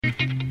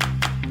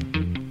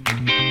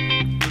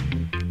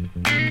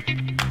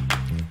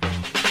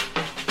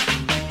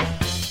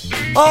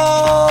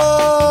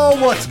Oh,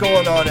 what's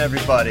going on,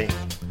 everybody?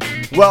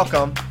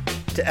 Welcome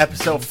to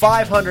episode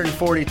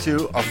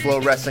 542 of Flow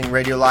Wrestling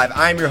Radio Live.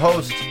 I'm your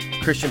host,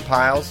 Christian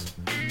Piles,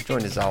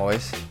 joined as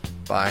always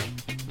by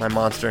my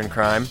monster in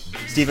crime,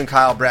 Stephen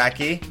Kyle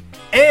Brackey,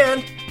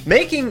 and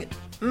making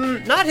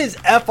not his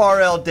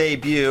FRL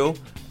debut,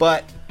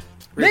 but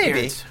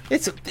maybe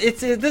this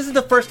is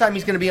the first time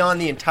he's going to be on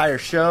the entire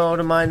show,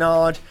 to my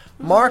knowledge.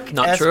 Mark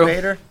Not S. true.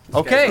 Bader.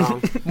 Okay,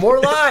 more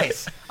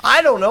lies.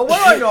 I don't know.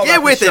 What do I know Get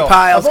about with the show? it,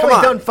 Piles. I've Come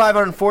only on. done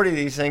 540 of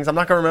these things. I'm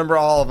not going to remember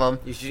all of them.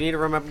 You need to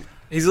remember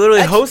He's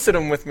literally hosted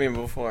them with me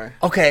before.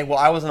 Okay, well,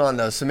 I wasn't on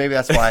those, so maybe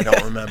that's why I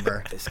don't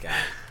remember. this guy.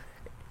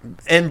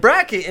 And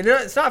Brackey, and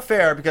it's not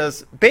fair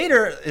because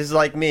Bader is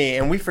like me,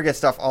 and we forget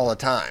stuff all the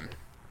time.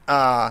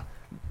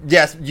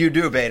 Yes, you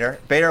do, Bader.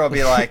 Bader will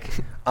be like,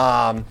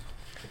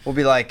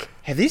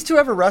 have these two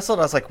ever wrestled?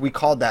 I was like, we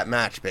called that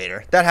match,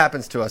 Bader. That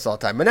happens to us all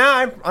the time. But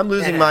now I'm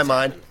losing my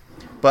mind.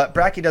 But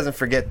Brackey doesn't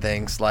forget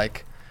things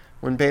like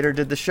when Bader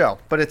did the show.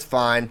 But it's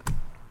fine.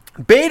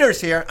 Bader's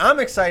here. I'm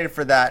excited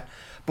for that.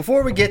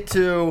 Before we get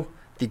to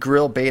the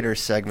Grill Bader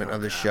segment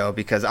of the show,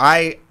 because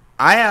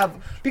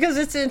because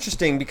it's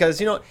interesting,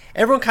 because, you know,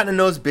 everyone kind of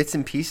knows bits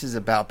and pieces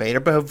about Bader,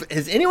 but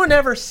has anyone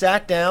ever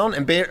sat down,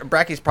 and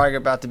Bracky's probably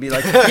about to be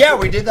like, yeah,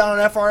 we did that on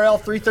FRL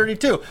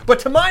 332, but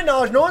to my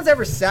knowledge, no one's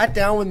ever sat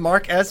down with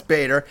Mark S.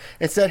 Bader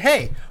and said,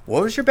 hey,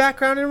 what was your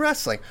background in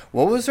wrestling?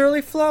 What was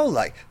early flow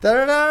like?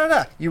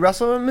 Da-da-da-da-da. You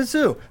wrestled with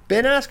Mizzou,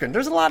 Ben Askren.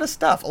 There's a lot of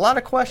stuff, a lot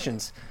of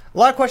questions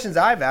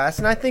I've asked,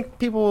 and I think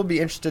people will be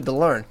interested to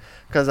learn,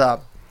 because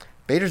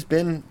Bader's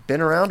been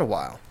around a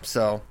while,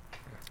 so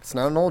it's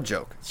not an old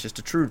joke. It's just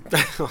a true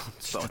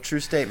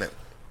statement.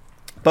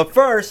 But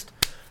first,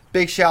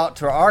 big shout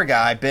to our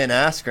guy, Ben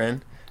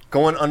Askren,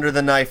 going under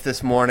the knife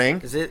this morning.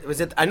 Was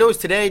it? I know it's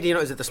today. Do you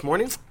know? Is it this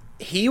morning?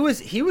 He was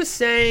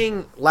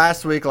saying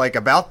last week, like,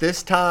 about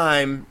this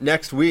time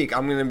next week,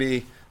 I'm going to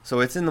be, so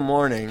it's in the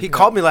morning. He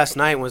called me last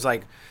night and was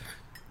like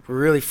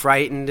really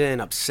frightened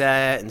and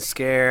upset and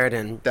scared,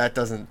 and That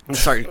doesn't. and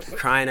started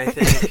crying, I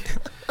think.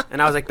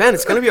 And I was like, Ben,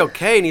 it's gonna be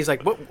okay. And he's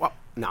like, what?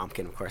 No, I'm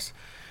kidding, of course.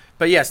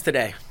 But yes,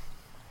 today.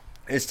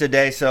 It's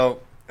today, so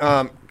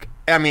I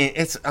mean,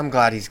 I'm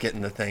glad he's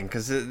getting the thing,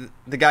 because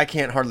the guy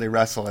can't hardly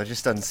wrestle. It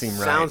just doesn't seem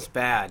right. Sounds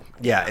bad.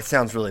 Yeah, it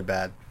sounds really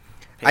bad.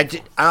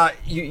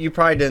 You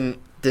probably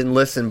didn't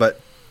listen,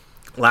 but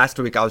last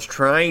week I was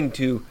trying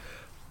to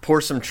pour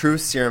some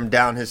truth serum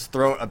down his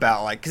throat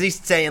about, like, because he's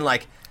saying,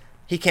 like,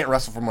 he can't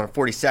wrestle for more than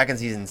 40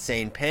 seconds. He's in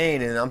insane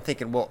pain, and I'm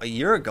thinking, well, a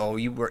year ago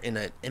you were in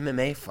an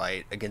MMA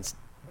fight against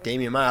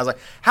Damian Maia. I was like,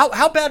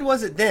 how bad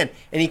was it then?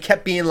 And he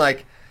kept being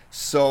like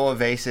so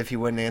evasive, he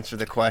wouldn't answer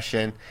the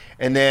question.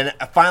 And then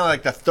finally,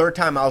 like the third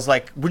time, I was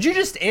like, would you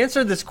just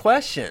answer this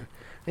question? And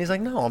he's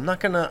like, no, I'm not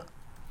gonna.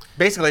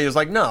 Basically, he was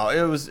like, no,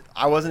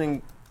 I wasn't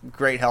in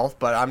great health,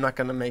 but I'm not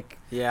gonna make.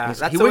 Yeah,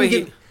 that's he the way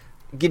wouldn't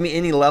give me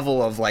any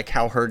level of like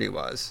how hurt he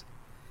was.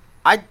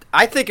 I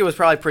think it was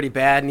probably pretty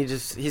bad, and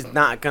he's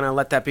not gonna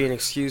let that be an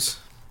excuse,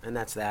 and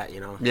that's that, you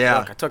know. Yeah.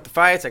 Look, I took the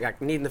fights. I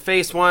got kneed in the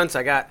face once.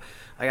 I got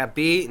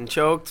beat and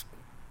choked.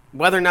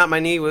 Whether or not my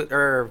knee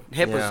or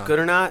hip was good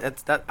or not,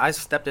 I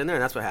stepped in there,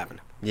 and that's what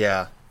happened.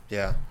 Yeah.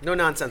 No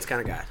nonsense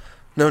kind of guy.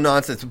 No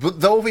nonsense.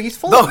 But though he's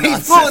full of nonsense.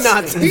 He's full of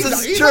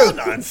nonsense. He's true. all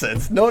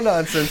nonsense. No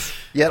nonsense,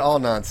 yet all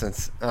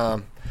nonsense.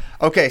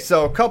 Okay,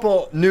 so a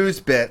couple news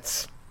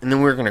bits, and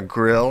then we're going to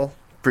grill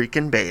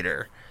freaking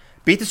Bader.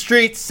 Beat the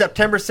Streets,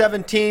 September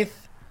 17th,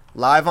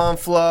 live on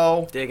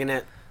Flow. Digging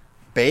it.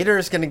 Bader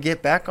is going to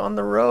get back on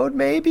the road,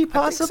 maybe,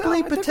 possibly,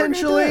 I think we're gonna do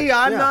potentially. it.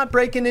 I'm Yeah. not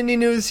breaking any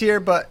news here,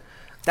 but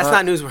That's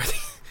not newsworthy.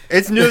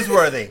 it's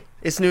newsworthy.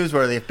 It's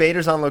newsworthy. If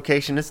Bader's on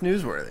location, it's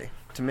newsworthy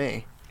to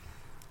me.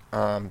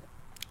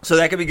 So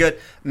that could be good.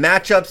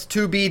 Matchups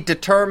to be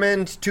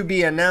determined, to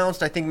be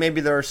announced. I think maybe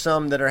there are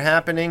some that are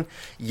happening.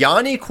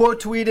 Yanni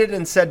quote tweeted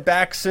and said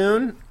back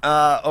soon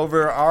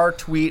over our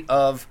tweet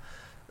of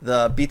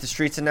the Beat the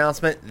Streets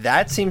announcement.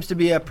 That seems to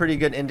be a pretty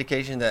good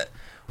indication that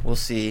we'll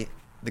see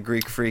the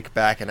Greek Freak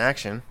back in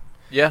action.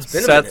 Yeah,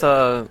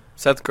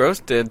 Seth Gross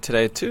did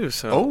today too.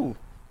 So Oh,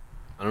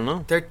 I don't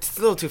know. They're a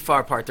little too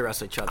far apart to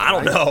wrestle each other. I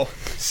don't right? know.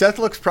 Seth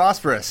looks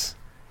prosperous.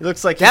 He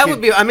looks like That would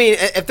be. I mean,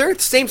 if they're the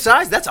same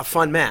size, that's a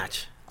fun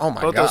match. Oh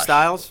my Both gosh. those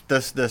styles.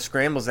 The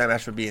scrambles that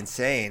match would be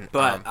insane.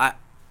 But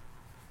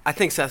I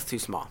think Seth's too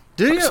small.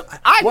 Do you?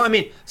 Well, I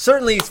mean,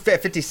 certainly he's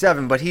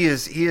 57, but he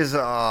is. He's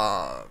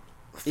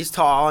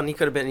tall, and he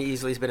could have been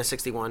easily. He's been a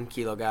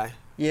 61-kilo guy.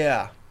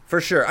 Yeah, for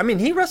sure. I mean,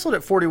 he wrestled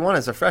at 41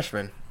 as a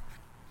freshman.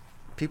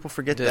 People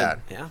forget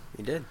that. Yeah,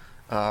 he did.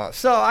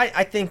 So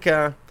I think,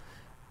 and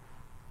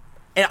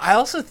I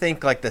also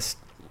think like this,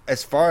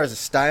 as far as the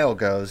style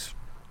goes.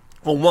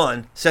 Well,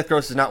 one, Seth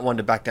Gross is not one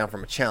to back down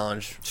from a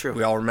challenge. True.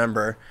 We all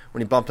remember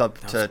when he bumped up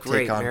to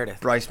take on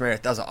Meredith. Bryce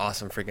Meredith. That was an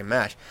awesome freaking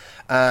match.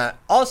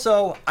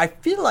 Also, I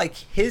feel like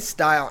his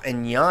style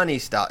and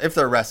Yanni's style, if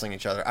they're wrestling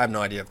each other, I have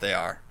no idea if they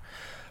are.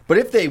 But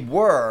if they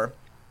were,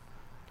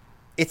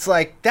 it's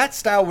like that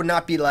style would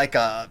not be like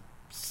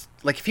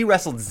if he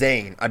wrestled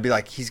Zayn, I'd be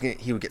like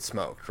he would get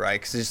smoked, right?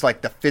 Because it's just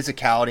like the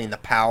physicality and the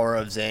power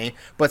of Zayn.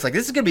 But it's like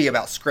this is gonna be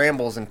about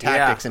scrambles and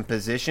tactics and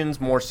positions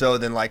more so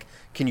than like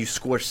can you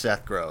squish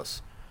Seth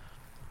Gross?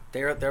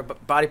 Their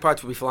body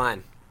parts will be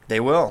flying. They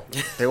will.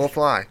 They will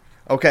fly.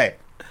 Okay.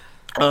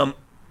 Kyle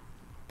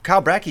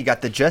Brackey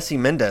got the Jesse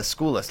Mendez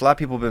school list. A lot of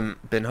people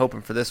have been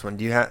hoping for this one.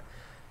 Do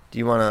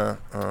you want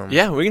to?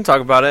 Yeah, we can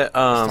talk about it.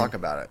 Let's talk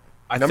about it.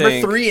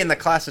 Number 3 in the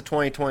class of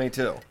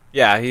 2022.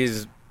 Yeah,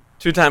 he's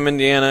two-time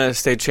Indiana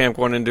state champ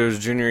going into his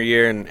junior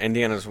year, and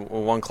Indiana's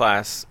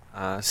one-class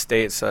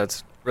state, so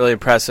it's really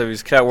impressive.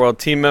 He's Cadet World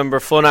team member,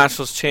 Flow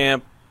Nationals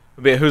champ.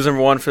 Will be a Who's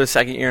Number 1 for the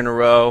second year in a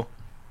row.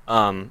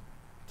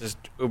 Just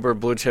uber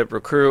blue chip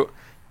recruit,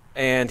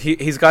 and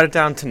he's got it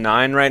down to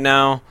 9 right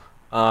now.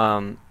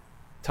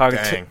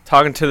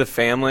 Talking to the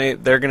family,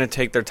 they're going to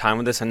take their time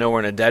with this. I know we're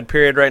in a dead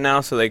period right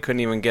now, so they couldn't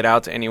even get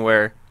out to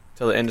anywhere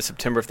till the end of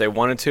September if they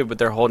wanted to, but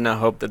they're holding out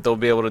hope that they'll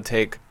be able to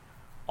take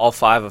all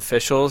 5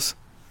 officials.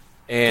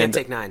 And Can't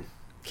take 9.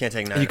 Can't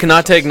take 9. You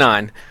cannot take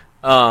 9.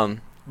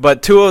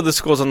 But 2 of the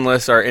schools on the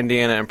list are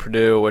Indiana and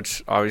Purdue,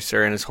 which obviously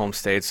are in his home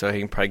state, so he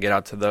can probably get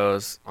out to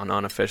those on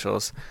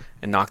unofficials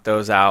and knock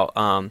those out.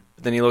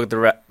 But then you look at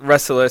the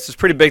rest of the list. It's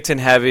pretty Big Ten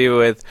heavy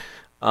with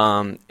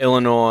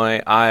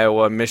Illinois,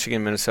 Iowa,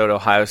 Michigan, Minnesota,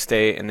 Ohio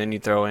State, and then you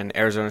throw in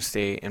Arizona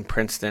State and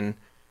Princeton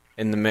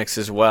in the mix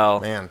as well.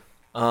 Man.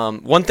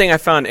 One thing I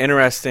found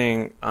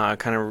interesting,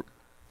 kind of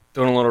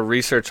doing a little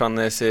research on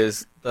this,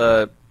 is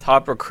the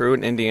top recruit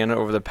in Indiana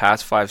over the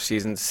past 5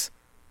 seasons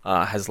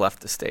has left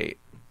the state.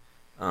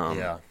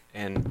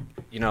 And,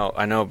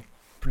 I know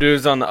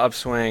Purdue's on the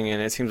upswing,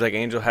 and it seems like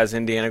Angel has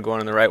Indiana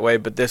going in the right way,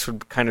 but this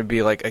would kind of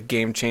be like a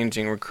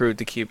game-changing recruit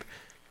to keep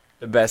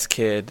the best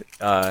kid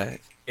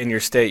in your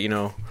state,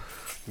 You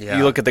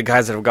look at the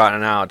guys that have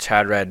gotten out,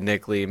 Chad Red,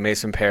 Nick Lee,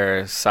 Mason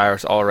Paris,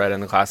 Cyrus Allred in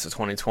the class of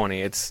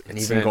 2020.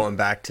 Even going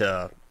back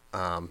to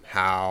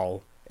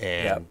Howe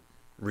and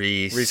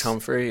Reese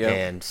Humphrey,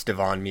 and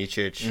Stevan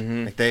Micic.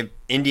 Mm-hmm.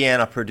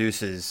 Indiana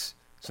produces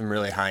some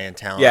really high-end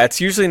talent. Yeah, it's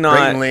usually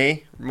not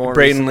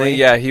Braden Lee,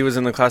 yeah, he was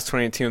in the class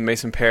 22 with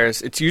Mason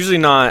Paris. It's usually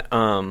not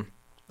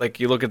like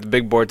you look at the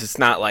big boards, it's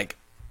not like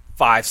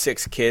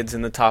 5-6 kids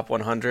in the top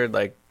 100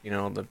 like,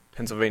 the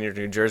Pennsylvania or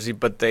New Jersey,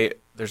 but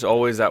there's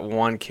always that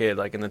one kid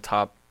like in the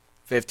top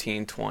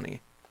 15, 20.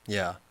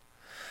 Yeah.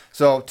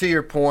 So to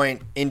your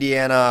point,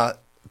 Indiana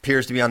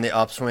appears to be on the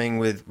upswing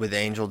with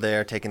Angel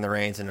there taking the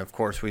reins, and of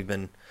course we've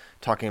been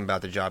talking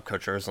about the job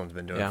Coach Urslin's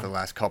been doing for the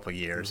last couple of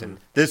years. Mm-hmm. And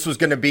this was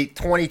going to be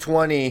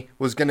 2020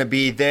 was going to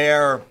be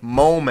their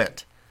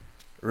moment.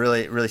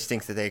 Really, really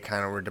stinks that they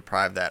kind of were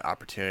deprived that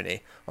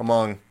opportunity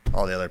among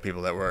all the other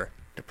people that were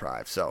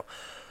deprived. So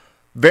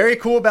very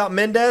cool about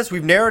Mendez.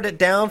 We've narrowed it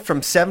down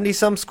from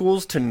 70-some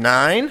schools to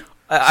 9.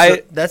 So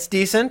that's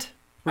decent.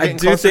 I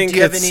do think. Do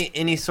you have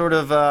any sort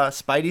of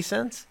spidey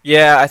sense?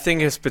 Yeah, I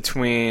think it's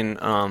between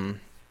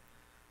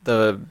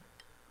the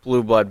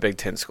blue blood Big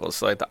Ten schools,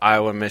 so like the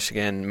Iowa,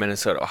 Michigan,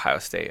 Minnesota, Ohio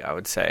State, I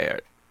would say,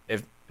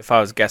 if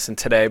I was guessing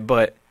today.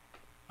 But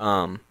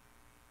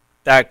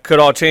that could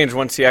all change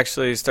once he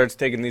actually starts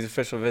taking these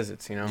official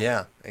visits,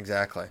 Yeah,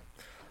 exactly.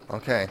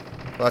 Okay,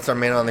 well, that's our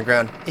man on the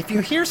ground. If you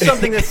hear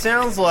something that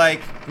sounds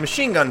like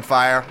machine gun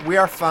fire, we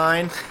are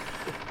fine.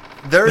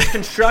 There's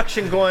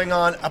construction going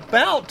on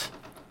about,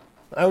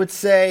 I would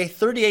say,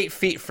 38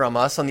 feet from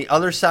us on the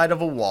other side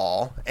of a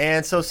wall.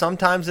 And so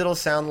sometimes it'll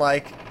sound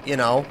like,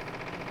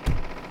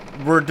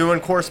 we're doing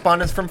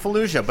correspondence from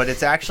Fallujah, but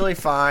it's actually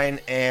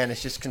fine, and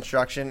it's just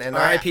construction. And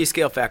RIP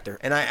scale factor.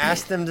 And I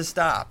asked them to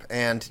stop,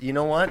 and you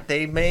know what?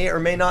 They may or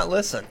may not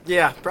listen.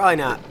 Yeah, probably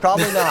not.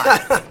 Probably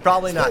not.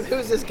 Probably not.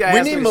 Who's this guy?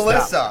 We need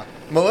Melissa.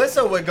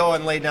 Melissa would go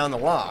and lay down the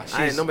law.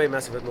 Ain't nobody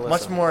messing with Melissa.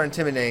 Much more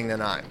intimidating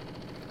than I.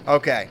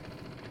 Okay.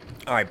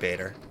 All right,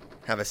 Bader.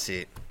 Have a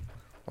seat.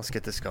 Let's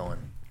get this going.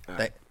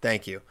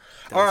 Thank you.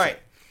 All right.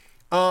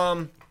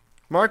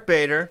 Mark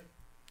Bader,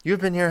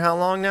 you've been here how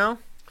long now?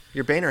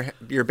 Your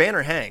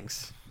banner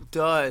hangs. It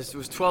does. It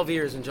was 12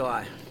 years in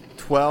July.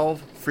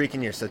 12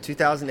 freaking years. So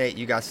 2008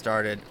 you got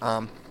started.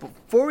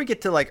 Before we get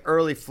to like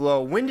early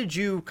flow, when did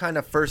you kind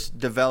of first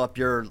develop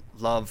your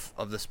love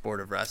of the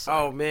sport of wrestling?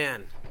 Oh,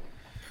 man.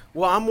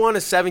 Well, I'm one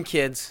of 7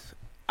 kids.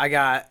 I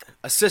got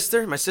a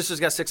sister. My sister's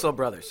got 6 little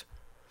brothers.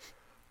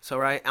 So,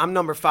 right, I'm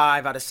number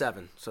 5 out of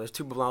 7. So there's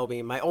 2 below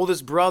me. My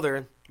oldest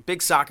brother,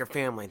 big soccer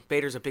family.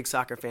 Bader's a big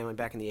soccer family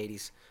back in the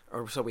 80s,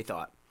 or so we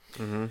thought.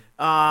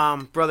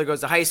 Mm-hmm. Brother goes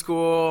to high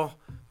school,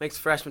 makes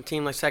the freshman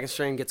team like second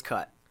string, gets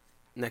cut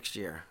next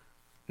year.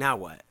 Now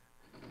what?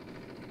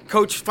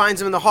 Coach finds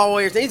him in the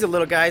hallway. He's a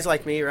little guy. He's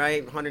like me,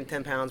 right?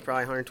 110 pounds,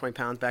 probably 120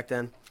 pounds back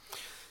then.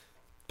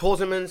 Pulls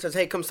him in, says,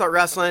 "Hey, come start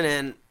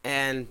wrestling."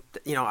 And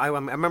I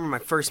remember my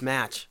first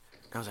match.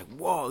 I was like,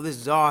 "Whoa, this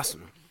is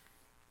awesome."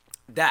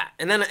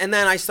 And then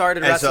I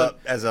started wrestling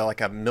as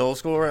a middle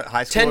school or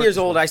high school. 10 years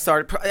old, I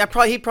started.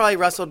 He probably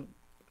wrestled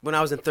when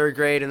I was in 3rd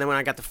grade, and then when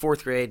I got to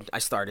 4th grade, I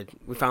started.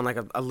 We found like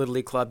a Little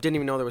League club. Didn't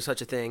even know there was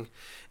such a thing.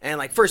 And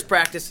like first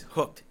practice,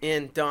 hooked,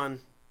 in, done.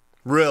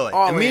 Really?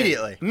 All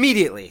Immediately? in.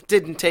 Immediately.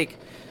 Didn't take.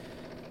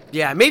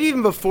 Yeah, maybe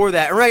even before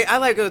that. Right? I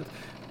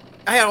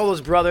had all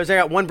those brothers. I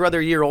got one brother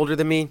a year older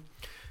than me.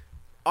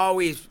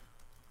 Always,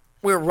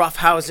 we were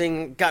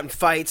roughhousing, got in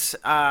fights.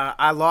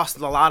 I lost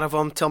a lot of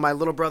them till my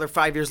little brother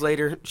 5 years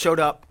later showed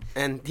up,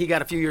 and he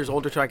got a few years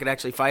older so I could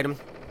actually fight him.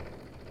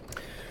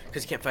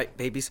 Because you can't fight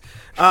babies.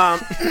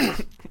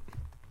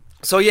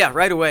 So yeah,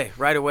 right away.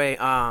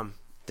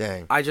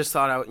 Dang. I just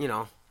thought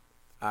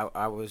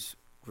I was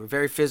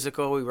very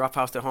physical. We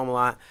roughhoused at home a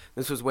lot.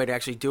 This was a way to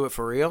actually do it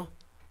for real.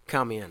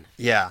 Count me in.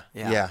 Yeah.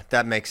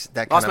 That makes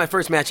that kind Lost of... my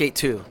first match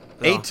 8-2.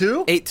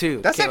 8-2?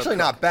 8-2. That's Caleb actually Cook.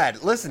 not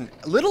bad. Listen,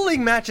 Little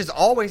League matches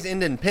always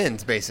end in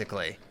pins,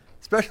 basically.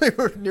 Especially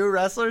for new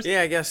wrestlers.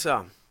 Yeah, I guess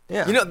so.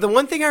 Yeah. You know, the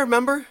one thing I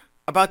remember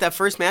about that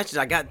first match is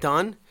I got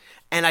done,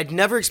 and I'd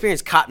never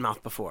experienced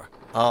cottonmouth before.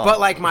 Oh. But,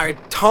 like, my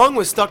tongue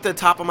was stuck to the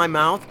top of my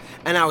mouth,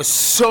 and I was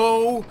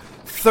so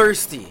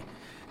thirsty.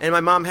 And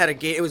my mom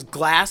had it was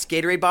glass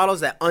Gatorade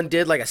bottles that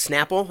undid like a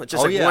Snapple. It's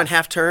just one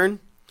half turn.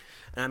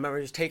 And I remember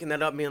just taking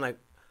that up and being like,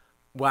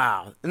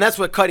 wow. And that's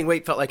what cutting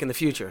weight felt like in the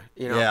future,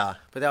 you know? Yeah.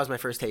 But that was my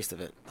first taste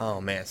of it. Oh,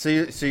 man. So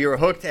you were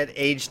hooked at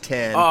age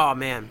 10. Oh,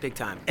 man, big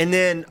time. And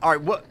then, all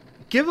right,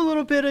 give a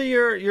little bit of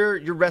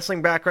your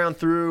wrestling background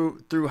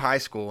through high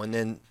school and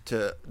then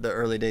to the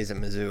early days at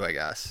Mizzou, I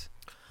guess.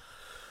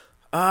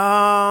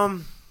 How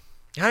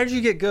did you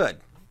get good?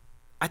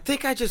 I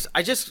think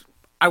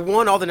I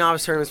won all the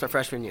novice tournaments my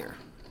freshman year,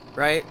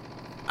 right?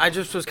 I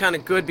just was kind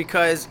of good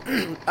because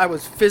I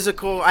was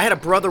physical. I had a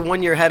brother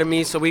 1 year ahead of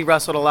me, so we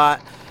wrestled a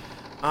lot.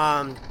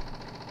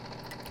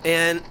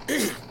 And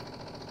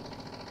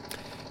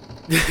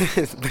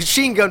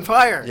machine gun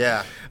fire.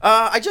 Yeah.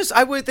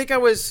 I would think I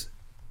was,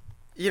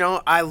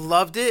 I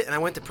loved it, and I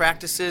went to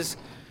practices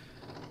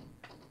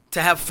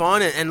to have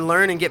fun and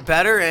learn and get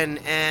better, and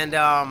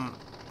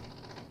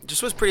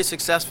just was pretty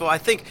successful. I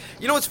think,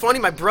 what's funny?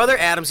 My brother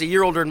Adam's a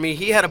year older than me.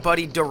 He had a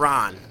buddy,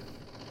 Duran.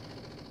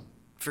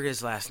 Forget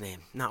his last name.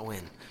 Not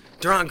Win.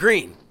 Duran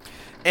Green.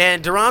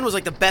 And Duran was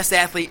like the best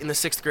athlete in the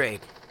 6th grade,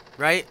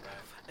 right?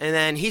 And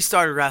then he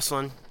started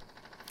wrestling,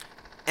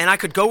 and I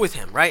could go with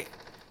him, right?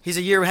 He's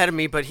a year ahead of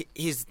me, but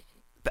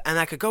and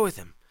I could go with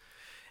him.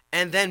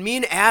 And then me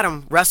and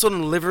Adam wrestled in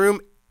the living room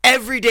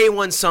every day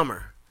one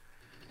summer.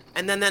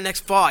 And then that next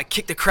fall, I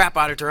kicked the crap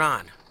out of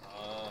Duran.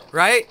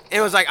 Right? And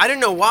it was like, I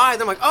didn't know why.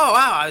 Then I'm like, oh,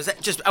 wow. I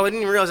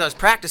didn't even realize I was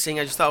practicing.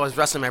 I just thought I was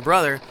wrestling my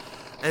brother.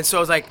 And so I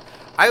was like,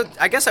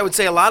 I guess I would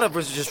say a lot of it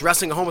was just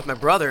wrestling at home with my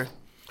brother.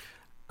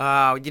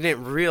 You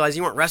didn't realize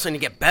you weren't wrestling to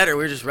get better.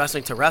 We were just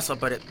wrestling to wrestle,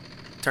 but it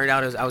turned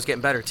out I was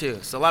getting better too.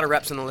 So a lot of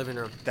reps in the living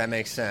room. That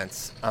makes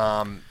sense.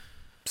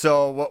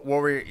 So what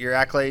were your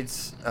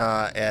accolades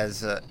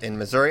as in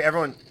Missouri?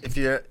 Everyone, I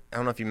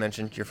don't know if you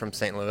mentioned, you're from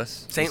St.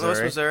 Louis, St.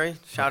 Louis, Missouri.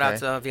 Shout out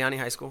to Vianney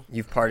High School.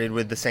 You've partied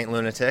with the St.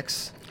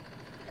 Lunatics.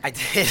 I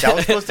did. That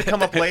was supposed to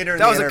come up later in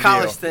the interview. That was a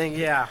college thing,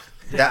 yeah.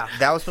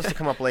 That was supposed to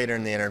come up later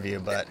in the interview,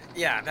 but...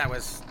 Yeah, that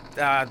was...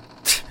 are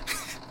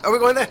we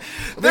going there?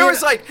 There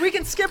was like... We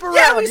can skip around,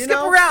 Yeah, we skip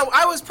around.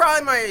 I was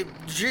probably my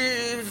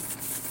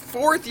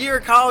 4th year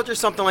of college or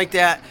something like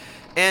that.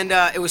 And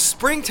it was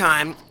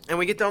springtime, and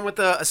we get done with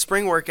a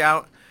spring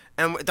workout.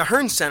 And the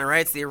Hearn Center,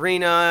 right? It's the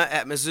arena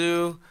at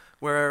Mizzou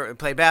where we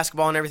play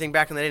basketball and everything.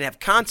 Back when they didn't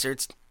have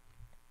concerts.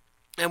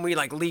 And we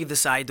leave the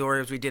side door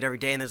as we did every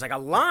day, and there's a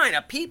line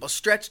of people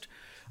stretched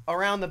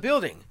around the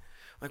building.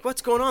 Like,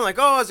 what's going on? Like,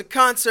 oh, it's a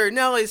concert.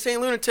 Nelly, St.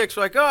 Lunatics.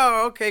 We're like,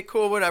 oh, okay,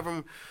 cool,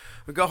 whatever.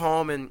 We go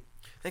home, and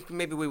I think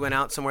maybe we went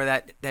out somewhere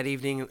that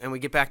evening, and we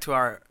get back to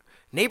our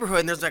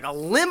neighborhood, and there's a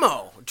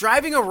limo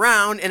driving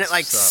around, and it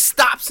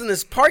stops in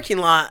this parking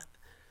lot.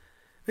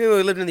 We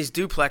lived in these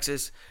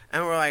duplexes,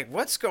 and we're like,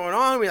 what's going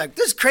on? We're like,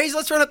 this is crazy.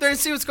 Let's run up there and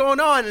see what's going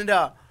on.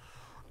 And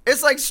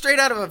it's straight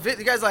out of a video.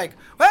 The guy's like,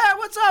 hey,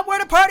 what's up? Where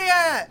the party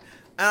at?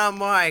 And I'm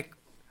like,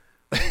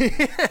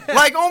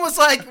 almost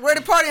like, where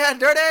the party at,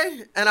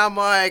 Dirty? And I'm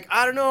like,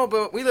 I don't know,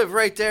 but we live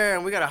right there,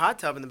 and we got a hot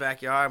tub in the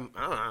backyard.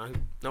 I don't know.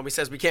 Nobody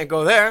says we can't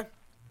go there.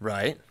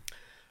 Right.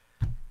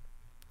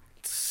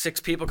 6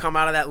 people come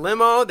out of that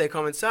limo. They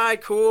come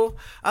inside. Cool.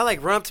 I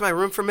run up to my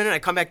room for a minute. I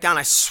come back down.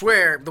 I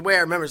swear, the way I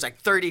remember is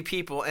 30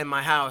 people in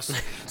my house.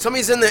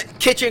 Somebody's in the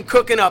kitchen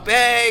cooking up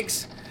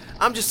eggs.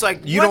 I'm just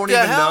like, you what don't the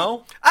even hell?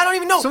 know? I don't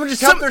even know. Someone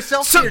just helped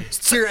themselves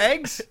to your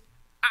eggs?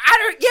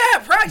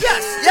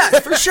 Yes,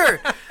 for sure.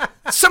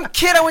 Some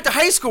kid I went to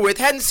high school with,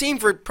 hadn't seen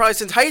for probably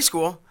since high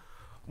school,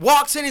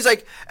 walks in. He's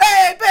like,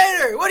 hey,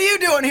 Bader, what are you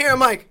doing here? I'm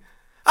like,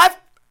 I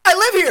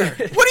live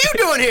here. What are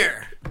you doing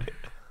here?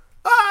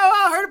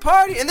 Oh, I heard a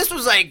party. And this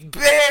was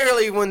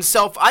barely when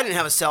I didn't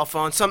have a cell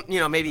phone.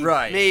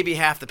 Maybe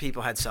half the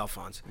people had cell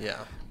phones. Yeah.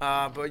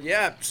 But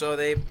yeah, so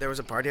there was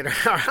a party at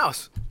our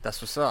house. That's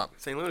what's up.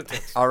 St.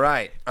 Lunatics. All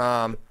right.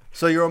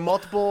 So you're a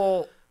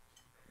multiple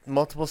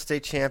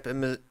state champ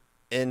in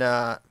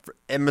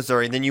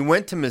Missouri. Then you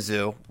went to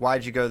Mizzou.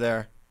 Why'd you go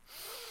there?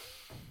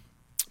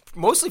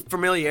 Mostly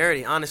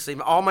familiarity, honestly.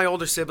 All my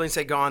older siblings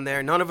had gone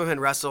there. None of them had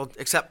wrestled,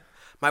 except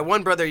my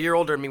one brother, a year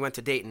older than me, went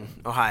to Dayton,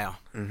 Ohio.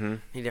 Mm-hmm.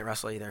 He didn't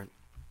wrestle either.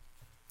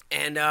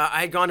 And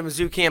I had gone to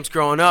Mizzou camps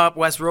growing up.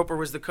 Wes Roper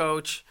was the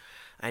coach.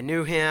 I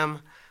knew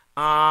him.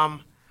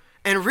 And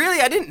really,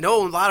 I didn't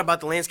know a lot about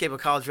the landscape of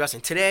college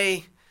wrestling.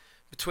 Today,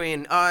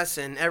 between us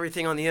and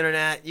everything on the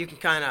internet, you can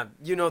kind of,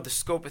 the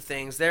scope of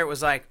things. There it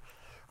was like,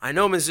 I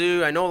know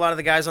Mizzou. I know a lot of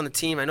the guys on the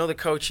team. I know the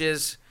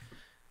coaches.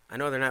 I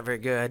know they're not very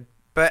good.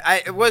 But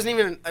it wasn't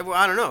even,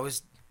 I don't know. It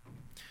was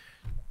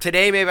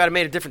today maybe I'd have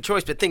made a different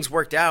choice, but things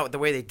worked out the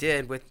way they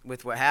did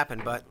with what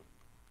happened. But,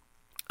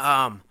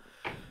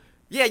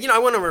 yeah, I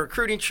went on a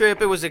recruiting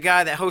trip. It was a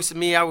guy that hosted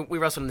me. We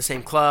wrestled in the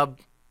same club,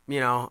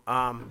 and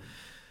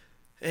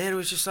it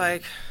was just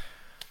like,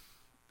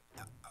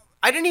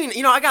 I didn't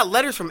even, I got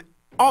letters from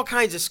all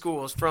kinds of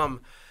schools,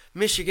 from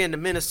Michigan to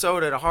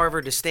Minnesota to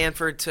Harvard to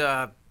Stanford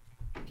to,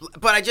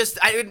 but I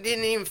didn't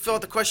even fill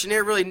out the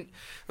questionnaire. Really,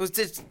 it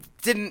just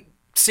didn't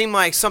seem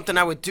like something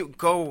I would do.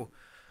 Go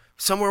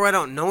somewhere where I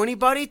don't know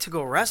anybody to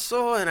go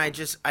wrestle, and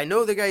I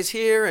know the guys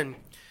here, and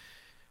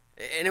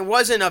it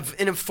wasn't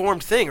an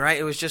informed thing, right?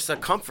 It was just a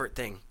comfort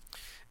thing.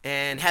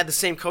 And had the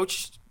same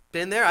coach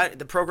been there,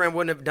 the program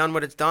wouldn't have done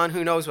what it's done.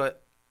 Who knows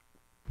what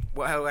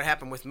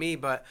happened with me?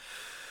 But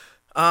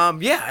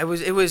yeah,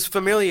 it was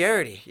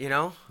familiarity,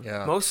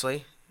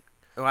 mostly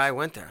why I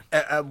went there.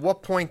 At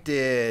what point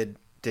did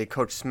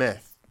Coach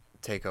Smith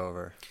take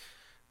over?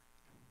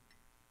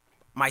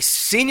 My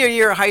senior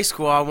year of high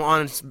school,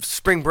 on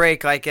spring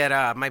break, like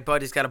at my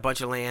buddy's got a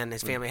bunch of land.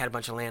 His family had a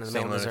bunch of land in the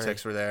middle of Missouri. St.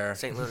 Lunatics were there.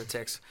 St.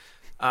 Lunatics.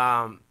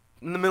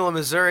 In the middle of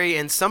Missouri,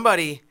 and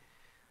somebody,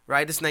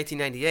 right, this is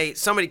 1998,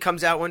 somebody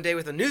comes out one day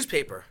with a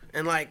newspaper,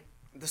 and like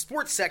the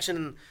sports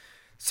section,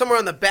 somewhere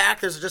on the back,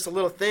 there's just a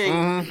little thing,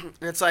 and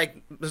it's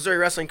like, Missouri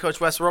wrestling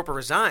coach Wes Roper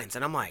resigns,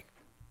 and I'm like,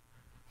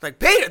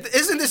 Beta,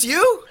 isn't this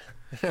you?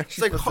 It's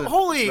like,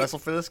 holy. Wrestle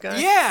for this guy?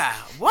 Yeah,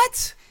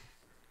 what?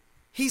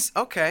 He's,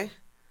 okay.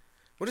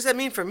 What does that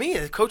mean for me?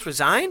 The coach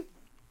resigned?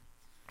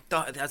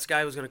 Thought that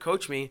guy was going to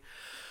coach me.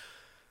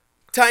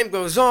 Time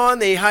goes on,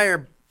 they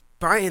hire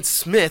Brian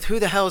Smith. Who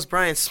the hell is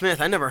Brian Smith?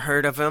 I never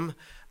heard of him.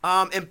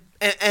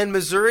 And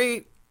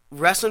Missouri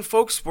wrestling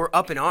folks were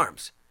up in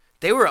arms.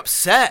 They were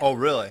upset. Oh,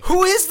 really?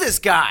 Who is this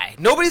guy?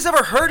 Nobody's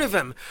ever heard of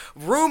him.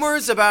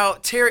 Rumors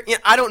about Terry.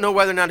 I don't know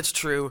whether or not it's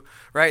true,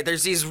 right?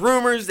 There's these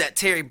rumors that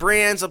Terry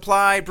Brands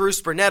applied,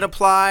 Bruce Burnett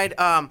applied,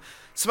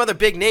 some other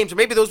big names, or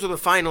maybe those were the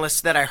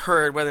finalists that I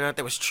heard, whether or not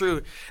that was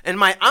true. And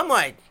I'm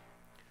like,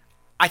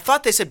 I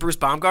thought they said Bruce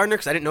Baumgartner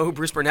because I didn't know who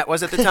Bruce Burnett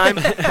was at the time.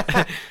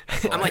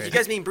 I'm like, you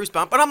guys mean Bruce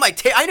Baum? But I'm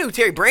like, I knew who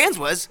Terry Brands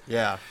was.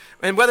 Yeah.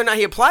 And whether or not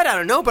he applied, I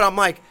don't know. But I'm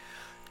like,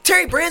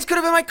 Terry Brands could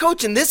have been my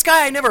coach, and this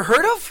guy I never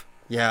heard of?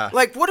 Yeah.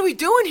 Like, what are we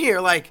doing here?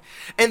 Like,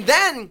 and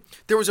then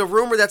there was a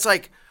rumor that's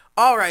like,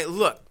 all right,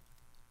 look,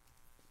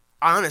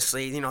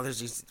 honestly, there's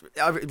these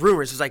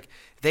rumors. It's like,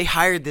 they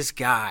hired this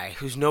guy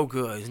who's no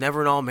good, who's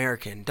never an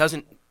All-American,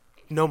 doesn't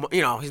know,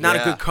 he's not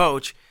a good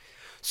coach,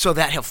 so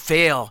that he'll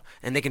fail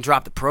and they can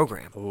drop the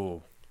program.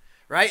 Ooh.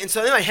 Right? And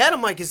so in my head,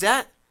 I'm like, is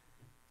that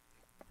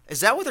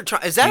what they're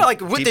trying? Is that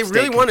like what they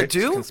really want to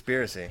do?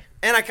 Conspiracy.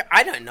 And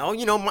I don't know.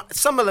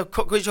 Some of the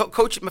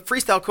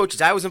freestyle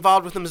coaches I was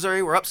involved with in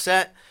Missouri were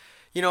upset,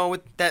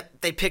 with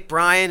that they picked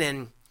Brian,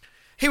 and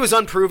he was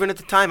unproven at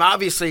the time.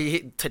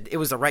 Obviously, he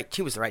was the right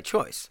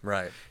choice.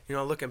 Right.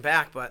 Looking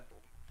back, but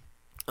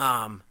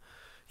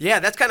yeah,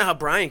 that's kind of how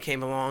Brian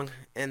came along.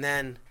 And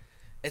then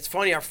it's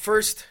funny, our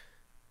first,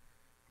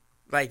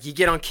 like, you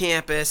get on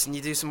campus and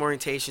you do some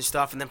orientation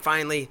stuff, and then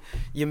finally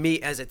you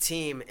meet as a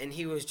team, and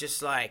he was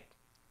just like,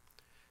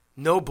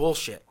 no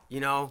bullshit,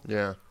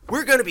 Yeah.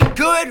 We're going to be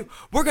good.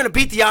 We're going to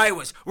beat the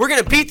Iowas. We're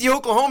going to beat the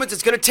Oklahomans.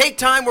 It's going to take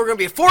time. We're going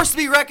to be a force to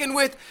be reckoned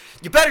with.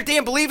 You better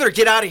damn believe it or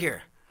get out of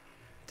here.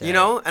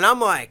 Damn. And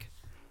I'm like,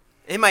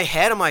 in my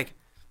head, I'm like,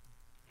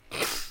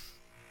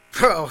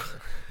 bro,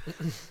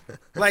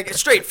 like,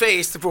 straight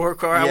faced before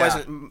I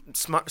wasn't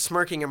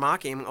smirking or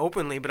mocking him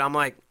openly, but I'm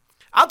like,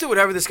 I'll do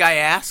whatever this guy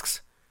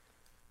asks.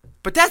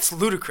 But that's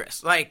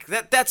ludicrous. Like,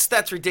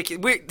 that's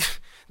ridiculous.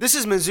 This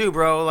is Mizzou,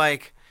 bro.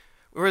 Like,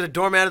 we're the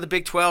doormat of the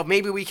Big 12.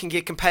 Maybe we can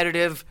get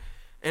competitive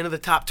into the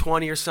top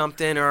 20 or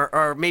something,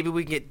 or maybe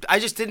we can get – I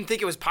just didn't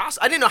think it was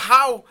possible. I didn't know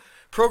how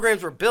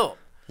programs were built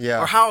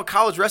or how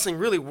college wrestling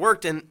really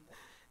worked in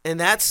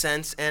that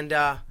sense. And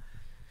but,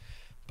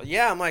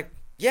 yeah, I'm like,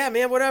 yeah,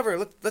 man,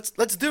 whatever.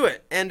 Let's do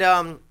it. And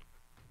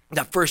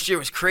that first year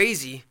was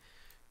crazy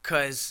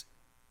because,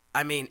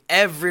 I mean,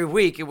 every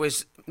week it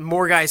was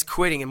more guys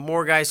quitting.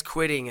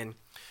 And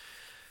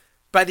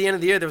by the end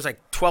of the year, there was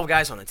like 12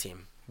 guys on the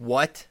team.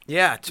 What?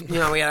 Yeah, we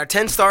had our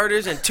 10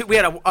 starters, and we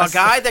had a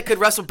guy that could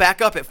wrestle back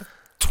up at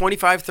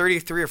 25,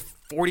 33, or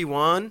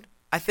 41,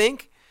 I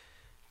think.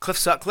 Cliff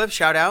Sutcliffe,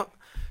 shout out.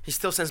 He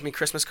still sends me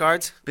Christmas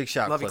cards. Big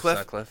shout, Love you, Cliff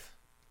Sutcliffe.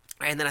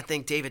 And then I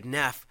think David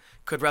Neff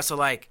could wrestle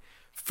like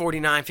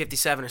 49,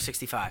 57, or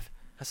 65.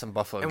 That's some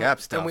Buffalo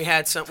Gap stuff. And we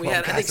had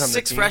I think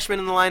 6 freshmen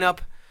in the lineup,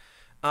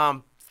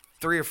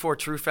 3 or 4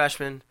 true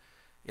freshmen.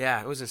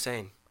 Yeah, it was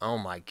insane. Oh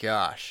my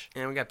gosh!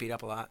 And we got beat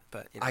up a lot,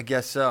 but I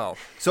guess so.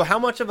 So how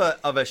much of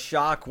a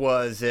shock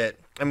was it?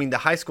 I mean, the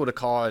high school to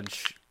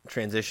college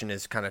transition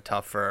is kind of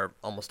tough for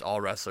almost all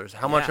wrestlers.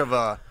 How much of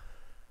a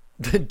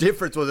The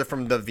difference was it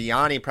from the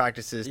Vianney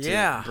practices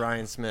to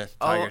Brian Smith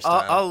Tiger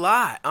style? A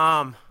lot.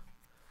 I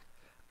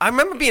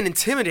remember being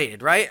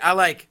intimidated, right?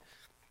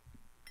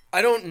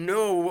 I don't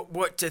know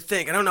what to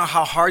think. I don't know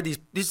how hard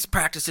these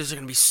practices are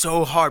going to be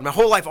so hard. My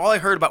whole life, all I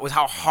heard about was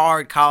how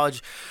hard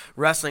college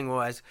wrestling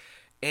was.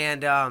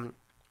 And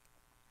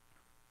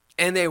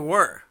they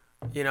were,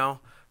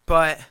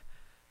 But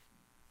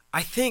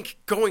I think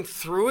going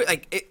through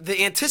it,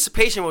 the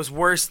anticipation was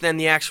worse than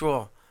the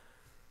actual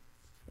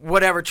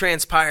whatever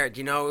transpired,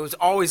 It was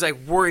always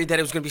worried that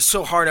it was going to be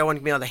so hard I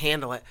wasn't going to be able to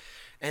handle it.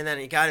 And then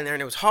it got in there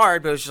and it was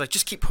hard, but it was just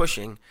just keep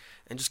pushing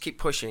and just keep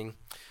pushing.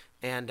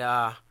 And,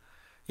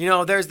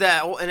 there's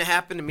that, and it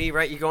happened to me,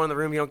 right? You go in the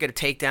room, you don't get a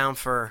takedown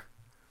for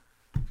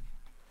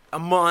a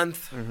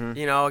month,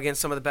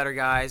 against some of the better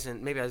guys.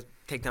 And maybe I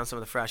take down some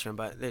of the freshmen,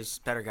 but there's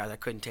better guys I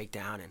couldn't take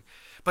down.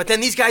 But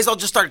then these guys all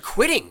just started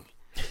quitting.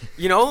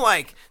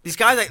 These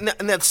guys,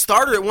 and that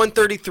starter at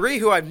 133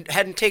 who I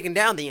hadn't taken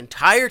down the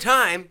entire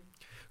time,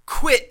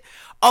 quit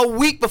a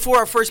week before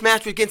our first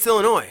match against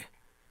Illinois.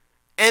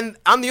 And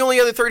I'm the only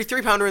other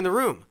 33-pounder in the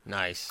room.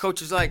 Nice.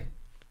 Coach is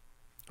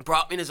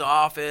brought me in his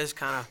office,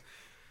 kind of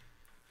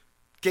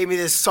gave me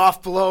this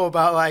soft blow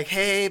about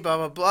hey, blah,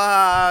 blah,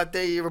 blah,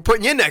 we're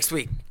putting you in next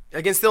week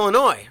against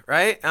Illinois,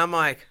 right? I'm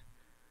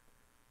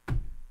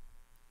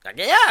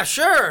yeah,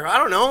 sure. I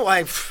don't know.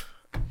 I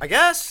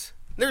guess.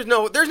 There's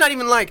not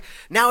even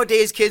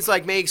nowadays kids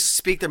may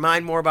speak their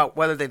mind more about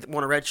whether they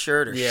want a red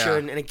shirt or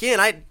shouldn't. And again,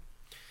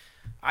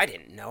 I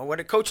didn't know what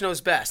a coach knows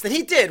best. And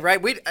he did,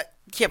 right? We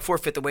can't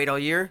forfeit the weight all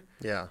year.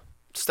 Yeah.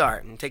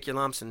 Start and take your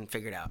lumps and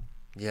figure it out.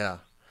 Yeah.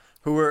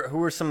 Who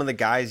were some of the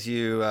guys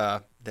you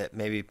that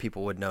maybe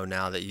people would know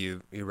now that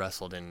you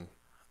wrestled in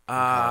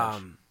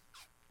college?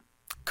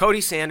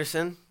 Cody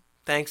Sanderson.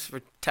 Thanks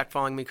for tech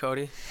following me,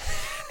 Cody.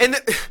 And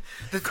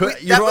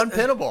you're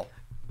unpinnable.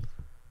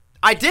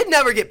 I did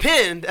never get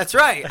pinned. That's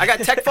right. I got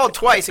tech followed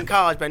twice in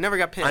college, but I never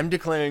got pinned. I'm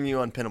declaring you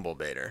unpinnable,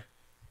 Bader.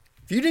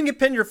 If you didn't get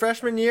pinned your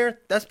freshman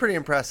year, that's pretty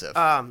impressive.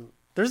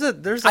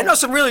 There's I know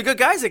some really good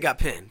guys that got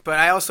pinned,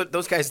 but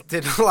those guys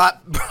did a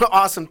lot of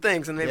awesome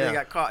things, and maybe they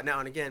got caught now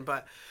and again.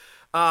 But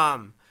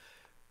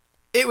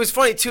it was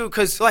funny too,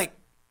 because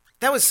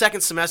that was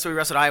second semester we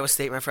wrestled Iowa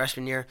State my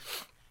freshman year,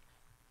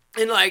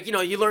 and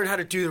you learn how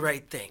to do the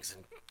right things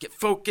and get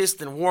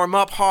focused and warm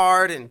up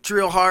hard and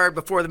drill hard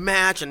before the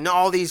match and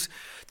all these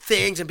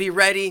things and be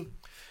ready.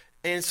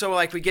 And so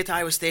we get to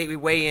Iowa State, we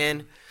weigh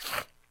in,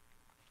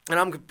 and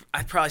I'm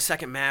probably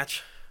second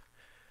match,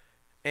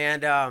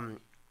 and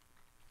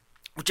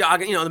we're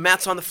jogging, the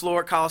mat's on the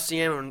floor at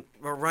Coliseum, and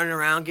we're running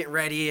around getting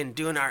ready and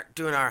doing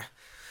our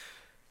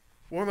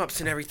warm-ups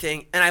and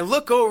everything. And I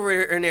look over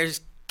and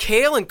there's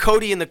Kale and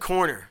Cody in the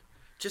corner,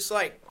 just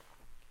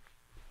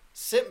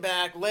sitting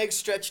back, legs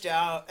stretched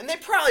out, and they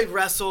probably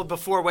wrestled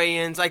before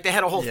weigh-ins. They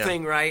had a whole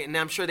thing, right? And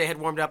I'm sure they had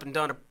warmed up and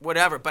done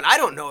whatever, but I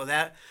don't know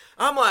that.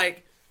 I'm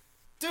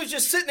dude's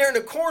just sitting there in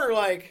the corner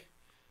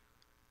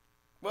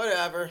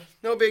whatever,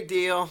 no big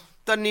deal.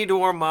 Doesn't need to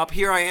warm up.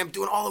 Here I am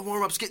doing all the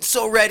warm-ups, getting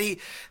so ready,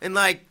 and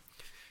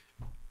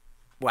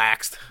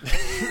waxed.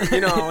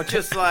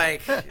 Just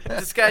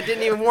this guy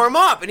didn't even warm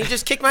up, and he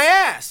just kicked my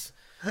ass.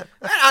 And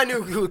I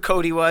knew who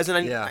Cody was, and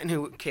I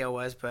knew who Kale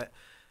was, but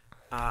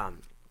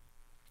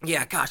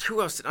gosh,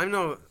 who else? I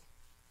know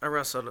I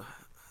wrestled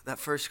that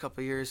first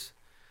couple of years.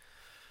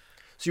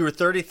 So you were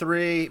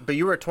 33, but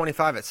you were at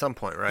 25 at some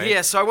point, right?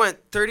 Yeah, so I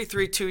went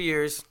 33 2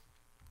 years.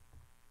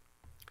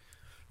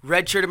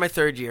 Redshirted my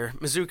third year.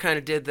 Mizzou kind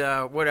of did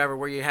the whatever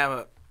where you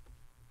have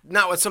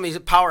not what some of these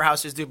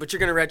powerhouses do, but you're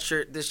going to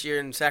redshirt this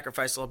year and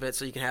sacrifice a little bit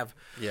so you can have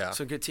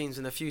some good teams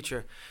in the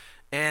future.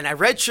 And I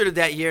redshirted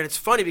that year, and it's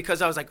funny because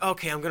I was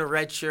okay, I'm going to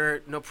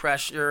redshirt, no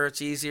pressure,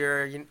 it's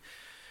easier.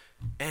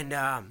 And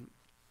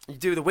you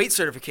do the weight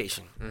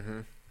certification. Mm-hmm.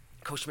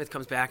 Coach Smith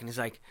comes back and he's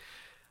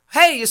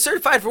hey, you're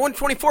certified for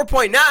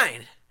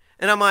 124.9.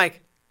 And I'm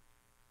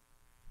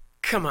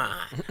come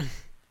on.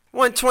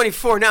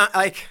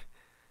 124.9,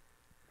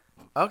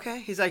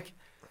 okay. He's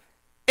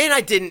and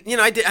I didn't,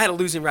 I had a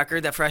losing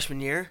record that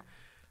freshman year.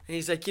 And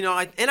he's and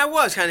I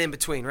was kind of in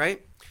between,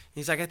 right?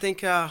 He's I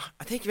think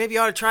maybe you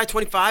ought to try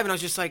 25. And I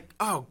was just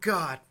oh,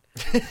 God.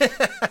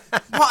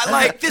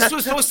 What? This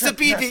was supposed to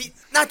be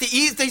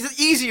the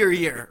easier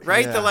year,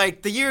 right? Yeah.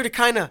 The year to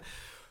kind of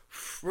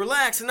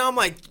relax. And now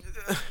I'm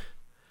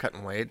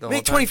cutting weight.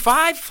 Make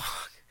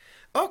 25?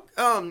 Oh,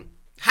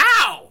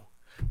 how?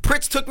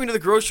 Pritz took me to the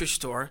grocery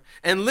store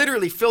and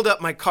literally filled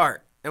up my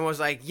cart and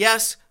was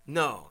yes,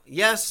 no,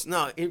 yes,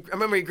 no. I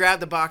remember he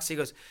grabbed the box. He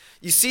goes,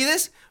 you see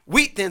this?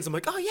 Wheat thins. I'm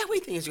oh, yeah,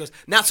 wheat thins. He goes,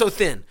 not so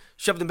thin.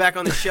 Shoved them back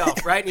on the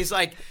shelf, right? And he's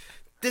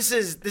this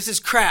is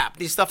crap.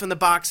 These stuff in the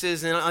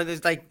boxes.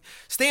 And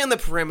stay on the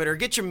perimeter.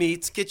 Get your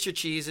meats. Get your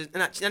cheese.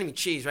 Not even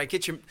cheese, right?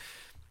 Get your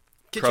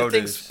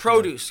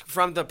produce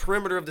from the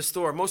perimeter of the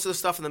store. Most of the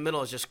stuff in the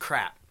middle is just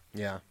crap.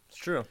 Yeah, it's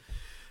true.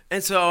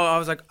 And so I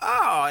was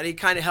oh, and he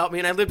kind of helped me.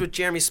 And I lived with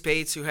Jeremy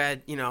Spates, who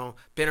had,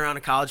 been around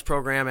a college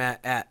program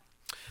at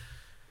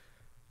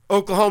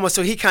Oklahoma.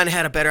 So he kind of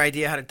had a better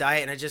idea how to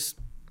diet. And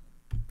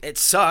it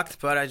sucked,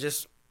 but I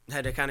just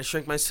had to kind of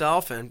shrink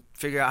myself and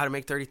figure out how to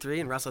make 33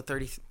 and wrestle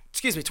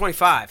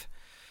 25.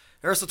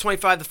 I wrestled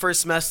 25 the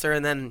first semester,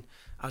 and then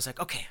I was like,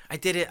 okay, I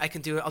did it. I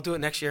can do it. I'll do it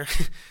next year.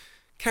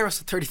 Can't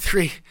wrestle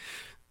 33.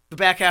 The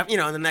back half, in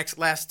the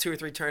last 2 or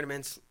 3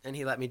 tournaments, and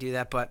he let me do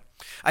that. But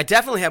I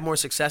definitely had more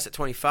success at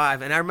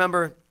 25. And I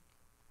remember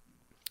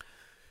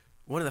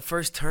one of the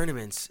first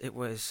tournaments,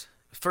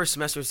 first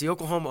semester, was the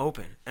Oklahoma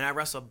Open, and I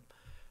wrestled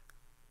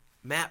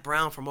Matt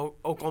Brown from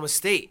Oklahoma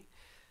State.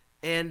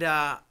 And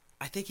I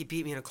think he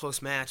beat me in a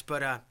close match.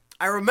 But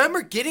I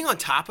remember getting on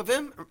top of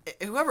him,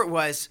 whoever it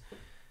was.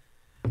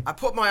 I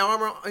put my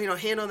arm,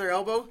 hand on their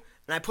elbow,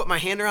 and I put my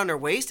hand around their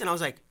waist, and I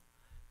was like,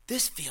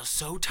 this feels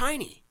so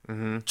tiny.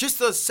 Mm-hmm. Just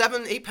those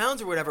 7-8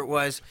 pounds or whatever it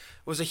was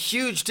a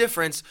huge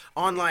difference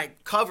on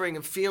like covering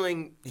and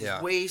feeling his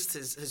waist,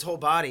 his whole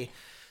body.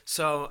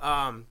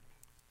 So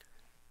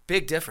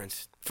big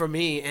difference for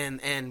me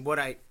and what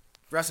I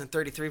wrestling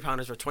 33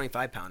 pounders or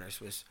 25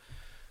 pounders was.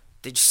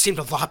 They just seemed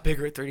a lot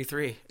bigger at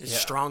 33. It's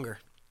stronger.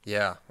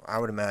 Yeah, I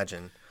would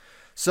imagine.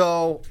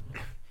 So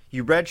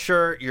you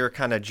redshirt your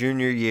kind of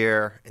junior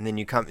year, and then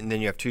you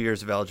have 2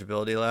 years of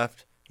eligibility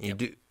left. You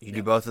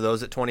do both of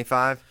those at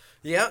 25.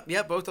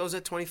 Yeah, both those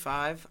at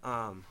 25.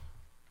 And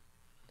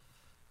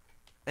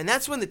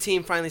that's when the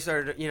team finally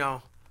started.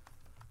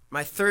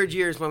 My third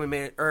year is when we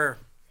made it, or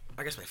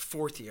I guess my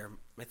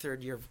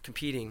third year of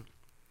competing.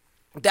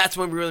 That's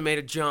when we really made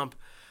a jump.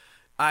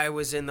 I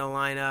was in the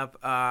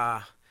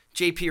lineup.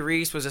 J.P.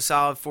 Reese was a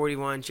solid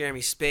 41. Jeremy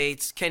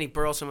Spates. Kenny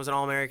Burleson was an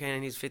All-American,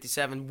 and he's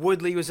 57.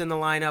 Woodley was in the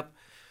lineup.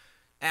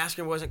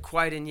 Askren wasn't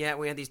quite in yet.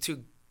 We had these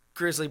 2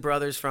 Grizzly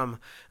brothers from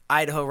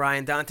Idaho,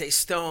 Ryan Dante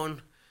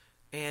Stone.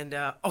 And,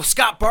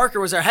 Scott Barker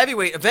was our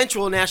heavyweight,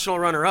 eventual national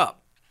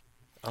runner-up.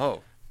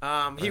 Oh.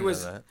 He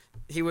was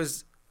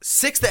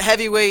 6th at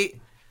heavyweight,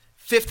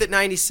 5th at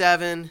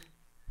 97,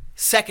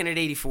 2nd at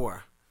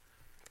 84.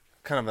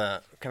 Kind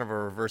of a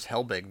reverse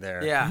Hellbig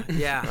there. Yeah.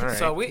 Right.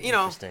 So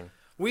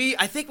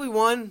I think we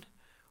won.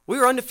 We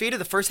were undefeated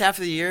the first half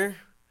of the year.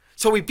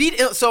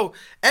 So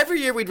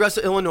every year we'd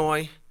wrestle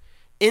Illinois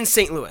in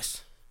St.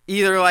 Louis,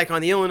 either like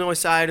on the Illinois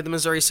side or the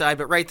Missouri side,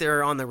 but right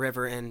there on the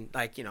river, and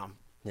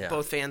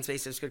both fan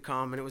bases could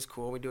come, and it was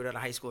cool. We'd do it at a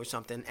high school or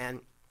something,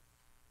 and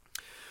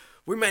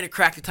we might have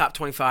cracked the top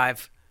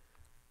 25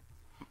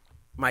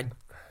 my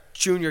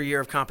junior year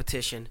of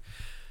competition.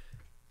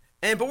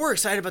 But we're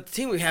excited about the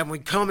team we have, and we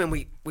come and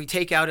we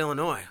take out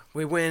Illinois.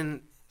 We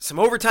win some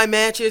overtime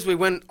matches. We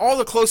win all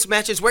the close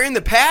matches, where in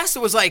the past it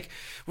was like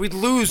we'd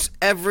lose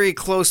every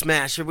close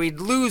match, or we'd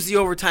lose the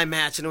overtime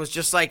match, and it was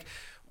just like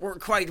we're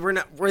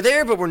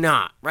there, but we're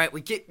not, right?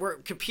 We're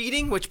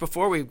competing, which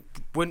before we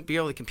wouldn't be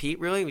able to compete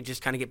really. We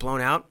just kind of get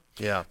blown out.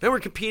 Yeah. Then we're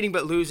competing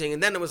but losing,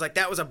 and then it was like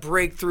that was a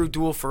breakthrough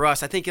duel for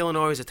us. I think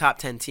Illinois was a top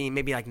 10 team,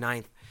 maybe like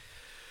 9th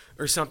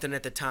or something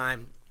at the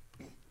time,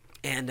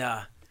 and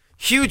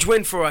huge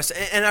win for us.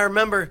 And I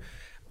remember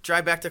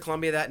drive back to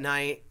Columbia that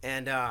night,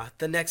 and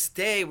the next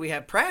day we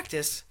had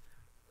practice,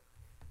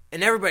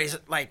 and everybody's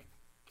like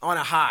on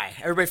a high.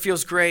 Everybody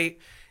feels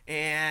great,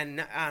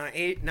 and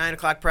 8, 9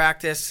 o'clock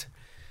practice.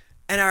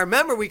 And I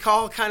remember we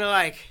called kind of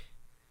like,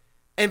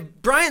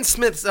 and Brian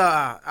Smith's,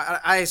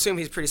 I assume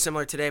he's pretty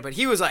similar today, but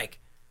he was like,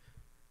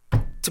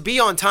 to be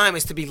on time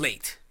is to be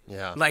late.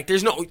 Yeah. Like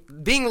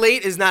being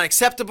late is not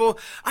acceptable.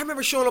 I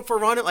remember showing up for a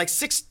run at like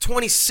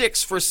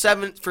 6:26 for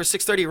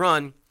 6:30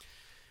 run.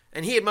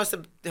 And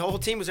the whole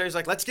team was there. He's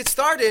like, let's get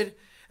started.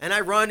 And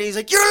I run, and he's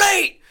like, you're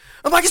late.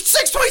 I'm like, it's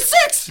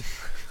 6:26.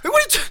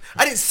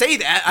 I didn't say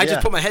that. I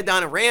just put my head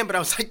down and ran, but I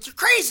was like, you're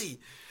crazy.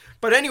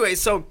 But anyway,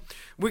 so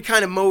we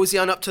kind of mosey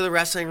on up to the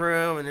wrestling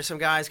room, and there's some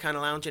guys kind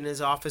of lounging in his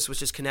office,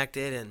 which is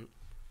connected, and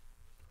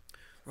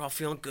we're all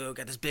feeling good.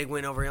 Got this big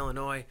win over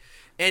Illinois.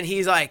 And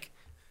he's like,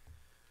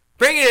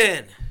 bring it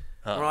in.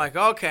 We're like,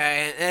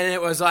 okay. And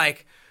it was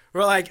like,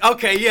 we're like,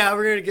 okay, yeah,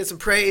 we're going to get some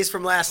praise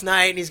from last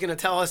night, and he's going to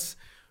tell us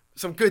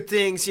some good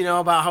things,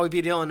 about how we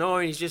beat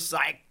Illinois. And he's just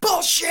like,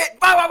 bullshit,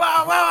 blah, blah,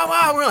 blah, blah,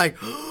 blah. We're like,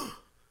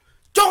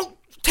 don't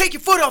take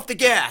your foot off the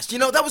gas.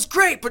 That was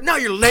great, but now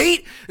you're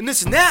late and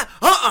this and that.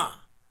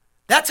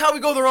 That's how we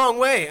go the wrong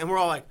way. And we're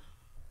all like,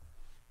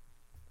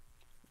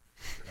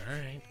 all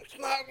right. It's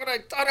not what I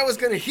thought I was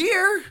going to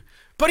hear.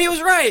 But he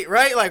was right?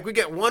 Like, we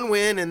get one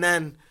win, and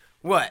then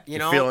what?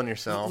 You're feeling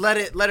yourself. Let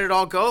it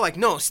all go. Like,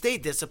 no, stay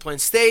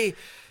disciplined. Stay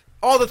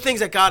all the things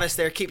that got us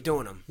there, keep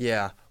doing them.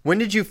 Yeah. When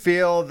did you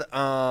feel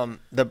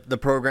the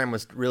program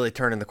was really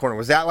turning the corner?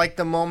 Was that like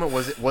the moment?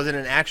 Was it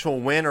an actual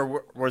win,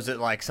 or was it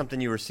like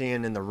something you were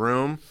seeing in the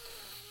room?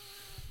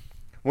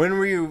 When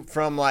were you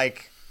from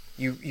like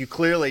you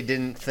clearly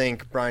didn't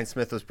think Brian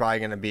Smith was probably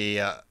going to be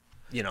a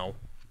winning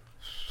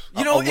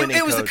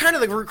it was coach. kind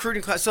of the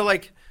recruiting class. So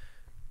like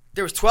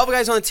there was 12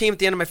 guys on the team at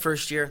the end of my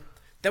first year.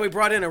 Then we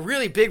brought in a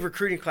really big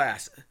recruiting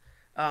class.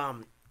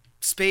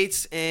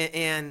 Spates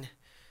and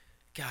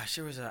gosh,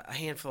 there was a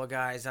handful of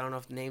guys. I don't know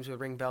if the names would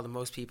ring a bell to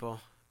most people.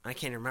 I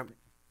can't remember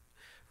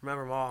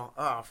them all.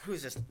 Oh,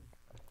 who's this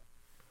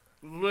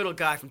little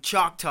guy from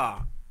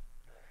Choctaw?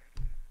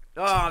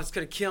 Oh, it's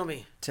going to kill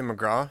me. Tim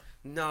McGraw?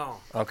 No.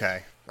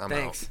 Okay. I'm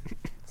Thanks.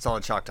 out.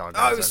 Solid Choctaw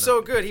guys. Oh, he was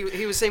so good.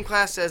 He was same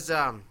class as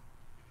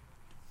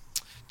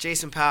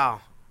Jason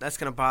Powell. That's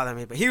gonna bother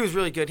me, but he was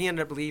really good. He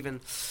ended up leaving.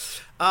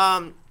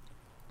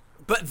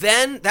 But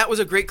then that was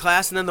a great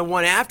class, and then the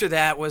one after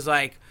that was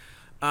like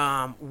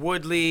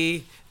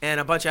Woodley and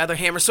a bunch of other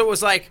hammers. So it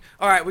was like,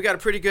 all right, we got a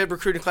pretty good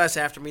recruiting class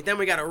after me. Then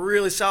we got a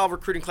really solid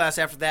recruiting class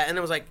after that, and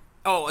it was like,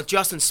 oh,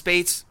 Justin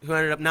Spates, who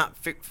ended up not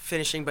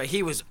finishing, but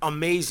he was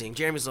amazing.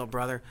 Jeremy's little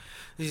brother.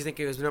 I think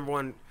he was the number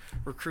one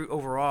recruit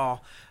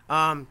overall.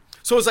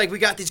 So it was like we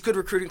got these good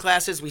recruiting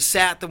classes. We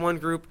sat the one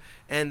group,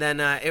 and then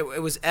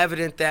it was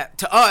evident that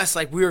to us,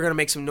 like we were going to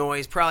make some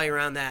noise, probably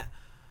around that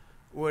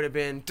would have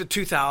been the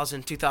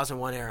 2000,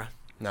 2001 era.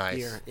 Nice.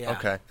 Year. Yeah.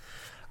 Okay.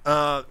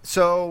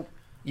 So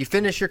you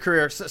finish your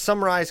career.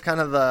 Summarize kind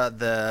of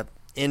the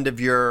end of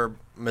your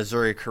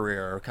Missouri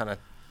career, or kind of.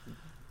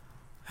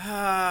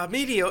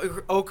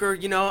 Mediocre.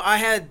 You know, I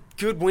had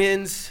good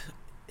wins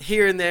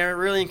here and there,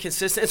 really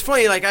inconsistent. It's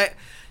funny, like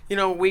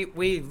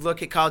we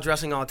look at college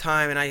wrestling all the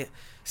time, and I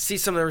see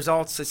some of the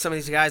results of some of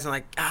these guys, and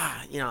I'm like,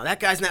 that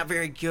guy's not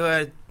very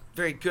good,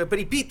 but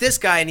he beat this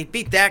guy, and he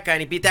beat that guy,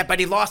 and he beat that, but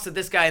he lost to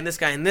this guy, and this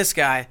guy, and this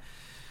guy.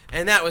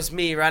 And that was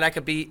me, right? I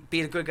could beat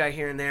a good guy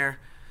here and there,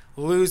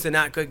 lose to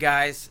not good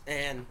guys,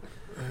 and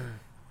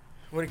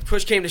when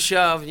push came to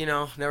shove,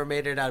 never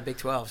made it out of Big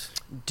 12s.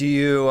 Do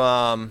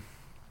you,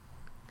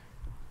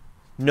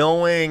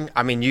 knowing,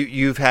 I mean,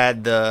 you've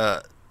had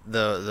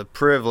the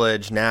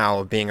privilege now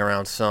of being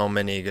around so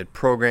many good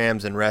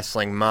programs and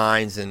wrestling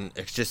minds, and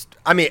it's just,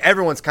 I mean,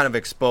 everyone's kind of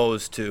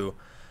exposed to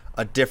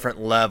a different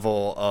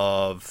level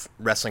of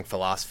wrestling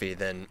philosophy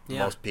than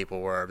most people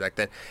were back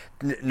then.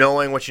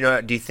 Knowing what you know,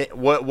 do you think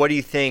what do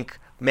you think?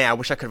 Man, I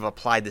wish I could have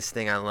applied this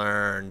thing I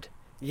learned.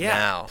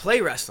 Now.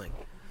 Play wrestling,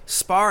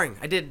 sparring.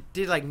 I did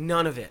like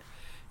none of it,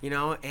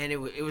 and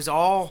it was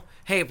all,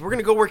 hey, if we're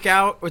gonna go work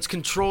out, it's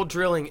controlled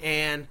drilling,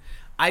 and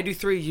I do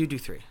 3, you do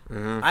 3.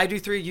 Mm-hmm. I do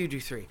 3, you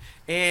do 3,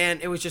 and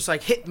it was just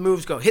like hit the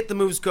moves,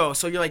 go.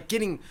 So you're like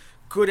getting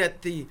good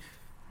at the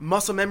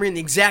muscle memory and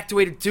the exact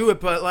way to do it,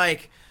 but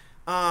like.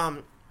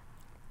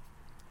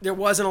 There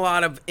wasn't a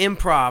lot of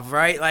improv,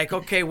 right? Like,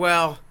 okay,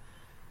 well,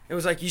 it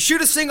was like you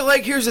shoot a single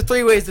leg. Here's the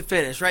 3 ways to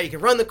finish, right? You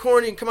can run the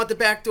corner, you can come out the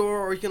back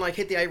door, or you can like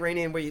hit the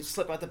Iranian where you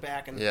slip out the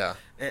back and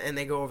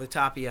they go over the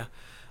top of you,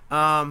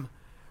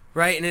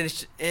 right?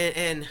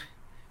 And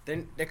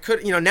then there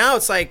could, now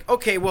it's like,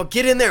 okay, well,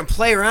 get in there and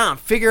play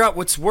around, figure out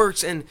what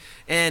works,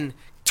 and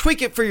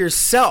tweak it for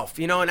yourself,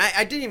 And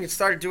I didn't even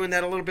start doing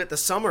that a little bit the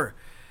summer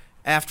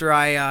after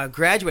I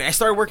graduated. I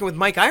started working with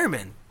Mike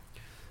Ironman.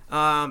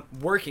 I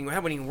wasn't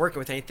even working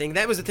with anything.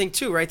 That was the thing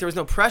too, right? There was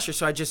no pressure,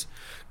 so I just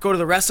go to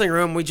the wrestling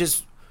room. We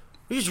just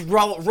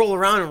roll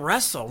around and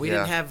wrestle. We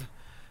didn't have,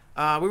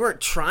 we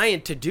weren't trying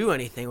to do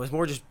anything. It was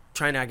more just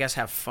trying to, I guess,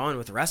 have fun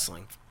with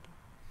wrestling,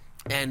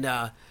 and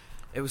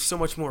it was so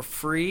much more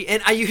free.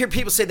 And you hear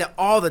people say that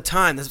all the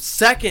time. The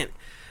second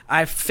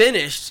I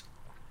finished,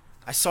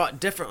 I saw it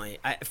differently.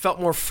 I felt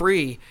more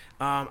free.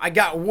 I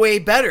got way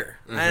better,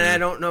 and I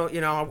don't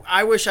know.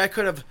 I wish I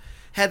could have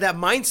had that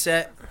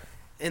mindset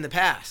in the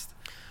past.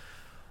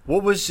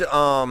 What was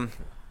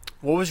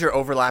your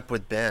overlap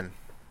with Ben?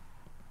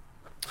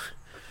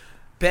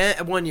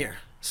 Ben, 1 year.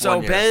 So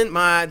 1 year. Ben,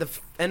 the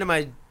end of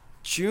my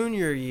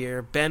junior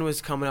year, Ben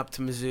was coming up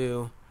to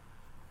Mizzou.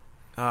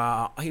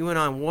 He went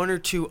on 1 or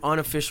 2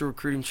 unofficial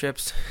recruiting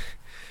trips,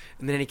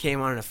 and then he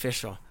came on an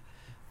official,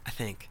 I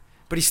think.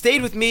 But he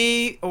stayed with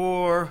me,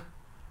 or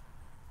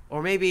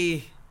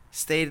maybe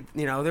stayed.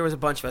 There was a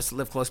bunch of us that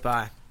lived close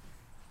by.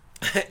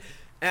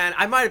 And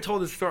I might have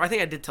told this story. I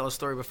think I did tell a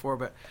story before,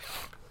 but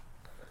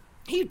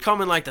he'd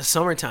come in like the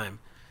summertime.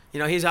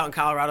 He's out in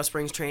Colorado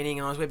Springs training,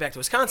 and on his way back to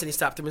Wisconsin, he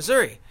stopped in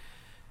Missouri.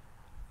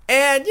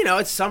 And,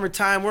 it's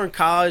summertime. We're in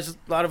college. A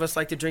lot of us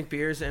like to drink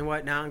beers and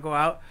whatnot and go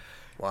out.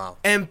 Wow.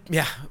 And,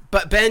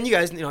 but Ben, you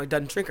guys, he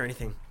doesn't drink or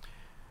anything.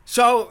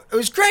 So it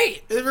was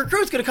great. The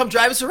recruit's going to come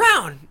drive us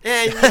around.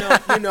 And,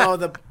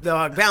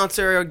 the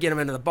bouncer, get him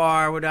into the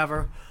bar,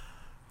 whatever.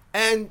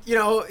 And,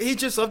 he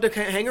just loved to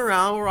hang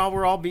around.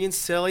 We're all being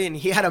silly. And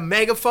he had a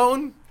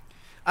megaphone.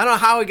 I don't know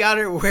how he got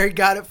it or where he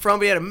got it from,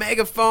 but he had a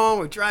megaphone.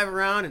 We drive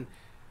around, and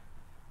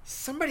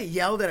somebody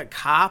yelled at a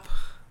cop.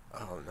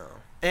 Oh, no.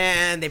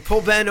 And they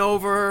pull Ben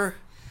over.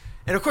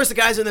 And, of course, the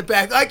guys in the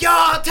back like,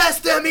 yo,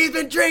 test him. He's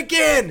been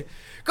drinking.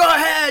 Go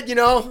ahead,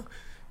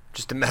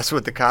 Just to mess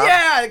with the cop?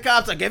 Yeah, the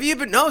cop's like, have you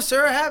been? No,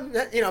 sir, I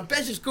haven't.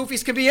 Ben's as goofy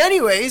as can be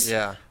anyways.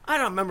 Yeah. I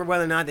don't remember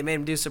whether or not they made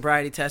him do a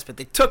sobriety test, but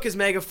they took his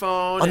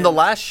megaphone. On the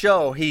last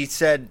show, he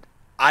said,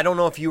 I don't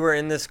know if you were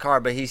in this car,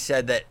 but he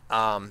said that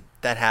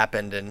that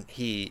happened, and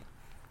he's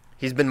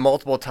been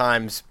multiple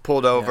times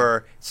pulled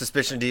over,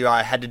 suspicion of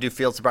DUI, had to do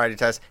field sobriety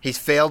tests. He's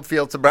failed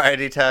field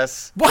sobriety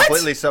tests. What?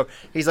 Completely. So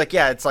he's like,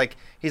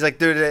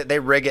 dude, they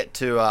rig it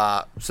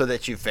to so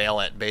that you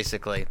fail it,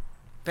 basically.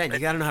 Ben, you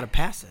got to know how to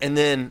pass it. And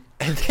then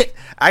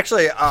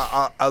actually,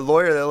 a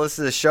lawyer that listens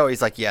to the show,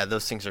 he's like, yeah,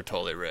 those things are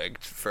totally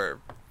rigged for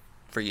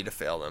you to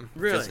fail them.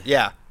 Really?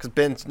 Yeah, because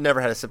Ben's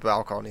never had a sip of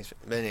alcohol.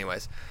 But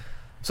anyways,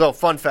 So,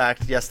 fun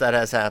fact, yes, that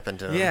has happened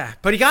to him. Yeah,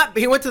 but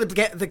he went to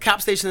the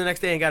cop station the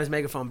next day and got his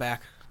megaphone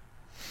back.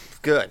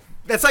 Good.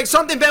 That's like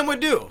something Ben would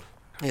do.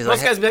 He's Most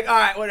like, guys would be like, all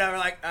right, whatever.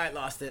 Like, all right,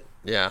 lost it.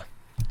 yeah.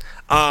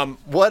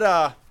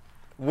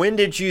 When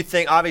did you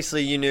think,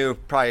 obviously you knew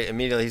probably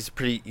immediately he's a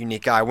pretty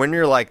unique guy. When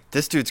you're like,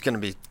 this dude's going to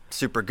be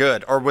super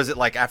good, or was it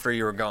like after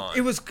you were gone?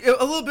 It was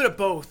a little bit of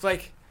both.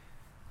 Like,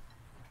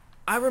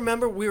 I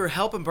remember we were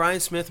helping Brian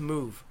Smith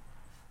move.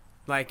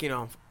 Like,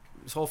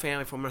 his whole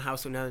family from one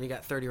house to another, and you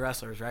got 30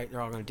 wrestlers, right?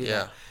 They're all going to do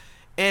that.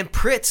 And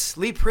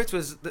Lee Pritz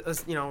was,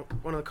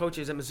 one of the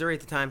coaches at Missouri at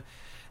the time.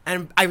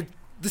 And I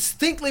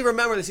distinctly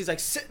remember this. He's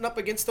like sitting up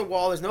against the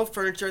wall. There's no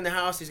furniture in the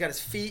house. He's got his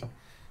feet,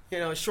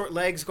 short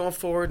legs going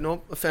forward.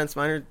 No offense,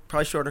 mine are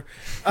probably shorter.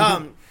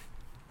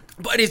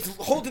 But he's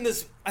holding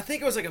this, I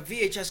think it was like a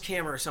VHS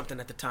camera or something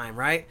at the time,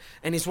 right?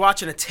 And he's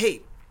watching a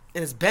tape.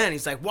 And it's Ben.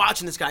 He's like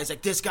watching this guy. He's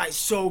like, this guy's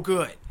so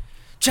good.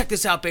 Check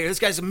this out, Bader. This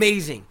guy's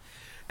amazing.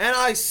 And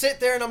I sit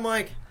there and I'm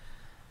like,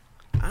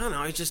 I don't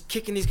know. He's just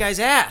kicking these guys'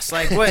 ass.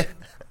 Like, what?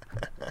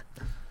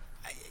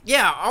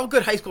 Yeah, all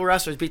good high school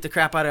wrestlers beat the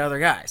crap out of other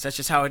guys. That's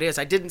just how it is.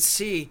 I didn't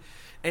see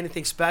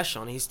anything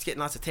special. And he's getting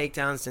lots of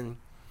takedowns. And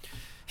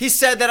he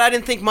said that I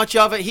didn't think much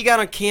of it. He got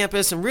on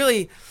campus and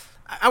really,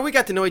 we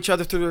got to know each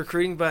other through the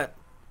recruiting. But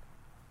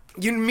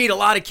you meet a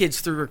lot of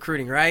kids through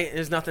recruiting, right?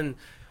 There's nothing.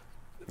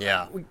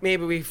 Yeah.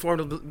 Maybe we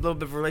formed a little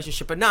bit of a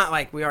relationship, but not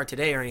like we are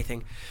today or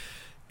anything.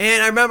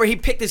 And I remember he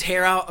picked his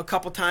hair out a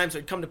couple times.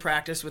 He'd come to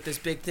practice with this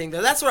big thing.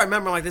 That's what I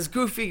remember, like this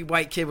goofy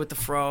white kid with the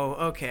fro.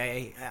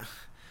 Okay,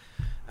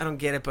 I don't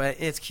get it, but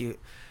it's cute.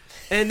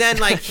 And then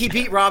like he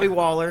beat Robbie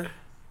Waller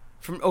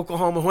from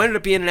Oklahoma, who ended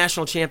up being a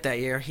national champ that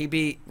year. He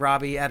beat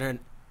Robbie at an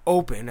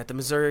Open, at the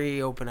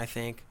Missouri Open, I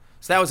think.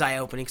 So that was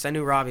eye-opening because I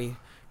knew Robbie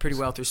pretty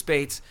well through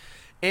Spates.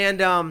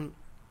 And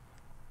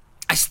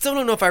I still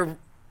don't know if I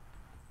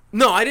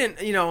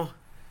didn't,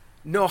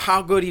 know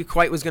how good he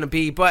quite was going to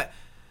be, but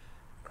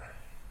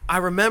I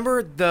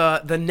remember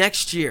the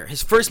next year,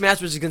 his first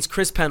match was against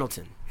Chris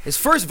Pendleton. His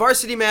first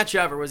varsity match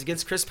ever was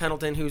against Chris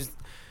Pendleton, who's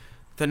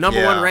the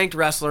number one ranked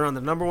wrestler on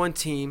the number one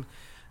team.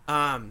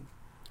 And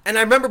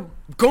I remember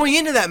going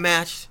into that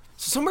match,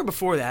 so somewhere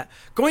before that,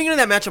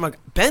 I'm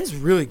like, Ben's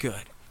really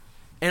good.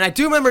 And I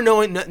do remember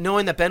knowing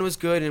that Ben was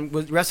good and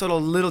was wrestled a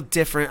little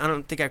different. I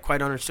don't think I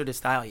quite understood his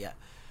style yet.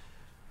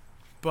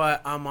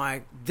 But I'm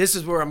like, this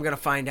is where I'm going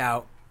to find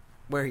out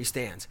where he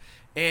stands.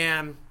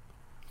 And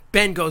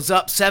Ben goes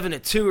up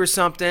 7-2 or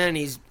something.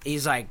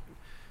 He's like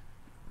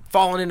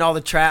falling into all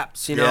the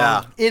traps, in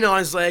on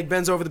his leg.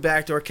 Ben's over the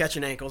back door,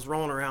 catching ankles,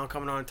 rolling around,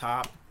 coming on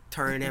top,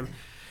 turning him.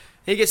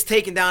 He gets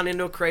taken down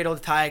into a cradle. The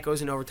tie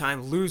goes in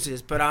overtime,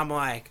 loses. But I'm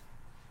like,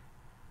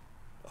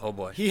 oh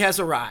boy, he has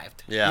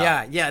arrived.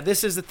 Yeah.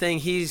 This is the thing.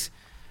 He's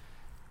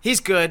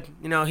good.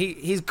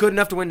 He's good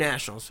enough to win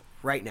nationals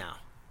right now.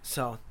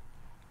 So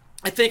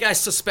I think I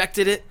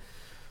suspected it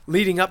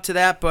leading up to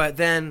that, but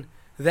then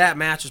that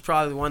match was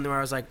probably the one where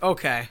I was like,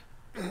 okay,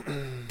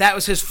 that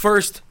was his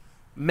first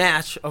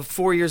match of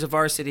 4 years of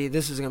varsity.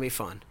 This is going to be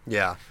fun.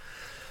 Yeah.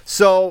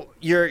 So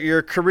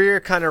your career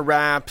kind of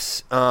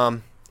wraps.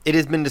 It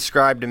has been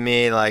described to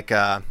me like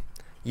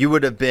you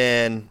would have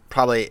been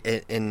probably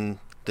in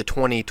the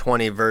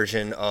 2020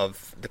 version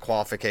of the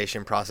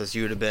qualification process.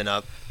 You would have been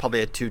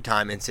probably a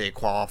 2-time NCAA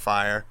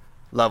qualifier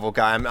level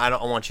guy. I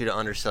don't want you to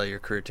undersell your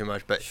career too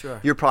much, but sure.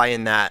 You're probably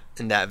in that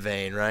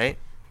vein, right?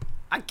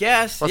 I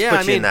guess. Let's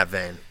put you in that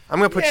vein. I'm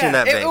going to put you in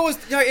that vein.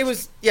 It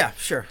was. Yeah,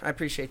 sure. I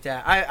appreciate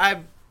that.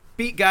 I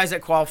beat guys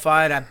that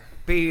qualified. I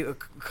beat a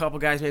couple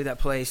guys maybe that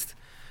placed.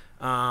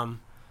 But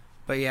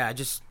yeah, I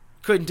just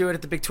couldn't do it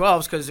at the Big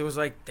 12s because it was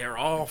like they're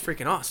all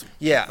freaking awesome.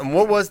 Yeah, and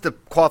what was the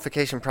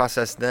qualification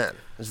process then?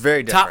 It was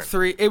very different. Top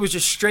 3. It was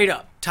just straight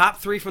up. Top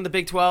 3 from the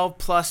Big 12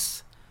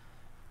 plus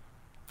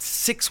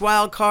 6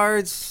 wild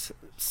cards.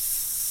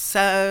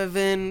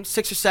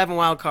 6 or 7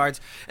 wild cards.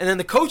 And then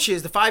the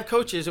 5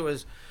 coaches, it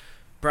was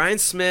Brian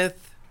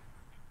Smith,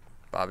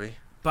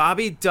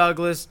 Bobby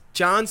Douglas,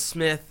 John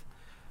Smith,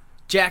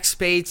 Jack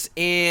Spates,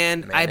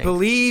 and Manning. I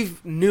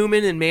believe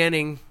Newman and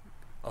Manning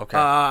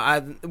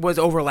was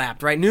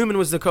overlapped, right? Newman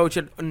was the coach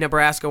at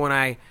Nebraska when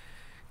I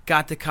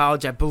got to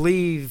college. I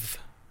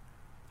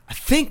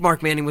think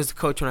Mark Manning was the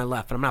coach when I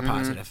left, but I'm not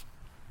positive.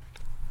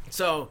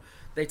 So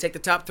they take the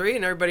top 3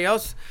 and everybody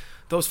else,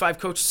 those 5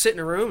 coaches sit in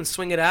a room and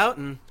swing it out,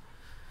 and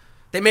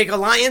they make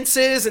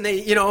alliances, and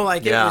they,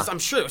 I'm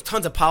sure there was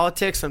tons of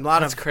politics and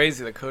That's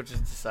crazy. The coaches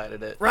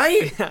decided it,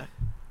 right? Yeah.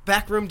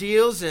 Backroom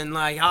deals, and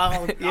like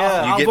I'll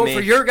vote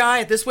for your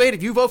guy at this weight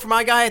if you vote for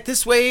my guy at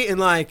this weight, and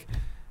like,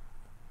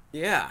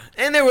 yeah.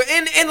 And there were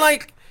and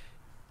like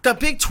the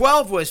Big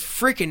 12 was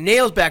freaking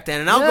nails back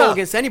then, and I'll go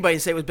against anybody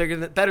and say it was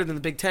better than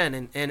the Big 10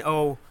 in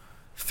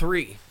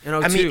 03 and 02.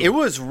 I mean, it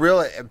was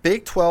really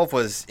Big 12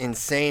 was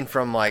insane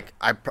from like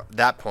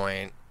that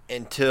point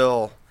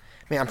until.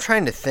 I mean, I'm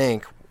trying to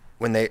think.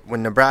 When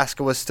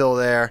Nebraska was still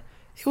there,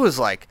 it was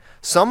like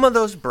some of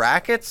those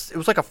brackets, it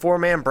was like a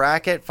 4-man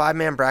bracket,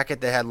 5-man bracket.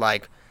 They had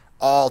like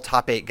all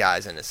top 8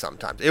 guys in it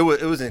sometimes. It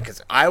was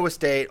because Iowa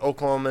State,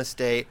 Oklahoma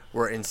State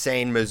were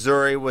insane.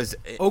 Missouri was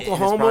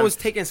Oklahoma was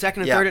taking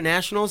second and third at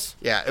nationals.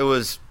 Yeah, it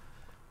was.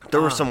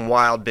 There were some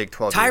wild Big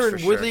 12 years for Tyron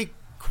sure. Woodley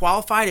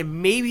qualified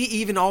and maybe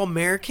even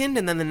All-American,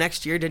 and then the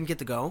next year didn't get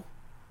to go.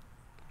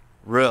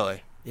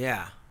 Really?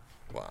 Yeah,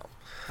 Wow.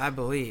 I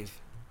believe.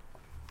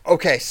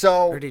 Okay,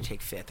 so Or did he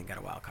take 5th and got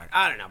a wild card?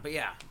 I don't know, but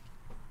yeah.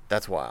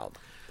 that's wild.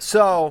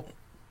 So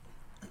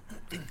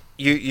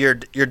you're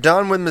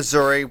done with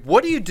Missouri.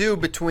 What do you do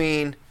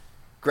between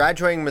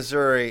graduating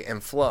Missouri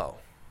and Flow?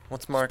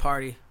 What's Mark?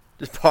 Party.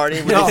 Just party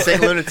with the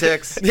St.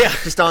 Lunatics. Yeah.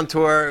 Just on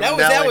tour.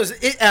 That was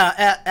it,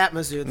 at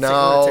Mizzou.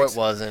 No, it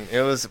wasn't.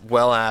 It was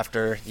well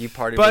after you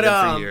partied with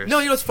them for years. No,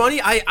 you know what's funny?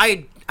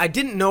 I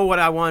didn't know what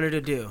I wanted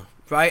to do.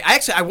 Right?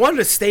 I wanted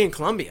to stay in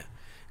Columbia.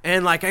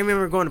 And, like, I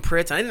remember going to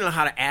Pritz. I didn't know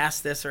how to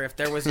ask this or if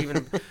there was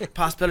even a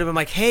possibility. But I'm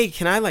like, hey,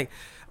 can I, like,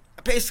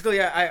 basically,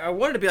 I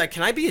wanted to be like,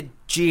 can I be a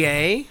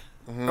GA?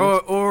 Mm-hmm.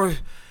 Or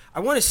I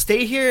want to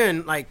stay here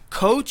and, like,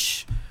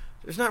 coach.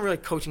 There's not really a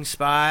coaching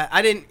spot.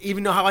 I didn't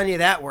even know how any of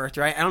that worked,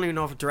 right? I don't even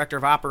know if a director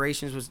of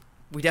operations was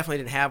 – we definitely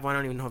didn't have one. I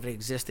don't even know if it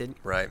existed.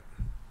 Right.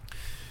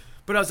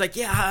 But I was like,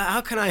 yeah,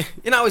 how can I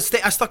 – I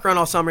stuck around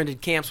all summer and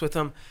did camps with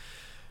them.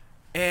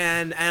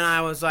 And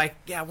I was like,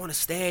 yeah, I want to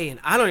stay, and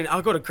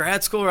I'll go to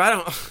grad school, or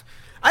I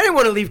didn't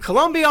want to leave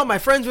Columbia. All my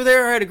friends were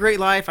there. I had a great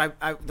life.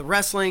 The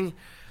wrestling,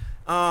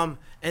 and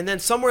then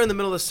somewhere in the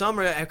middle of the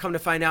summer, I come to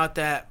find out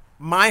that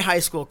my high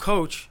school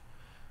coach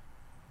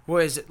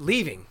was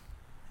leaving.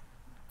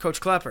 Coach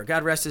Klepper,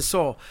 God rest his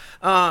soul,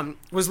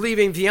 was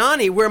leaving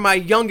Vianney, where my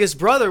youngest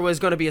brother was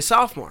going to be a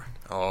sophomore.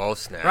 Oh,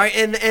 snap! Right,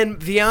 and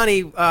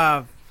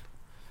Vianney.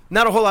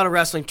 Not a whole lot of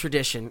wrestling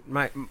tradition.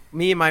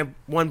 Me and my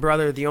one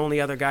brother, the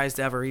only other guys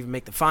to ever even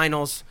make the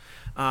finals.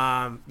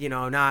 Not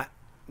a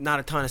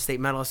ton of state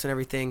medalists and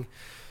everything.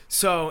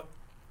 So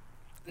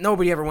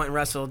nobody ever went and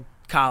wrestled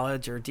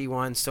college or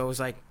D1. So it was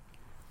like,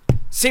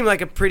 seemed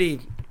like a pretty.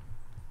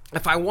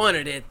 If I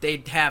wanted it,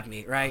 they'd have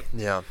me, right?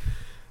 Yeah.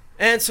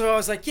 And so I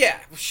was like,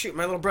 yeah, shoot,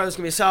 my little brother's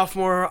gonna be a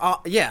sophomore.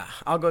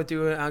 I'll go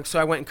do it. So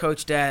I went and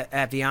coached at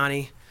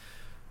Vianney.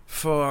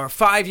 For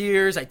 5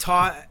 years, I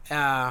taught.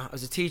 I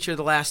was a teacher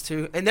the last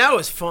 2, and that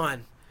was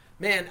fun.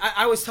 Man,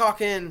 I was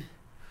talking.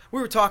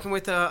 We were talking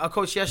with a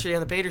coach yesterday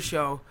on the Bader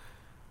Show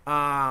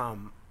about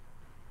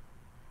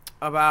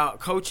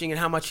coaching and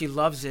how much he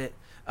loves it.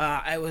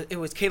 It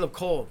was Caleb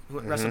Cole, who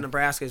wrestled in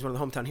Nebraska. He's one of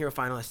the hometown hero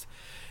finalists,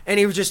 and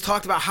he just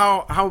talked about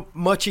how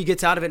much he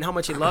gets out of it and how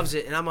much he loves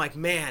it. And I'm like,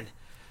 man,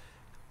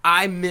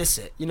 I miss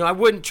it. I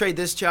wouldn't trade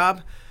this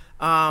job,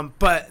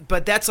 but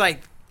that's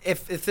like.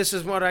 If this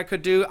is what I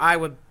could do, I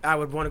would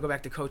want to go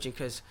back to coaching,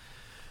 because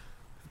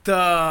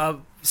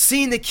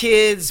seeing the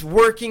kids,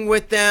 working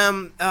with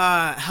them,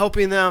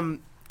 helping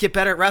them get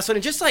better at wrestling,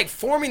 and just like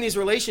forming these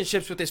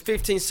relationships with these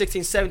 15,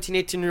 16, 17,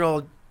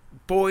 18-year-old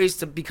boys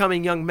to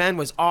becoming young men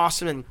was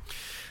awesome. And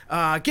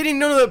getting to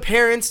know the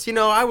parents, we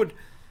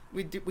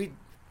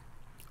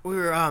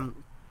were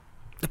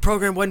the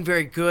program wasn't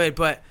very good,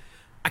 but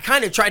I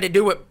kind of tried to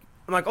do what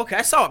I'm like. Okay,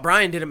 I saw what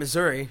Brian did at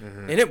Missouri,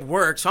 and it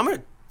worked, so I'm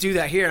gonna do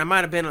that here. And I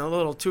might have been a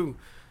little too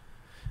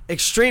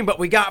extreme, but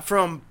we got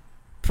from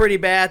pretty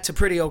bad to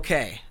pretty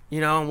okay,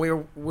 and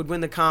would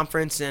win the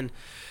conference, and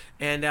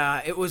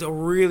it was a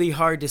really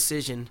hard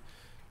decision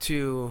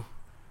to,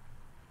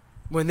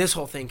 when this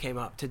whole thing came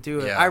up, to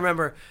do it. Yeah. I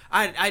remember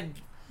I'd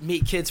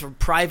meet kids for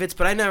privates,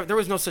 but there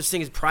was no such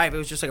thing as private. It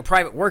was just like a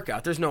private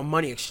workout. There's no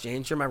money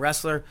exchange. You're my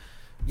wrestler.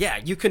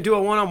 Yeah, you can do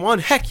a one-on-one.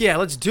 Heck yeah,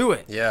 let's do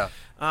it. Yeah.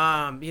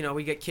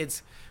 We get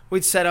kids.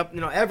 We'd set up,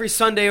 every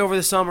Sunday over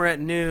the summer at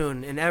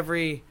noon, and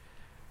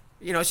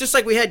it's just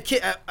like we had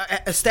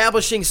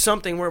establishing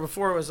something where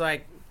before it was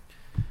like,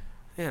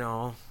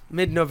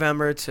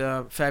 mid-November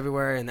to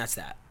February, and that's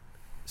that.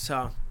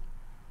 So,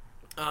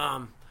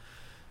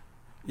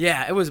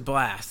 it was a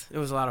blast. It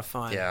was a lot of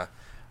fun. Yeah.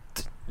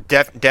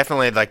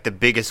 Definitely, like, the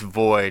biggest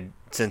void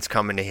since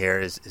coming to here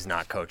is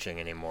not coaching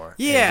anymore.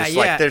 Yeah,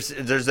 just,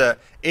 yeah. Like,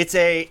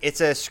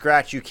 it's a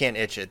scratch you can't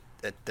itch at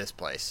this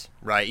place,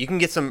 right? You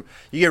get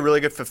really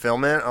good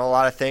fulfillment on a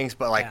lot of things,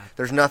 but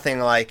there's nothing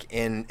like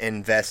in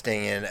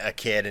investing in a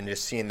kid and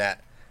just seeing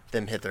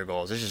them hit their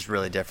goals. It's just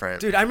really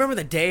different. Dude, I remember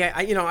the day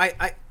I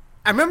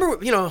remember,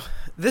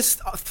 this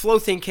flow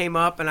thing came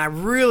up, and I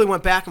really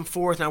went back and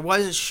forth, and I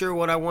wasn't sure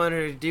what I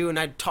wanted to do, and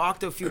I talked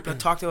to a few people,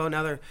 talked to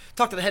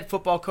the head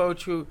football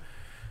coach, who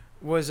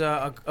was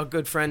a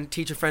good friend,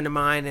 teacher friend of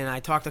mine, and I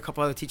talked to a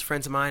couple other teacher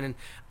friends of mine, and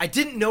I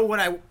didn't know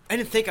I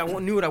didn't think I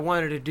knew what I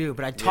wanted to do,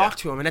 but I talked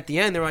to them, and at the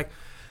end they were like,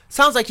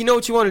 "Sounds like you know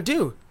what you want to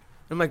do."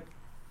 I'm like,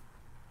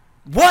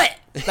 "What?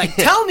 Like,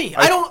 tell me."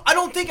 I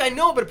don't think I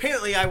know, but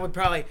apparently I would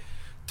probably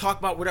talk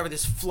about whatever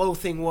this flow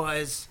thing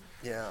was.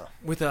 Yeah.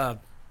 With a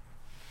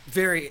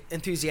very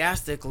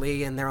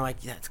enthusiastically, and they're like,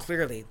 "Yeah, it's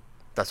clearly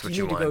that's what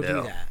you want to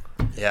do that."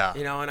 Yeah.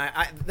 And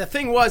I the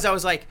thing was, I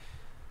was like,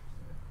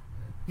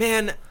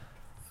 man.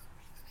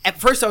 At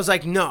first, I was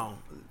like, no.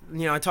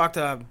 I talked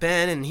to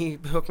Ben, and he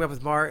hooked me up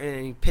with Martin,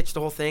 and he pitched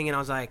the whole thing, and I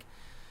was like,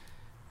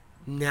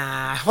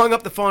 nah. I hung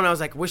up the phone, and I was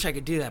like, wish I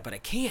could do that, but I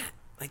can't.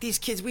 Like these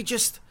kids, we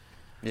just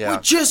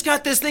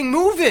got this thing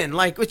moving.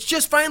 Like it's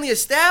just finally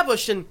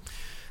established, and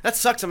that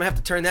sucks. I'm gonna have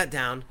to turn that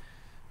down.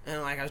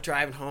 And like I was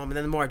driving home, and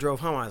then the more I drove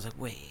home, I was like,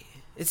 wait,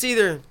 it's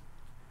either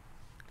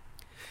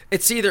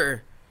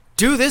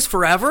do this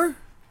forever,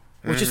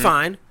 which is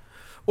fine,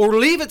 or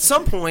leave at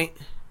some point.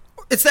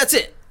 That's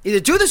it. Either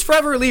do this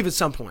forever or leave at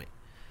some point.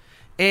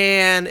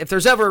 And if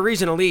there's ever a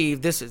reason to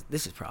leave, this is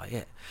probably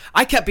it.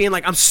 I kept being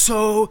like, I'm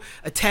so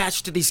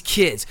attached to these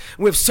kids.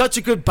 We have such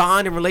a good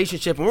bond and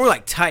relationship, and we're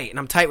like tight, and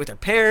I'm tight with their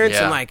parents,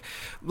 and like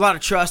a lot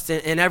of trust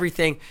and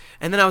everything.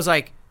 And then I was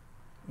like,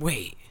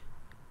 wait,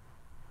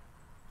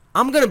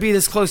 I'm gonna be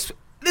this close.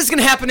 This is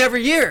gonna happen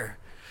every year.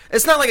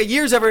 It's not like a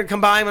year's ever gonna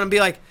come by and I'm gonna be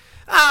like,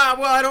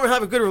 well, I don't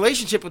have a good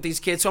relationship with these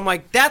kids. So I'm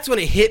like, that's when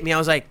it hit me. I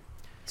was like,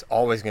 it's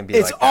always gonna be.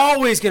 It's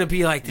always gonna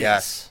be like this.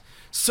 Yes.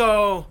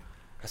 So.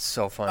 That's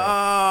so funny.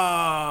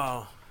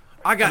 Oh,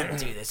 I gotta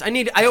do this. I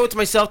owe it to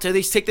myself to at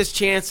least take this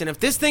chance. And if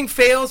this thing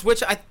fails,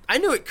 which I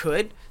knew it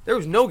could, there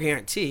was no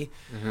guarantee.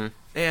 Mm-hmm.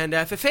 And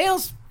if it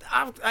fails,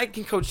 I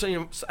can coach.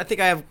 You know, I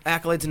think I have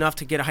accolades enough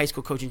to get a high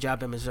school coaching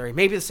job in Missouri.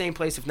 Maybe the same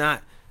place. If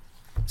not,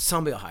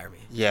 somebody will hire me.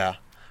 Yeah,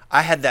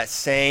 I had that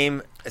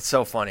same. It's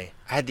so funny.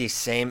 I had the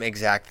same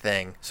exact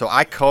thing. So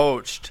I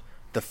coached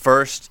the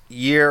first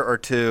year or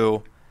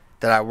two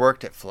that I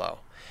worked at Flow.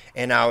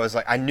 And I was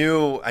like, I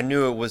knew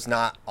it was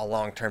not a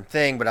long-term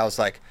thing, but I was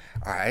like,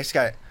 all right, I just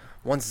got,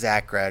 once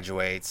Zach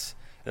graduates,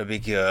 it'll be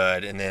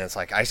good. And then it's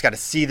like, I just got to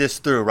see this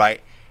through,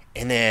 right?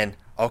 And then,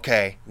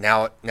 okay,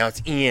 now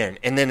it's Ian,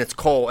 and then it's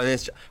Cole, and then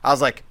I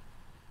was like,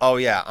 oh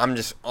yeah,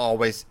 there's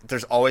always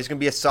going to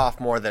be a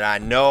sophomore that I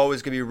know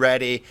is going to be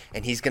ready,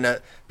 and he's going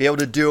to be able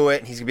to do it,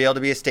 and he's going to be able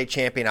to be a state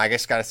champion. I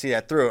just got to see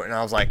that through. And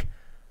I was like,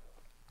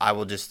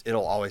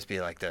 it'll always be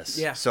like this.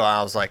 Yeah. So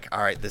I was like,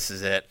 all right, this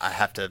is it. I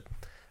have to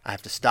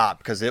stop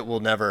because it will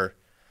never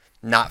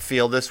not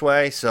feel this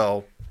way.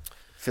 So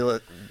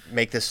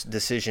make this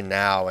decision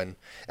now. And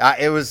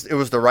it was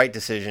the right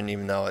decision,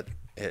 even though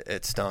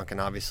it stunk.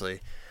 And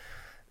obviously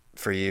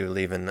for you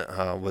leaving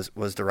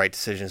was the right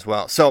decision as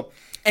well. So,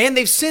 and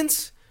they've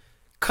since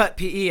cut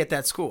PE at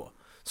that school.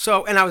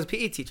 So, and I was a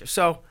PE teacher.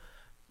 So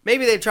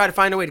maybe they'd try to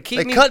find a way to keep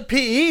me. They cut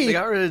PE. They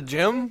got rid of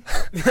gym.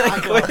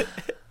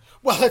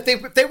 Well, if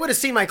they would have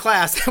seen my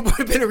class, that would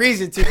have been a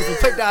reason to, because we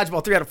played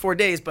dodgeball 3 out of 4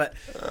 days. But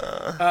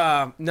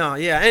no,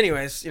 yeah.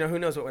 Anyways, who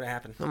knows what would have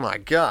happened? Oh my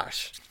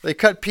gosh, they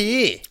cut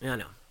PE. Yeah, I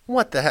know.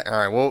 What the heck? All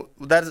right, well,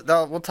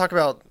 we'll talk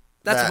about.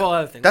 That's a whole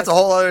other thing. That's a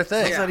whole other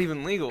thing. How's that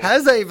even legal? How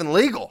is that even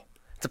legal?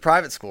 It's a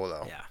private school,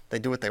 though. Yeah. They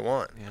do what they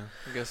want. Yeah,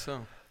 I guess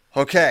so.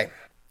 Okay,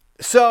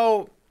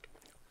 so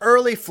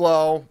early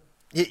Flow,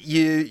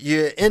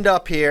 you end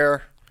up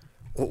here.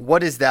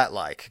 What is that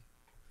like?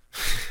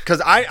 Because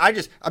I've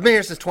been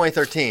here since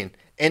 2013,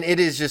 and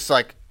it is just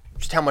like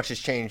just how much has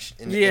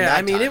changed. In that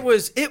I mean, time.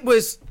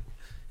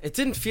 it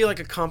didn't feel like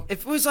a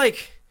it was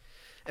like,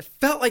 it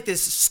felt like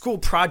this school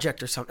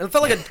project or something. It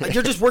felt like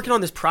you're just working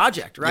on this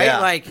project, right? Yeah.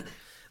 Like,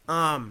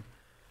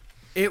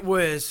 it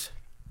was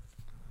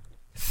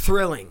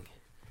thrilling.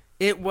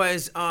 It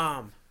was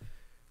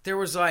there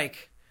was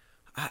like,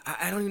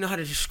 I don't even know how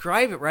to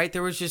describe it, right? It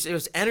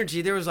was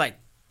energy. There was like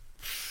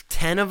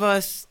 10 of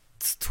us,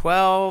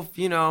 12,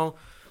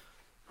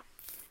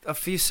 a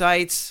few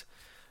sites.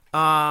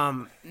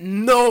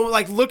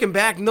 Looking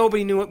back,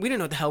 nobody knew we didn't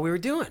know what the hell we were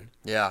doing.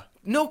 Yeah.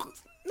 No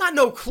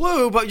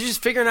clue, but you're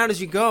just figuring it out as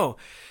you go.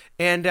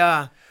 And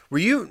were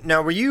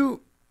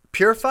you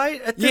Pure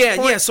Fight at this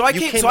point? Yeah. So I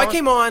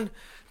came on.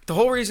 The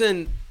whole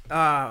reason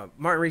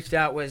Martin reached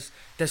out was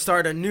to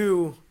start a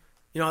new.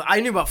 I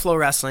knew about Flow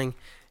Wrestling,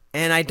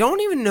 and I don't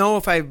even know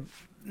if I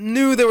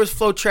knew there was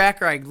Flow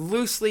Track, or I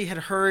loosely had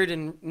heard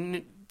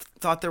and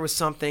thought there was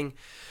something.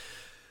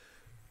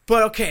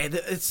 But okay,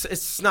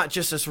 it's not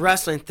just this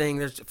wrestling thing.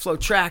 There's Flow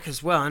Track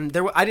as well, and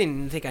I didn't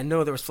even think I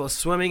know there was Flow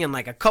Swimming. And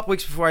like a couple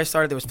weeks before I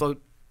started, there was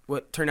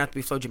what turned out to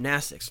be Flow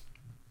Gymnastics.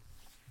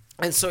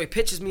 And so he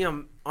pitches me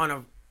on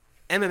a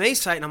MMA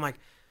site, and I'm like,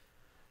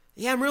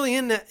 yeah, I'm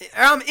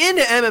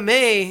into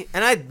MMA,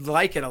 and I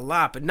like it a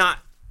lot, but not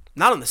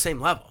on the same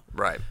level.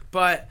 Right.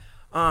 But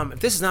if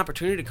this is an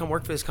opportunity to come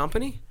work for this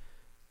company,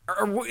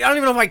 or I don't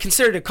even know if I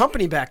considered it a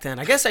company back then.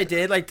 I guess I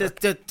did, like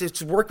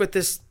to work with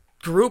this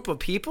group of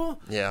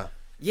people. Yeah,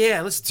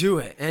 let's do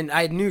it. And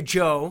I knew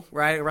Joe,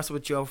 right? I wrestled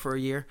with Joe for a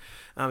year,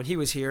 and he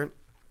was here,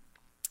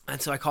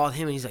 and so I called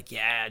him, and he's like,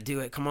 yeah, do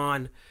it, come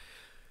on.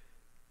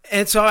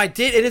 And so I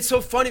did, and it's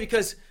so funny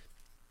because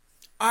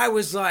I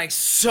was like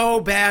so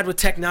bad with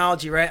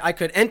technology, right? I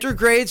could enter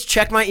grades,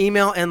 check my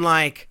email, and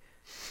like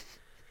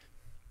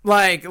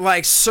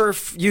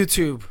surf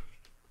YouTube.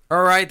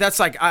 All right, that's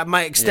like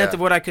my extent of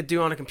what I could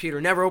do on a computer.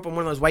 Never opened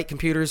one of those white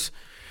computers,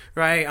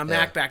 right? A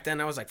Mac back then,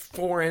 I was like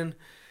foreign.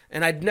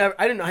 And I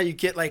didn't know how you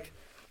get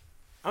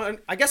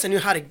I guess I knew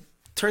how to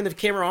turn the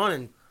camera on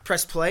and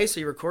press play so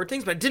you record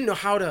things, but I didn't know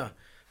how to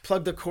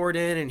plug the cord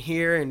in and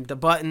here and the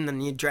button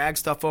and you drag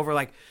stuff over.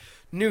 Like,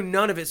 knew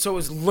none of it. So I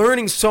was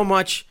learning so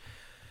much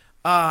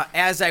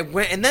as I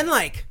went, and then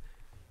like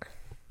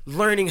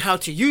learning how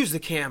to use the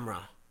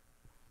camera.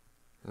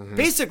 Mm-hmm.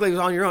 Basically, it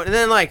was on your own. And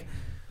then like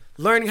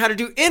learning how to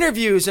do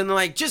interviews and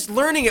like just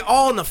learning it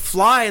all on the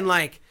fly. And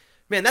like,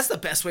 man, that's the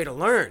best way to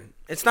learn.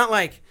 It's not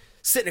like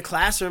sit in a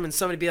classroom and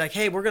somebody be like,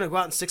 hey, we're going to go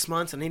out in 6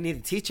 months and they need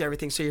to teach you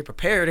everything so you're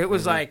prepared. It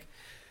was like,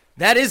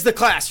 that is the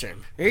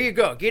classroom. Here you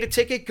go. Get a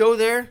ticket, go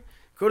there,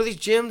 go to these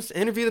gyms,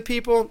 interview the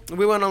people.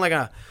 We went on like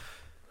a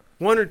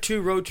 1 or 2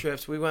 road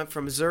trips. We went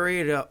from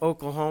Missouri to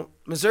Oklahoma,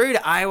 Missouri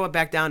to Iowa,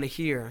 back down to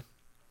here.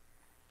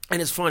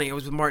 And it's funny. It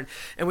was with Martin.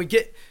 And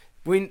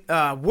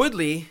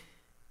Woodley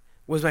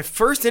was my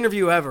first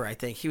interview ever, I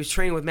think. He was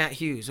training with Matt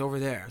Hughes over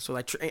there. So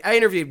I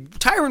interviewed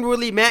Tyron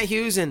Woodley, Matt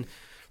Hughes, and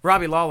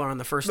Robbie Lawler on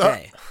the first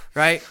day,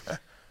 right?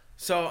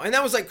 So, and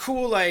that was like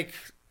cool, like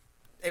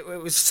it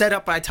was set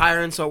up by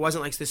Tyron, so it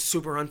wasn't like this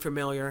super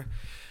unfamiliar.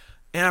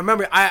 And I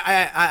remember,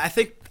 I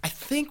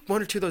think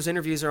 1 or 2 of those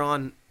interviews are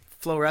on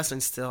Flow Wrestling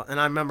still, and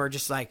I remember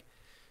just like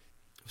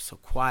it was so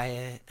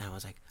quiet, and I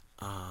was like,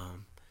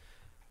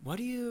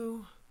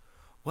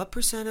 what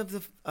percent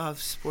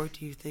of sport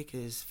do you think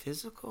is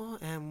physical,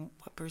 and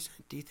what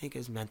percent do you think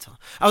is mental?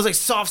 I was like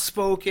soft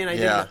spoken.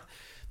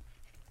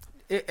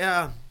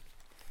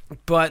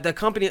 But the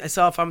company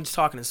itself, I'm just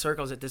talking in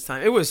circles at this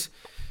time. It was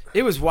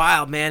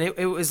wild, man.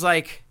 It was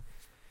like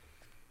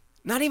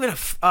not even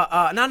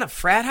not a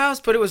frat house,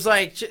 but it was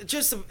like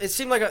just it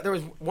seemed like there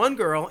was one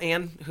girl,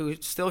 Ann,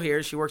 who's still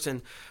here. She works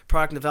in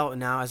product development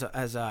now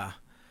as a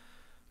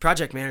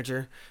project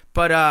manager.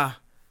 But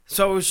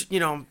so it was,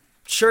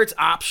 shirts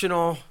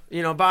optional,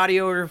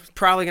 body odor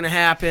probably gonna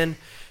happen.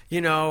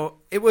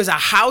 It was a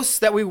house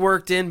that we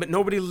worked in, but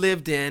nobody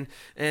lived in,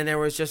 and there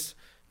was just.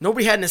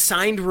 Nobody had an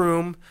assigned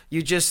room.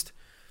 You just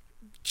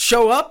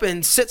show up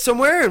and sit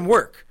somewhere and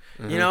work,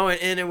 and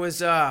it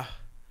was,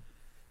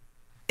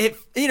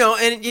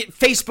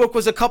 Facebook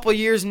was a couple of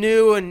years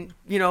new, and,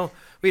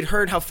 we'd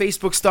heard how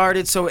Facebook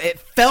started. So it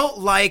felt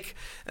like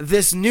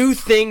this new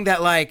thing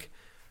that like,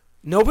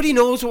 nobody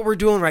knows what we're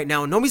doing right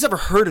now. Nobody's ever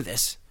heard of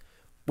this.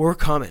 We're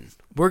coming.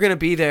 We're going to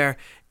be there.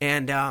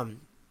 And,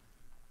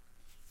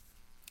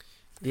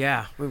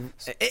 yeah, and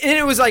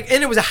it was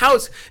a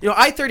house.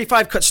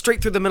 I-35 cut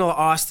straight through the middle of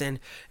Austin,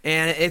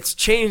 and it's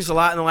changed a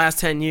lot in the last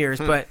 10 years.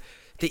 But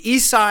the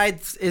east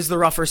side is the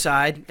rougher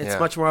side. It's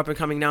much more up and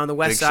coming now. On the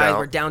west side,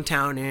 where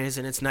downtown is,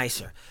 and it's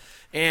nicer.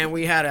 And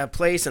we had a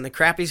place in the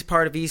crappiest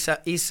part of east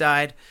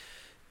side,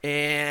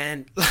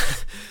 and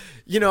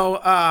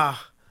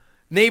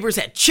neighbors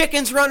had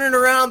chickens running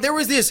around. There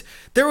was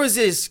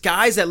this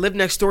guys that lived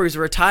next door. He's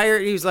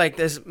retired. He was like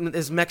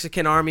this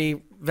Mexican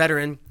Army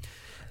veteran,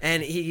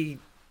 and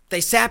they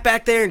sat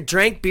back there and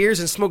drank beers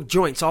and smoked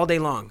joints all day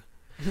long.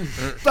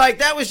 Like,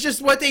 that was just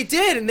what they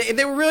did. And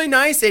they were really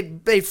nice.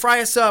 They'd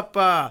fry us up.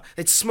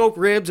 They'd smoke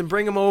ribs and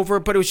bring them over.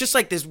 But it was just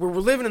like this. We're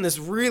living in this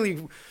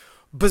really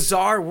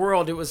bizarre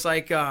world. It was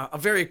like a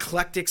very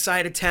eclectic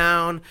side of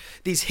town.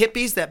 These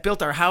hippies that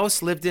built our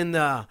house lived in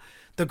the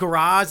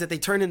garage that they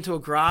turned into a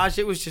garage.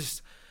 It was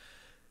just...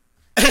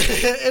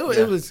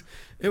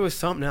 it was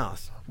something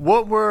else.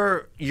 What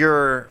were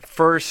your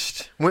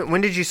first...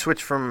 When did you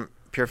switch from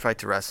Pure Fight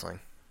to wrestling?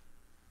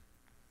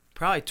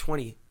 Probably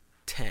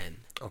 2010.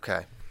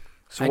 Okay.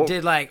 So I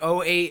did like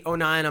 08,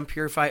 09 on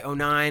Pure Fight,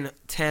 09,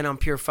 10 on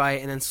Pure Fight,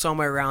 and then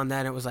somewhere around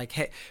then it was like,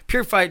 hey,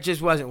 Pure Fight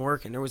just wasn't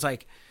working. There was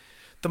like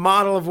the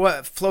model of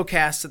what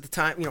Flowcast at the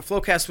time,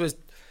 Flowcast was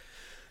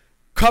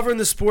covering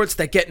the sports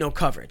that get no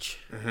coverage,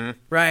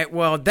 right?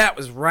 Well, that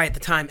was right at the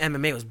time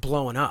MMA was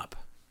blowing up,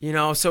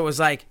 so it was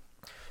like,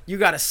 you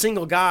got a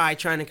single guy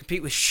trying to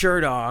compete with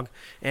Sherdog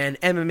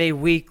and MMA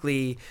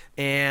Weekly,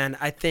 and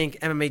I think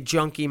MMA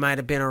Junkie might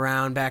have been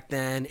around back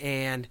then,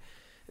 and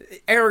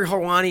Ariel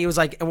Helwani was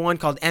like one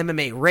called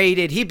MMA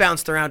Rated. He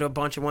bounced around to a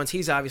bunch of ones.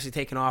 He's obviously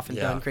taken off and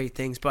done great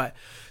things, but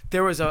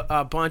there was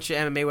a bunch of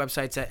MMA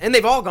websites and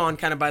they've all gone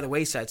kind of by the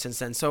wayside since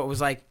then. So it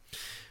was like,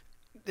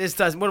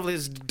 what if we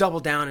just double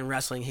down in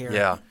wrestling here?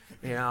 Yeah.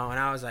 And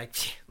I was like,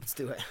 let's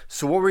do it.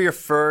 So what were your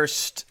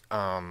first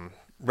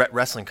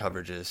wrestling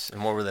coverages,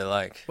 and what were they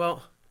like?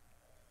 Well,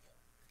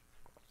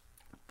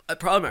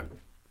 probably my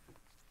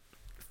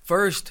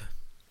first,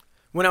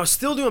 when I was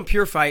still doing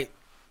Pure Fight,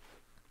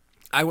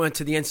 I went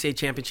to the NCAA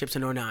Championships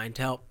in 09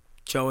 to help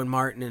Joe and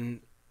Martin, and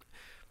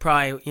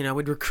probably,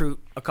 we'd recruit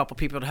a couple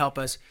people to help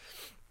us.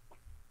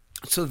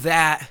 So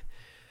then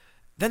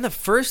the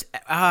first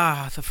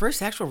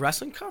actual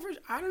wrestling coverage,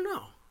 I don't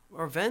know,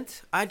 or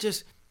event,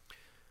 was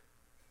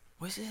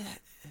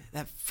it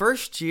that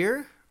first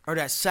year or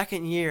that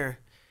second year,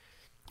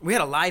 we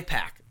had a live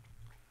pack.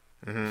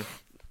 Mm-hmm.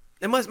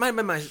 It might have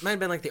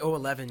been like the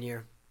 2011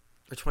 year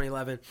or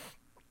 2011.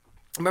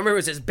 I remember it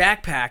was this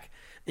backpack,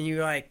 and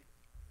you like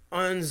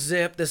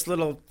unzip this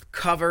little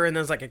cover, and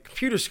there's like a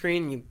computer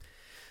screen.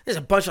 There's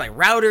a bunch of like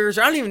routers,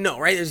 or I don't even know,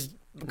 right? There's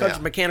a bunch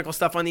of mechanical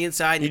stuff on the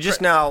inside. You just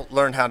now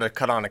learned how to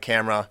cut on a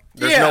camera.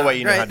 There's no way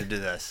you know how to do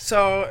this.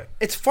 So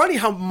it's funny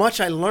how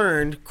much I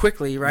learned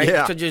quickly, right?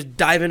 Yeah. To just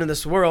dive into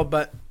this world,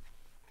 but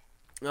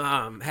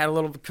had a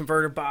little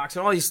converter box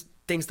and all these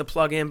things to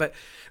plug in. But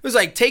it was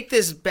like, take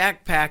this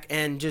backpack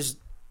and just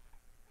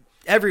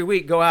every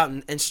week go out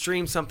and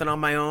stream something on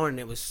my own, and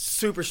it was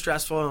super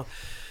stressful.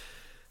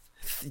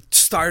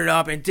 started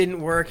up and it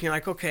didn't work. And you're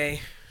like,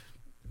 okay,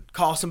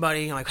 call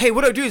somebody. You're like, hey,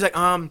 what do I do? He's like,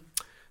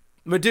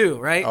 Madhu,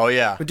 right? Oh,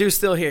 yeah. Madhu's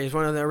still here. He's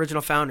one of the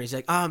original founders.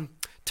 He's like,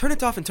 turn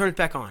it off and turn it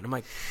back on. I'm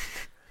like,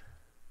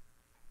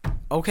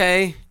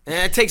 okay. And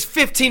it takes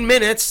 15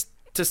 minutes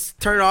to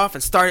turn it off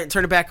and start it and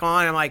turn it back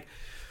on. And I'm like,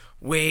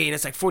 wait. And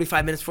it's like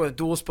 45 minutes before the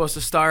duel's supposed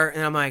to start.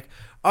 And I'm like,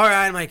 all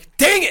right. I'm like,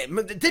 dang it.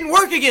 It didn't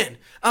work again.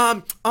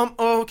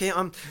 Okay.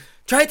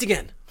 Try it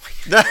again.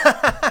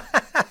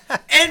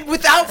 And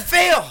without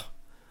fail,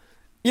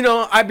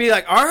 I'd be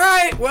like, all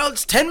right, well,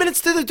 it's 10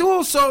 minutes to the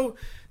duel. So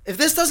if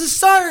this doesn't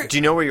start. Do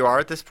you know where you are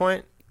at this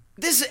point?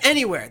 This is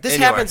anywhere. This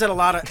happens at a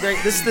lot of.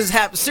 This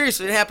happens.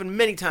 Seriously, it happened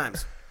many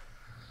times.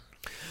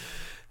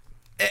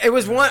 It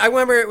was one. I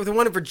remember with the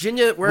one in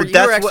Virginia where you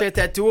were actually at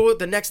that duel.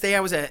 The next day I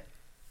was at.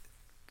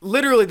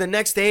 Literally the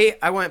next day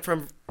I went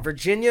from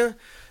Virginia,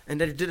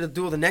 and then did a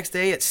duel the next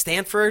day at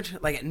Stanford,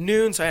 like at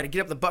noon. So I had to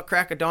get up the butt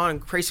crack of dawn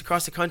and race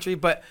across the country.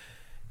 But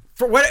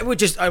for what I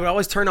would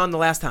always turn on the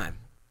last time.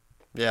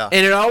 Yeah.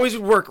 And it always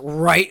would work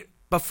right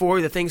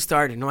before the thing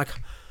started. And I'm like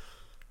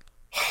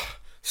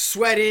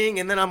sweating,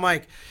 and then I'm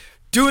like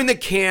doing the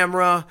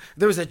camera.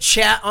 There was a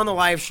chat on the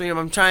live stream.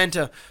 I'm trying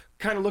to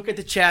kind of look at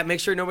the chat, make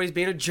sure nobody's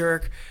being a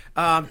jerk.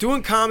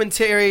 Doing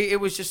commentary. It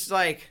was just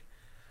like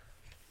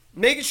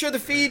making sure the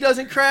feed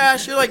doesn't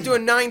crash. You're like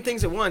doing 9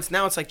 things at once.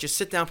 Now it's like just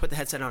sit down, put the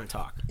headset on, and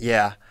talk.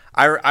 Yeah.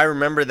 I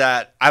remember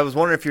that. I was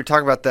wondering if you were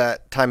talking about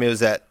that time it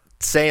was at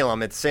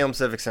Salem, at Salem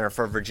Civic Center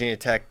for a Virginia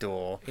Tech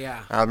duel.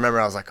 Yeah. I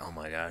remember I was like, oh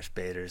my gosh,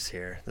 Bader's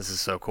here. This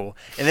is so cool.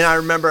 And then I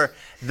remember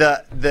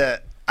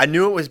I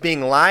knew it was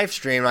being live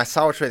streamed. I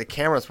saw which way the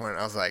cameras went.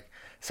 I was like,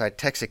 so I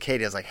texted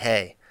Katie. I was like,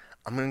 hey,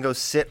 I'm going to go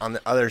sit on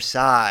the other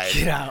side.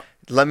 Get out.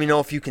 Let me know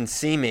if you can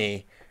see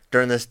me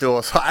during this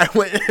duel. So I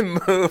went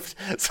and moved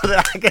so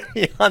that I could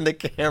be on the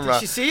camera. Did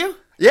she see you?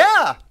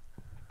 Yeah.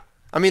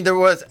 I mean, there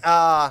was,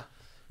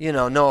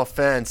 no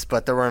offense,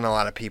 but there weren't a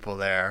lot of people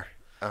there.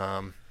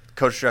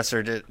 Coach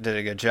Dresser did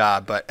a good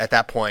job, but at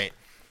that point,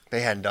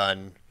 they hadn't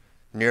done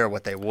near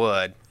what they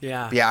would.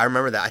 Yeah. But yeah, I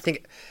remember that. I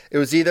think it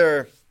was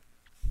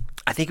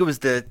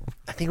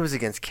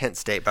against Kent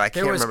State, but I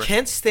can't remember. There was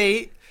Kent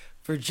State,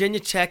 Virginia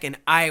Tech, and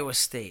Iowa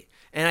State.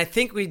 And I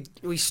think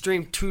we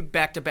streamed 2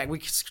 back-to-back. We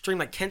streamed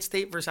like Kent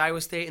State versus Iowa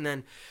State, and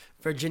then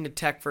Virginia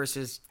Tech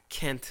versus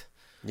Kent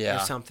or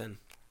something.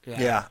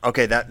 Yeah.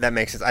 Okay, that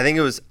makes sense. I think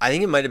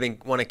it might have been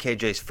one of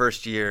KJ's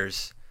first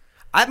years.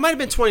 It might have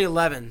been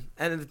 2011,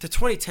 and the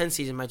 2010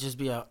 season might just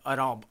be a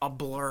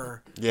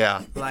blur.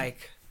 Yeah. To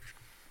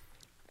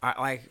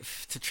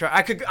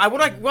try.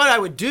 What I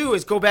would do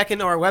is go back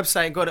into our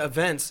website and go to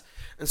events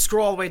and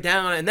scroll all the way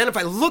down, and then if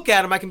I look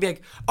at them, I can be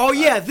like, oh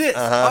yeah, this,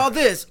 all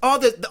this,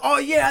 oh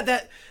yeah,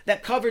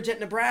 that coverage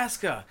at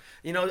Nebraska.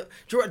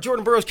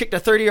 Jordan Burroughs kicked a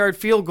 30-yard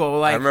field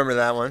goal. I remember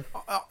that one.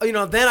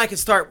 Then I can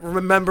start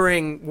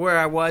remembering where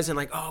I was and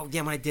like, oh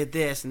yeah, when I did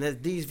this and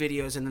these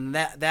videos, and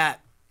then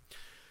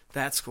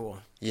that's cool.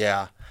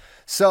 Yeah.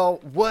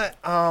 So what?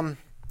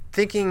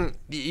 Thinking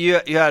you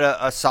had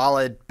a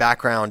solid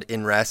background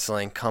in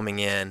wrestling coming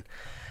in.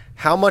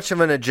 How much of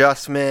an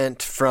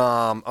adjustment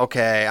from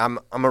I'm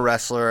a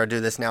wrestler, I do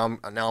this now.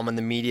 I'm on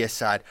the media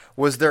side.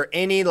 Was there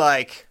any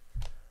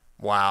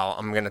wow,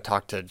 I'm gonna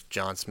talk to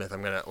John Smith.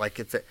 I'm gonna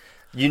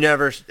you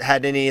never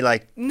had any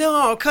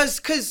No,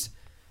 cause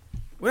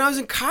when I was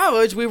in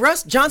college, we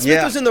wrestled. John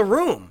Smith was in the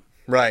room.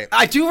 Right.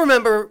 I do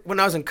remember when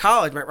I was in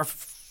college.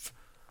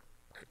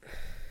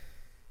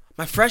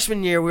 My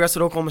freshman year, we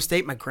wrestled Oklahoma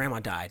State. My grandma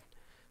died.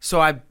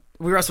 So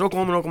we wrestled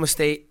Oklahoma and Oklahoma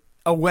State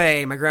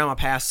away. My grandma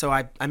passed, so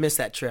I missed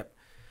that trip.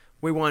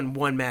 We won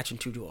 1 match and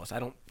 2 duels. I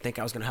don't think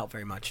I was going to help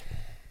very much.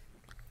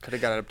 Could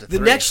have got it up to 3.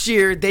 The next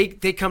year, they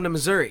come to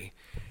Missouri.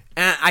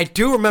 And I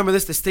do remember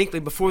this distinctly.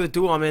 Before the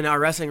duel, I'm in our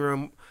wrestling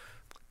room,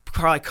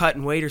 probably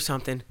cutting weight or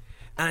something.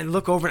 And I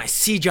look over and I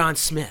see John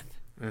Smith.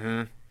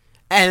 Mm-hmm.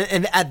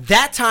 And at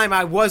that time,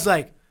 I was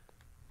like,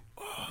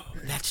 oh,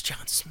 that's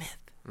John Smith.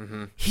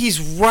 Mm-hmm. He's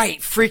right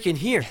freaking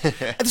here.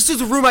 And this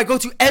is a room I go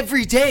to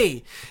every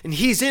day, and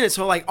he's in it.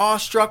 So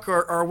awestruck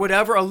or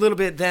whatever a little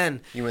bit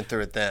then. You went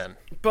through it then.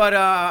 But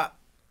I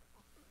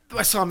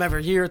saw him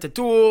every year at the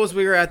duels.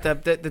 We were at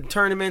the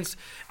tournaments.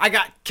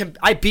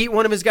 I beat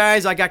one of his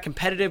guys. I got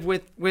competitive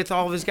with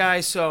all of his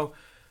guys. So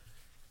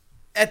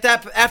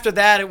after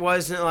that, it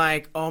wasn't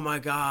like, oh my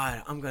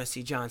God, I'm gonna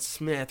see John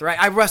Smith, right?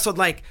 I wrestled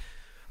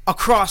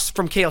across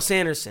from Cale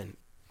Sanderson,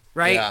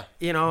 right?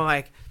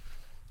 Yeah.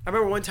 I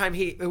remember one time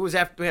it was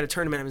after we had a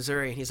tournament in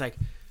Missouri, and he's like,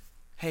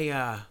 hey,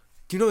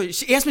 do you know,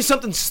 he asked me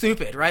something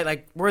stupid, right?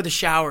 Like, where are the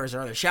showers?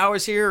 Are there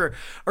showers here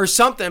or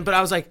something? But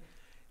I was like,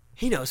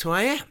 he knows who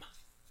I am,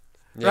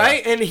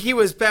 right? And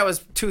that was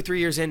 2-3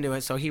 years into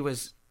it, so he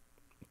was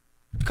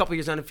a couple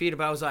years undefeated,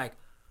 but I was like,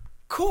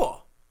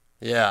 cool.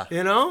 Yeah.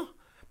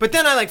 But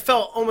then I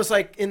felt almost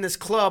like in this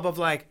club of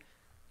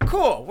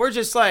cool, we're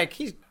just I'm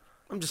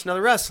just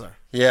another wrestler.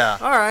 Yeah.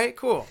 All right,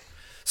 cool.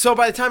 So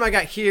by the time I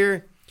got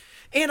here,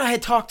 and I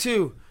had talked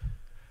to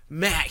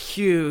Matt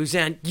Hughes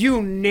and you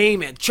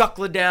name it, Chuck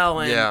Liddell,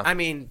 and I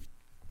mean,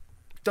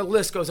 the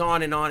list goes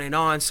on and on and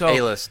on. So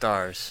A-list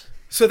stars.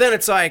 So then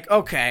it's like,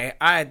 okay,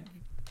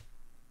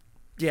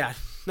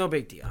 no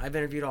big deal. I've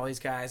interviewed all these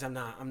guys. I'm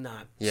not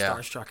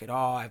starstruck at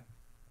all. I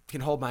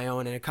can hold my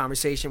own in a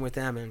conversation with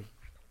them, and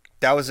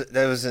that was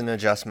an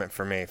adjustment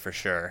for me for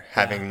sure.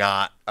 Having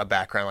not a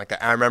background like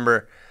that, I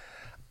remember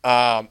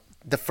the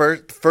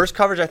first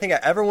coverage I think I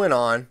ever went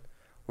on.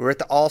 We were at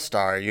the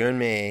All-Star, you and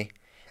me,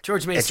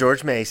 George Mason. At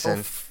George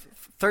Mason,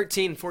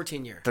 14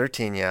 year.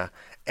 13, yeah,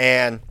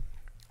 and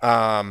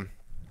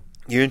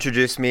you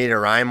introduced me to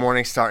Ryan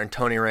Morningstar and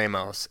Tony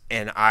Ramos,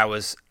 and I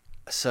was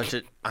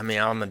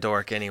I'm a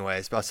dork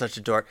anyways, but I was such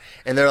a dork.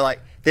 And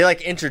they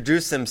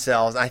introduced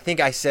themselves. I think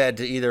I said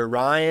to either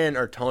Ryan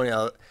or Tony,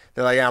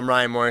 they're like, yeah, I'm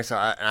Ryan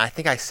Morningstar. And I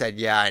think I said,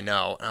 yeah, I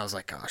know. And I was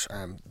like, gosh,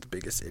 I'm the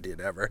biggest idiot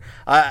ever.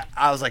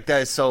 I was like,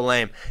 that is so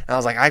lame. And I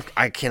was like,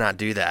 I cannot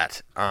do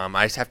that.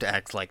 I just have to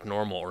act like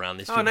normal around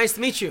these people. Oh, nice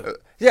to meet you.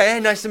 Yeah,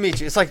 nice to meet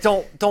you. It's like,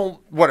 don't.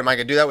 What am I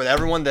gonna do that with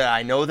everyone that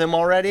I know them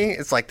already?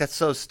 It's like that's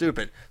so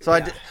stupid. So I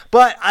did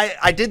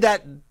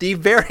that.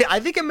 I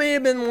think it may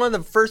have been one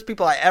of the first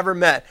people I ever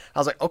met. I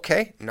was like,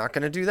 okay, I'm not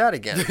gonna do that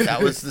again.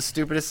 That was the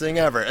stupidest thing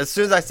ever. As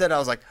soon as I said it, I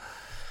was like,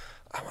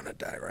 I want to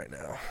die right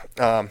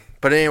now.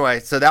 But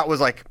anyway, so that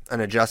was like an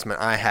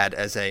adjustment I had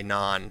as a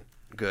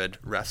non-good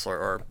wrestler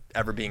or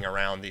ever being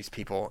around these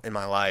people in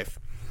my life.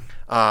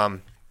 So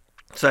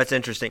that's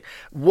interesting.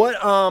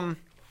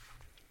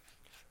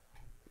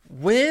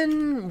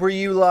 When were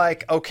you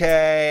like,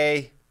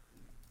 okay,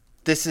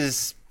 this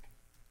is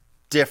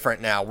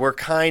different now. We're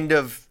kind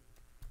of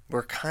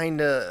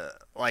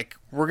like,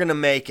 we're going to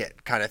make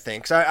it kind of thing.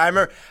 Because I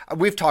remember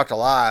we've talked a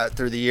lot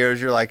through the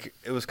years. You're like,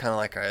 it was kind of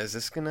like, is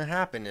this going to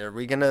happen?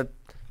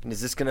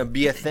 Is this going to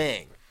be a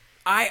thing?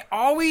 I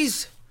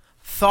always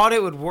thought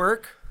it would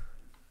work,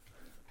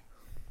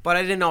 but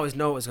I didn't always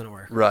know it was going to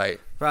work. Right.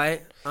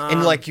 Right?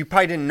 And like, you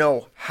probably didn't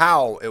know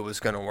how it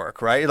was going to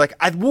work, right? Like,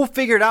 we'll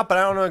figure it out, but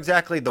I don't know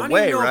exactly the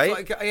way,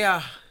 right?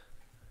 I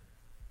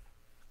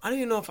don't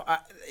even know if I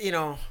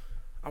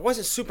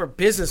wasn't super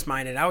business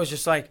minded. I was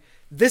just like,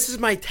 this is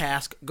my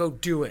task. Go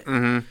do it.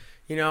 Mm-hmm.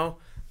 You know,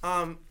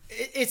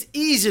 it's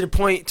easy to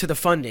point to the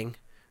funding,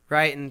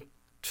 right? In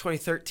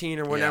 2013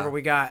 or whenever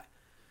we got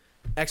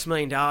X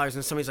million dollars,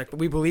 and somebody's like,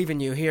 "We believe in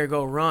you. Here,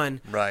 go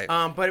run." Right.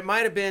 But it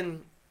might have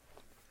been,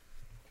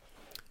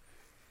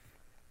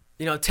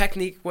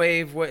 Technique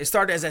Wave. It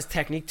started as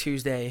Technique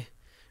Tuesday,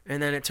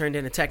 and then it turned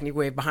into Technique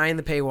Wave behind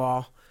the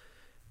paywall,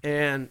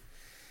 and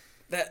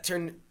that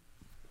turned.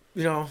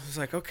 It's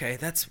like, okay,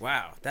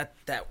 wow, that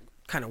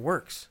kind of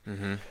works.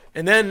 Mm-hmm.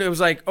 And then it was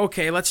like,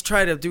 okay, let's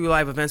try to do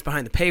live events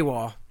behind the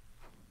paywall.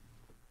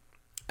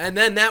 And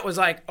then that was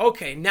like,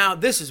 okay, now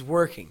this is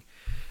working.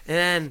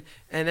 And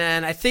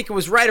then I think it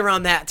was right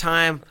around that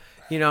time,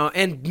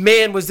 and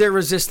man, was there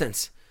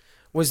resistance.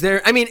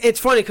 I mean, it's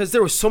funny because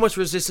there was so much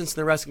resistance in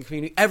the wrestling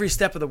community every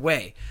step of the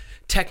way.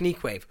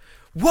 Technique Wave.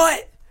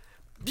 What?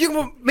 You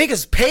gonna make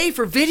us pay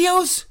for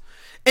videos?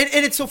 And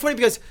it's so funny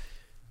because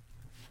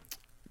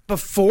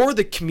before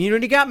the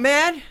community got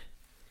mad,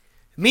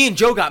 me and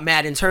Joe got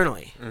mad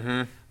internally.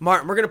 Mm-hmm.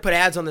 Martin, we're going to put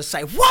ads on this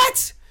site.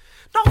 What?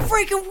 No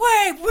freaking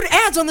way. Put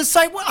ads on this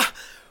site. What?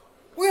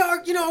 We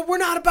are, we're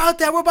not about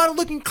that. We're about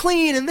looking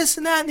clean and this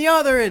and that and the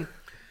other. And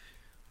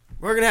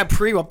we're going to have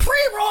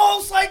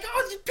pre-rolls. Like,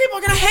 people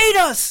are going to hate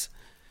us.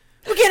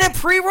 We can't have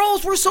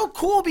pre-rolls. We're so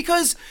cool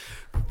because,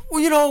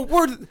 we're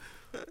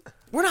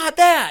not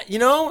that,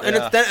 And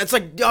it's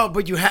like,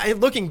 but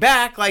looking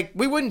back, like,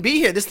 we wouldn't be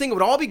here. This thing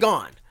would all be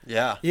gone.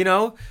 Yeah.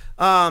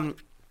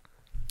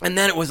 And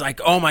then it was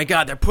like, oh my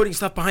God, they're putting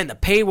stuff behind the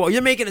paywall.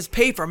 You're making us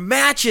pay for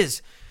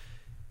matches.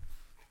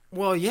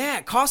 Well, yeah,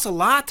 it costs a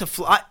lot to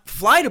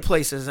fly to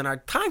places, and our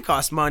time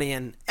costs money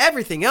and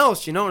everything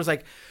else, And it's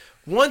like,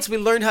 once we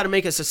learned how to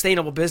make a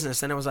sustainable business,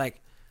 then it was like,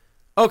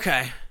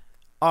 okay,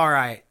 all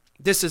right,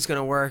 this is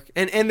gonna work.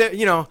 And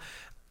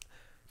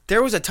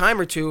there was a time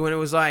or two when it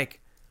was like,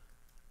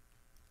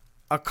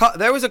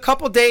 there was a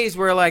couple days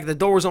where like the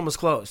door was almost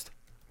closed.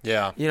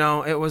 Yeah.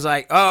 It was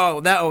like, oh,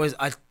 that was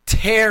a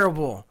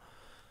terrible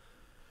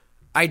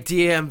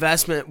idea,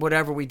 investment,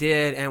 whatever we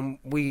did, and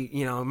we,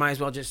 might as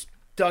well just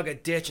dug a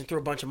ditch and threw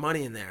a bunch of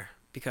money in there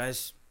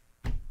because,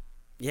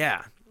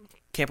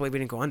 can't believe we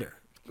didn't go under.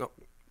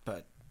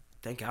 But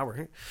thank God we're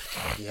here.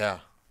 Yeah.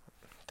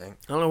 I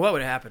don't know what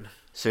would have happened.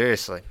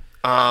 Seriously.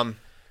 How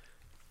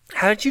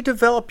did you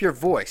develop your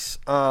voice?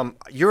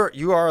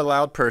 You are a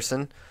loud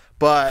person,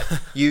 but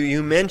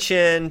you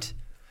mentioned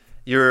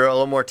you're a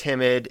little more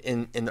timid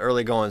in the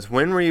early goings.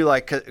 When were you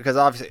like? Because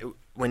obviously,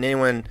 when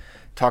anyone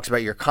talks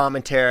about your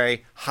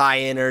commentary, high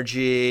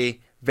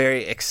energy,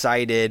 very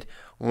excited.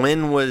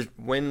 When was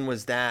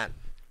that?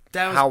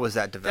 How was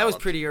that developed? That was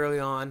pretty early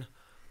on.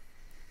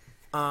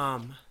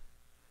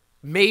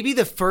 Maybe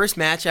the first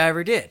match I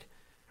ever did.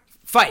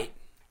 Fight.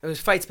 It was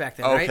fights back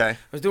then, right? I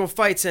was doing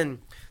fights, and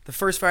the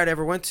first fight I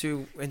ever went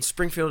to in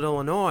Springfield,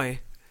 Illinois.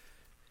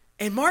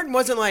 And Martin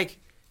wasn't like,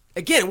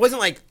 again, it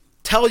wasn't like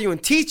tell you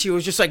and teach you. It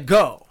was just like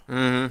go.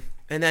 Mm-hmm.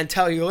 And then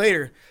tell you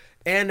later.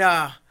 And,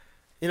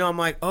 I'm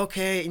like,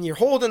 okay. And you're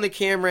holding the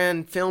camera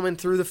and filming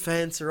through the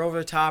fence or over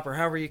the top or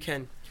however you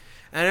can.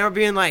 And I remember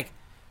being like,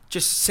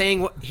 just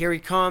saying here he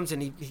comes,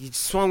 and he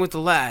swung with the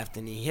left,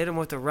 and he hit him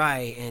with the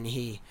right, and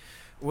he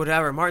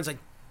whatever. Martin's like,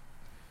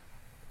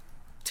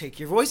 take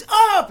your voice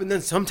up, and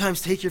then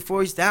sometimes take your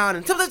voice down,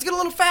 and sometimes get a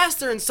little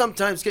faster, and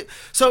sometimes get.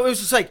 So it was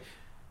just like,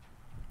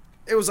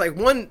 it was like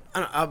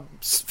a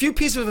few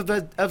pieces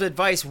of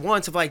advice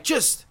once of like,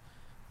 just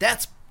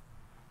that's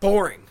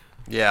boring.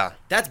 Yeah.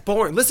 That's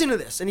boring. Listen to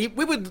this, and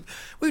we would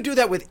do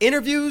that with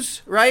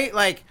interviews, right?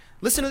 Like,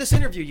 listen to this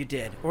interview you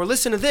did, or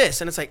listen to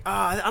this, and it's like,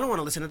 I don't want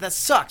to listen to that. That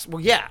sucks.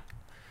 Well, yeah,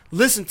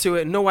 listen to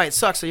it and know why it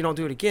sucks, so you don't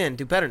do it again.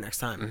 Do better next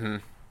time. Mm-hmm.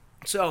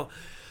 So,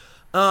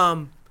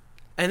 and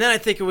then I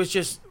think it was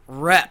just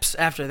reps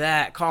after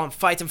that, calling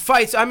fights and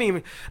fights. I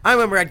mean, I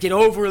remember I'd get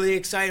overly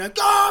excited, like,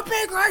 oh,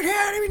 big right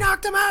hand, and we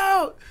knocked him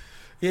out,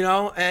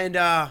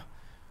 and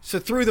so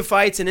through the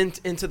fights and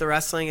into the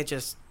wrestling, it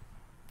just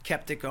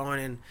kept it going,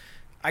 and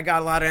I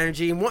got a lot of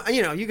energy.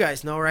 And you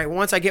guys know, right?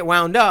 Once I get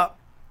wound up,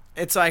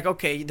 it's like,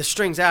 okay, the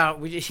string's out.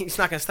 It's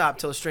not gonna stop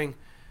till the string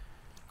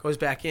goes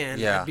back in.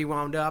 Yeah. I'd be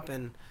wound up,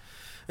 and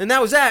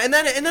that was that. And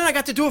then I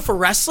got to do it for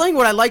wrestling,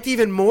 what I liked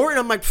even more. And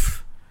I'm like,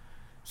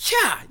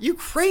 yeah, you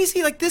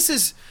crazy? Like, this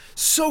is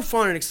so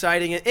fun and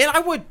exciting. And I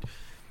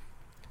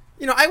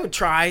would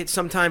try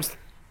sometimes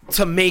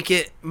to make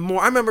it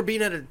more. I remember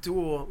being at a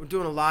duel,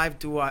 doing a live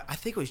duel. I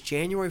think it was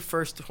January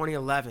 1st,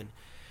 2011,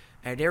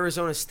 at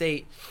Arizona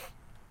State.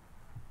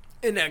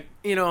 And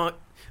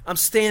I'm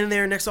standing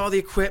there next to all the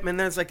equipment. And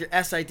there's like your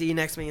SID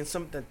next to me, and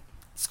the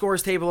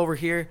scores table over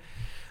here.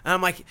 And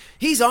I'm like,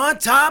 he's on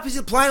top. He's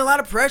applying a lot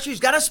of pressure.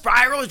 He's got a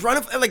spiral. He's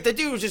running. Like, the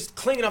dude was just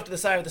clinging up to the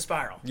side of the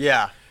spiral.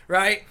 Yeah.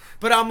 Right?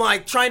 But I'm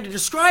like trying to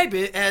describe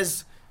it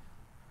as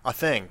a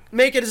thing.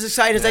 Make it as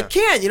exciting as I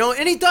can,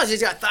 And he does.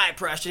 He's got thigh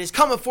pressure. And he's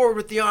coming forward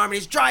with the arm. And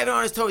he's driving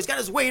on his toe. He's got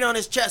his weight on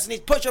his chest. And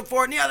he's pushing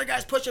forward. And the other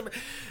guy's pushing.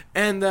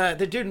 And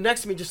the dude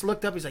next to me just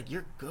looked up. He's like,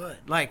 you're good.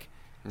 Like,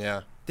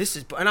 yeah. This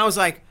is, and I was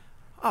like,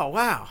 oh,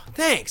 wow,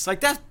 thanks.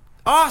 Like, that's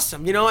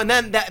awesome, And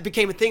then that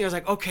became a thing. I was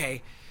like,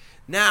 okay,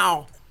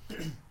 now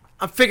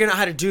I'm figuring out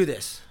how to do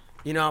this.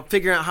 I'm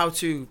figuring out how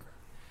to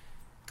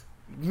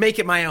make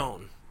it my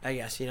own, I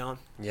guess,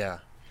 Yeah,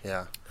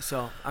 yeah.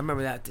 So I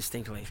remember that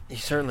distinctly. You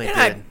certainly did.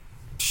 I'm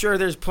sure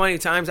there's plenty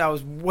of times I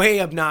was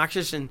way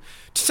obnoxious, and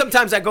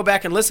sometimes I go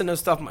back and listen to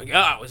stuff. I'm like, oh,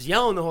 I was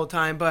yelling the whole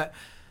time, but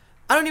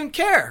I don't even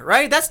care,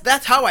 right?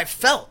 That's how I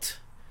felt.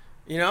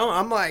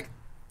 I'm like,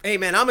 hey,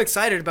 man, I'm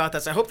excited about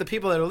this. I hope the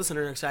people that are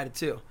listening are excited,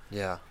 too.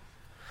 Yeah.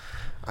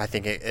 I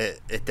think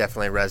it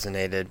definitely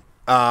resonated.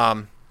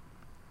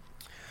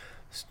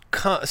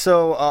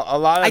 So a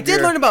lot of I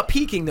did learn about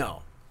peaking,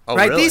 though. Oh,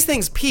 right? really? These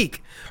things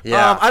peak.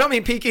 Yeah. I don't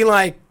mean peaking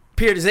like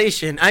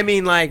periodization. I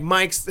mean like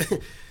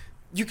mics.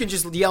 You can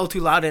just yell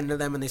too loud into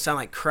them and they sound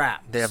like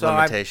crap. They have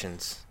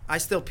limitations. I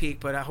still peak,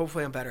 but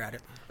hopefully I'm better at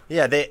it.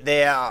 Yeah,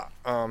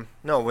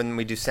 no, when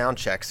we do sound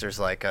checks, there's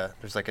like a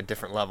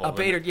different level.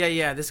 Bader,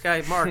 yeah. This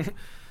guy, Mark.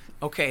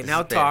 Okay,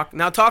 now talk.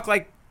 Now talk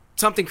like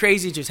something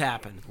crazy just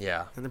happened.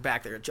 Yeah. In the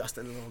back, they're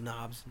adjusting the little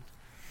knobs.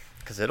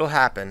 Because it'll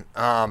happen.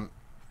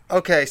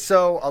 Okay,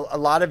 so a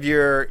lot of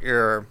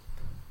your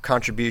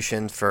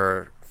contributions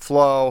for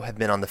Flow have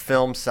been on the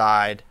film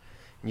side,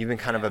 and you've been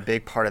kind of a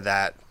big part of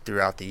that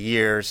throughout the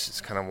years.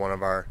 It's kind of one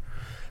of our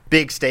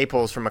big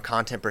staples from a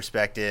content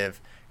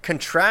perspective.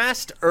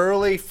 Contrast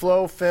early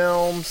Flow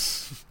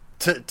films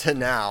to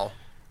now.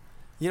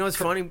 It's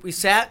funny.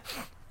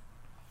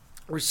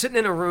 We're sitting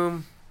in a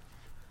room,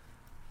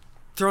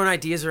 throwing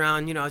ideas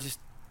around, just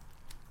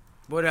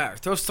whatever.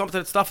 Throw stuff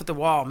at the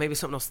wall. Maybe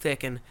something will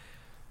stick. And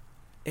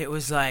it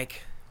was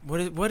like,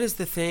 what is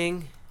the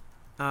thing?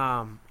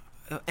 And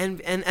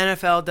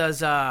NFL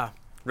does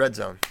Red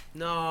Zone.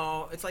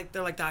 No, it's like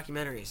they're like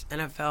documentaries.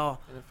 NFL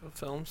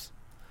films.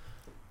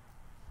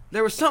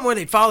 There was something where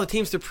they'd follow the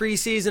teams through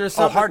preseason or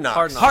something. Hard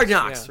Knocks. Hard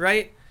Knocks, yeah.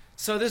 Right?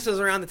 So this was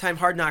around the time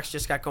Hard Knocks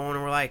just got going,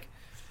 and we're like,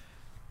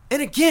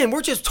 and again,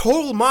 we're just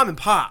total mom and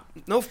pop.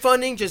 No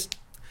funding, just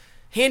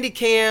handy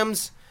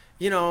cams,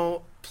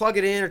 plug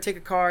it in or take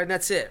a card, and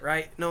that's it,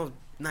 right? No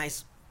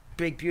nice,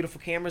 big,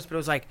 beautiful cameras, but it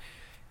was like,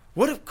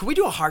 could we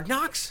do a Hard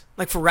Knocks?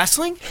 Like for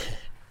wrestling?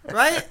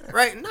 Right?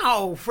 Right?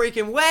 No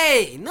freaking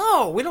way.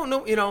 No, we don't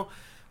know,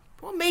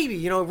 well, maybe,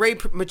 Ray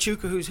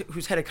Machuca,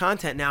 who's head of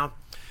content now,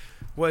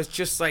 was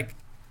just like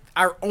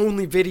our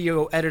only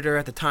video editor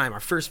at the time, our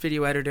first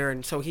video editor,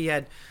 and so he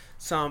had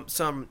some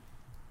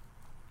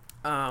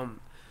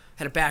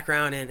had a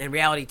background in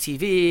reality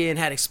TV and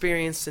had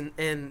experience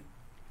and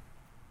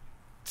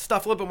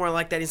stuff a little bit more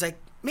like that. He's like,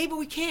 maybe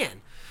we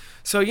can.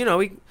 So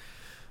we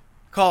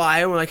call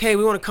Iowa and we're like, hey,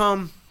 we want to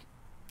come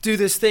do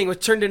this thing,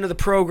 which turned into the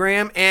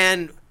program,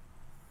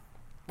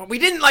 but we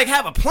didn't like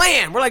have a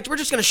plan. We're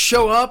just gonna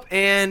show up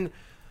and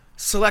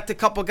select a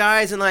couple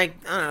guys and I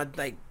don't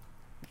know,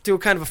 do a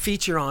kind of a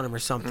feature on him or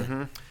something.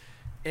 Mm-hmm.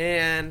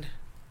 And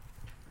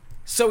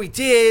so we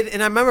did,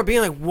 and I remember being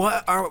like,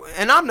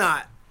 and I'm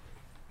not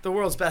the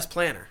world's best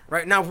planner.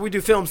 Right now, if we do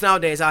films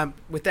nowadays, I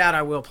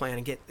will plan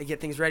and get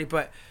things ready.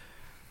 But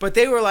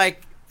they were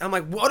like, I'm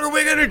like, what are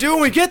we going to do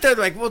when we get there?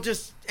 They're like,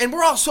 and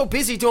we're all so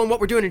busy doing what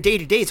we're doing in day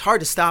to day, it's hard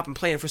to stop and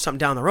plan for something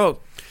down the road.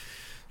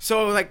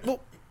 So like,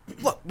 well,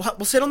 look,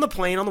 we'll sit on the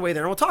plane on the way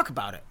there and we'll talk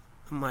about it.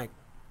 I'm like,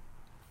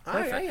 all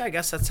right, I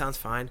guess that sounds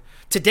fine.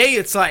 Today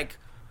it's like,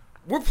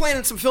 we're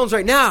planning some films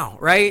right now,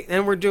 right?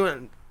 And we're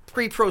doing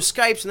pre-pro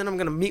Skypes, and then I'm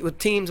going to meet with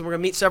teams, and we're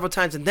going to meet several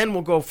times, and then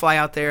we'll go fly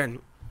out there and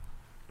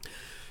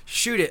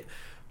shoot it.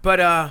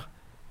 But,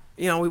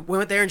 we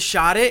went there and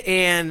shot it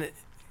and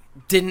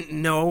didn't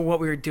know what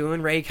we were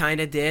doing. Ray kind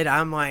of did.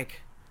 I'm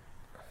like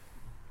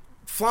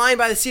flying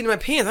by the seat of my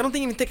pants. I don't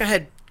even think I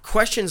had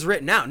questions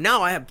written out.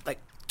 Now I have like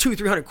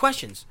 200-300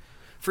 questions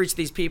for each of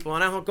these people,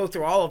 and I don't go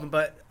through all of them,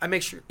 but I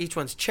make sure each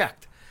one's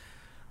checked.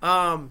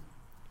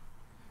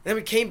 Then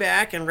we came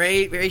back and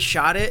Ray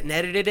shot it and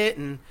edited it,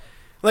 and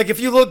like if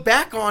you look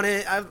back on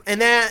it,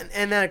 and then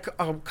a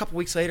couple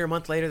weeks later, a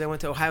month later, they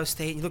went to Ohio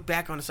State. And you look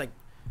back on it, it's like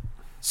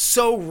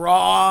so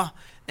raw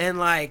and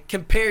like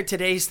compared to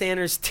today's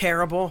standards,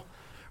 terrible,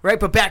 right?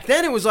 But back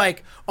then it was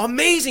like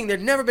amazing.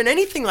 There'd never been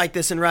anything like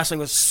this in wrestling.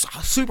 It was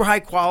super high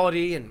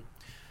quality, and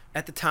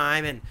at the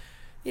time, and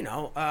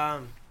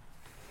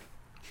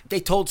they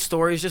told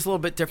stories just a little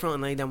bit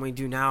differently than we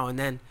do now, and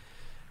then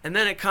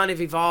it kind of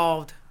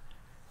evolved.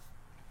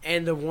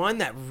 And the one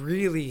that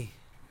really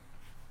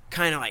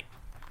kind of like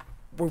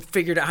we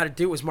figured out how to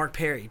do it was Mark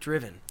Perry,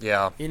 Driven.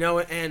 Yeah.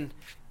 And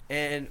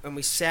when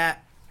we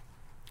sat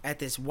at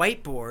this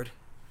whiteboard,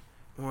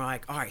 and we're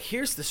like, all right,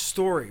 here's the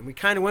story. And we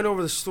kind of went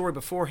over the story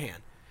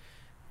beforehand.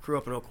 Grew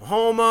up in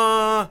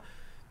Oklahoma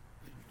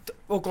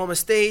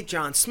State,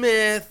 John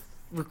Smith,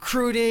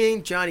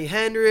 recruiting, Johnny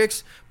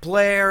Hendricks,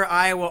 Blair,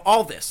 Iowa,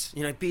 all this,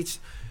 beats.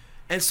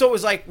 And so it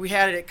was like we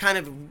had it kind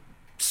of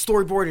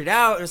storyboarded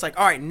out, and it's like,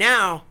 all right,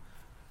 now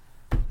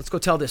let's go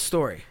tell this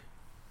story.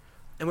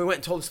 And we went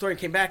and told the story and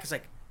came back. It's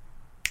like,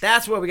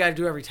 that's what we got to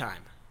do every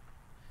time.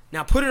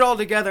 Now put it all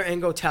together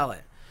and go tell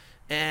it.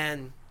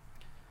 And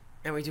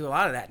we do a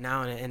lot of that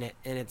now, and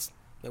it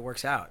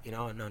works out,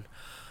 And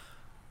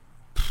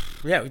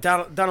yeah, we've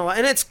done a lot,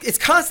 and it's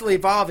constantly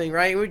evolving,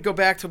 right? We'd go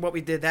back to what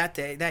we did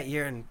that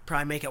year, and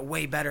probably make it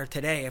way better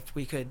today if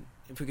we could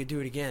do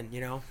it again,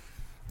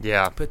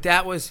 Yeah. But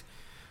that was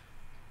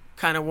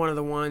kind of one of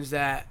the ones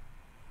that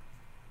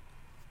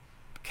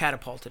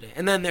catapulted it.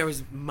 And then there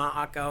was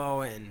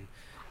Mako and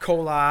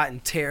Kolat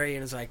and Terry,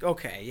 and it's like,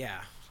 okay,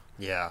 yeah.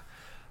 Yeah.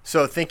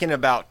 So thinking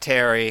about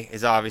Terry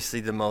is obviously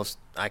the most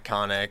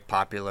iconic,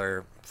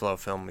 popular Flow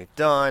film we've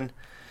done.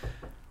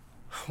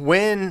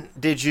 When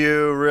did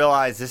you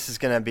realize this is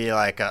going to be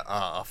like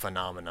a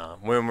phenomenon?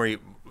 When were you,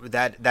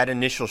 that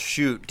initial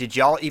shoot, did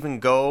y'all even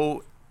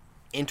go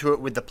into it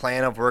with the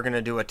plan of we're going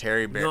to do a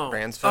Terry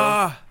Brands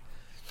film?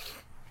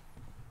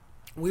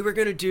 We were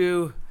going to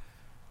do...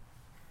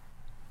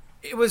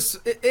 we're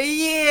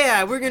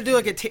going to do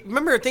like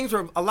remember things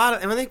were a lot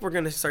of, and I think we're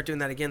going to start doing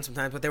that again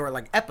sometimes, but they were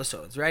like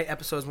episodes, right?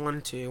 Episodes 1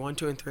 and 2, 1,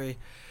 2, and 3.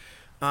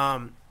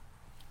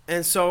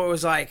 And so it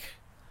was like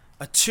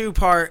a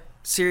 2-part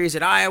series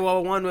at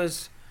Iowa. One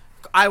was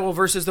Iowa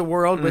versus the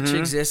world, which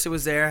exists. It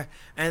was there.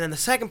 And then the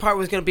second part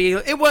was going to be,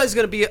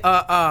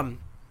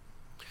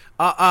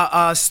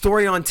 a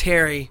story on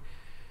Terry,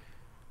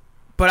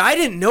 but I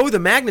didn't know the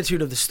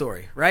magnitude of the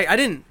story, right? I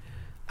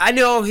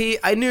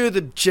knew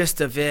the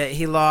gist of it.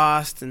 He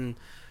lost and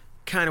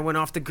kind of went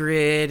off the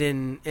grid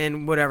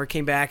and whatever,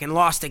 came back and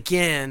lost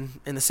again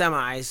in the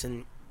semis.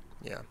 And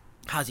yeah,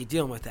 how's he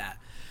dealing with that?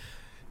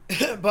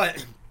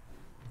 But,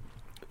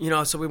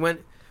 so we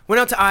went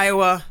out to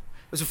Iowa.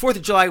 It was a 4th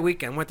of July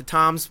weekend. Went to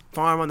Tom's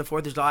farm on the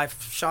 4th of July,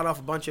 shot off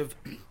a bunch of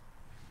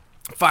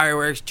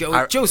fireworks.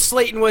 Joe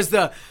Slayton was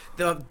the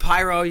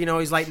pyro,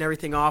 he's lighting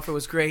everything off. It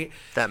was great.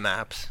 That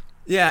maps.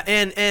 Yeah,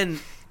 and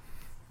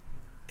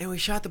we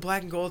shot the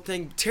black and gold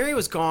thing. Terry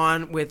was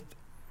gone with,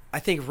 I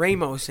think,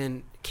 Ramos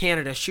in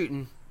Canada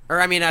shooting,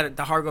 at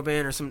the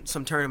Hargoben or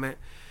some tournament.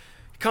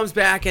 He comes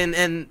back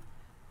and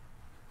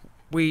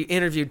we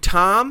interviewed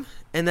Tom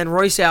and then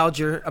Royce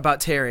Alger about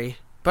Terry.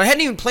 But I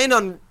hadn't even planned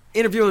on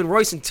interviewing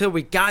Royce until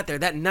we got there.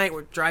 That night,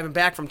 we're driving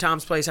back from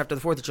Tom's place after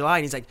the 4th of July,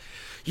 and he's like,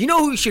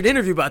 who you should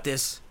interview about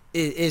this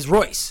is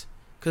Royce.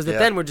 Because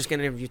then we're just going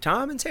to interview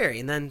Tom and Terry,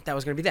 and then that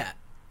was going to be that.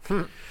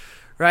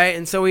 Right?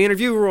 And so we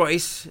interviewed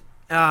Royce.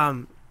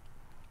 I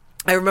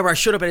remember I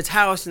showed up at his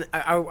house, and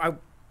I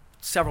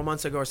several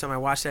months ago or something, I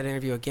watched that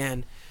interview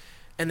again,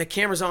 and the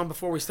camera's on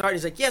before we start.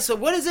 He's like, yeah, so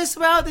what is this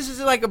about? This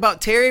is like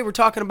about Terry. We're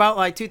talking about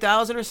like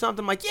 2000 or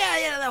something. I'm like,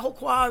 yeah, that whole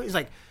quad. He's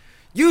like,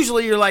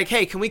 usually you're like,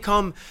 hey, can we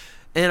come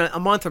in a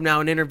month from now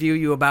and interview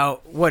you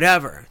about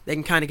whatever? They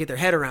can kind of get their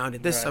head around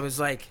it. This, right. I was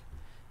like,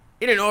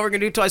 he didn't know what we were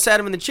going to do until I sat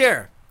him in the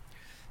chair.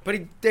 But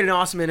he did an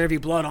awesome interview,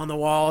 blood on the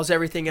walls,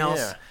 everything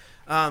else.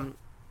 Yeah.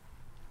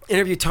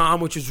 Interviewed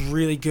Tom, which was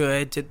really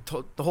good, did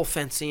the whole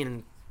fence scene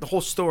and the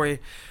whole story.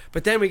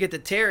 But then we get to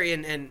Terry,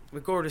 and we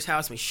go over to his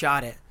house and we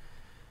shot it.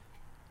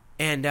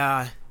 And,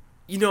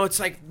 it's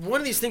like one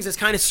of these things that's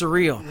kind of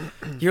surreal.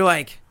 You're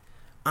like,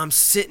 I'm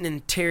sitting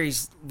in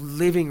Terry's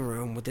living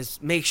room with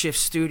this makeshift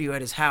studio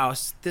at his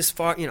house, this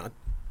far,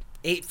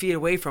 8 feet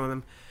away from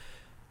him,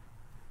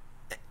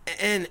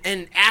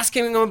 and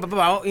asking him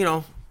about,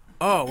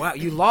 oh, wow,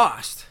 you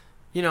lost.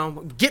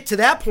 get to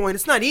that point.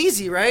 It's not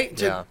easy, right?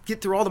 To Yeah.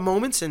 get through all the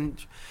moments. And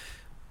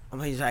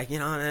he's like,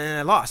 and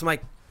I lost. I'm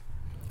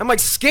like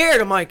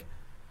scared. I'm like,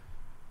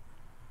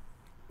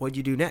 what'd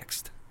you do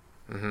next?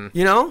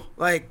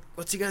 Like,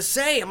 what's he going to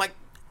say? I'm like,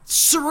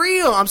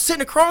 surreal. I'm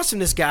sitting across from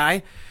this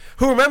guy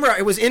who, remember,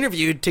 I was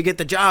interviewed to get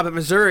the job at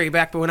Missouri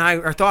back when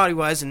I thought he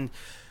was. And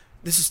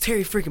this is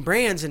Terry freaking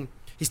Brands. And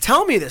he's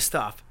telling me this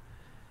stuff.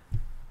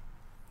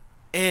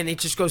 And it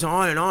just goes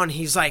on and on.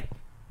 He's like,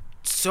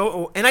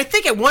 and I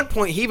think at one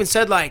point he even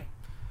said like,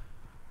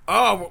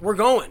 oh, we're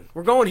going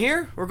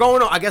here.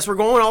 I guess we're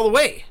going all the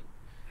way.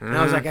 And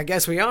I was like, I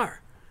guess we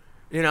are.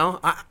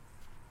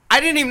 I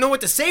didn't even know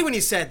what to say when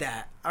he said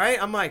that. All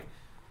right. I'm like,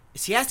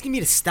 is he asking me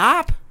to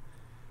stop?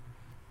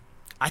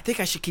 I think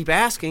I should keep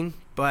asking,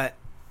 but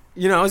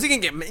is he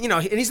going to get,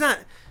 and he's not,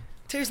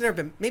 Terry's never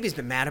been, maybe he's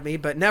been mad at me,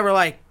 but never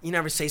like, you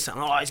never say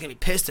something, oh, he's going to be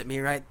pissed at me,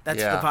 right?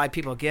 That's the vibe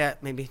people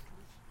get, maybe.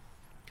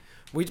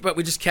 But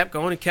we just kept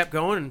going and kept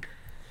going. And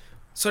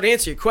so to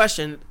answer your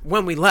question,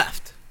 when we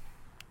left,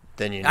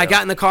 then I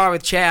got in the car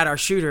with Chad, our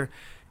shooter,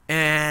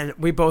 and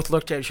we both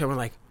looked at each other and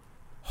were like,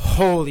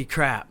 holy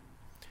crap.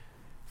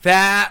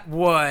 That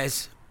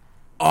was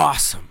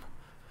awesome.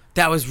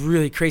 That was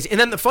really crazy. And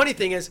then the funny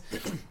thing is,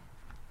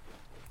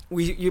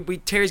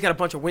 Terry's got a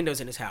bunch of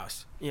windows in his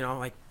house,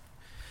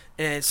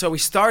 and so we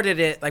started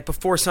it like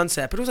before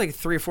sunset, but it was like a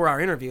 3 or 4 hour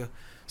interview.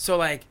 So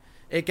like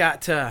it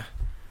got to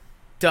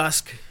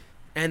dusk,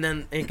 and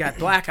then it got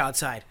black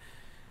outside.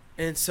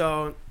 And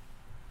so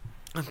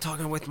I'm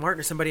talking with Martin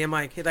or somebody. I'm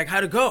like,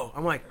 how'd it go?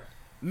 I'm like,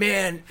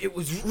 man, it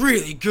was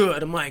really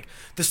good. I'm like,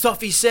 the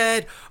stuff he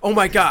said, oh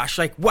my gosh,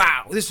 like,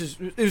 wow, this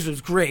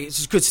was great. This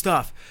is good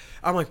stuff.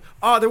 I'm like,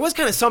 oh, there was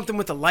kind of something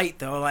with the light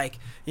though. Like,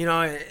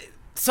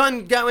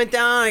 sun went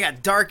down, it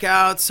got dark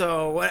out.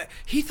 So what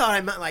he thought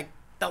I meant like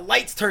the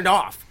lights turned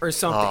off or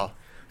something. Oh.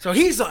 So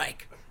he's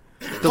like,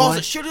 calls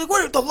the shooter,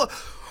 what the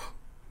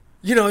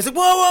he's like,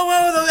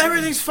 whoa,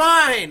 everything's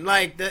fine.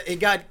 Like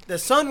the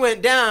sun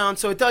went down,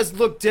 so it does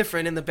look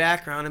different in the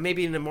background, and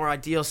maybe in a more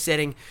ideal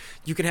setting,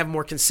 you can have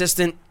more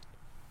consistent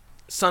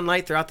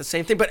sunlight throughout the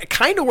same thing. But it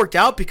kind of worked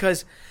out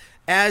because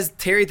as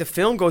the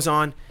film goes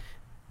on,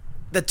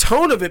 the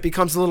tone of it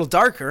becomes a little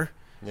darker.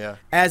 Yeah.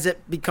 As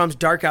it becomes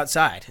dark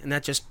outside, and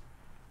that's just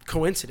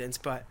coincidence,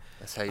 but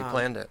that's how you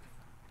planned it.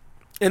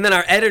 And then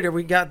our editor,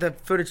 we got the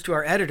footage to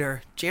our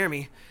editor,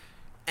 Jeremy,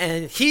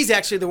 and he's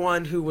actually the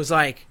one who was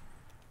like.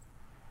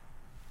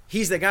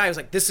 He's the guy who's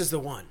like, this is the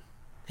one.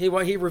 He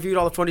reviewed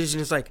all the footage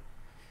and was like,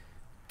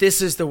 this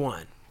is the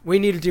one. We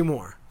need to do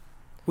more.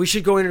 We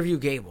should go interview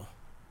Gable.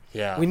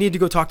 Yeah. We need to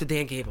go talk to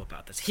Dan Gable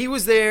about this. He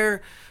was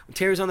there when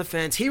Terry was on the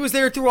fence. He was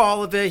there through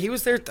all of it. He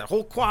was there the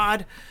whole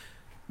quad.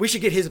 We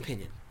should get his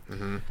opinion.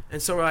 Mm-hmm.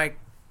 And so we're like,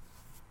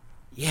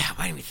 yeah,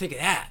 why didn't we think of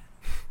that?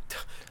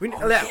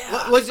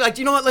 Let's, like,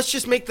 you know what? Let's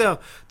just make the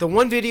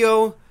one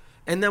video,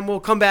 and then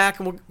we'll come back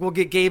and we'll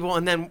get Gable,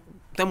 and then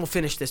we'll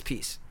finish this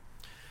piece.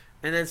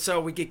 And then so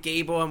we get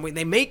Gable, and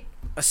they make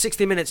a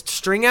 60-minute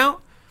string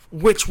out,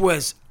 which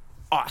was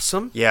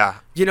awesome. Yeah.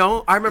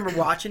 I remember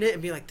watching it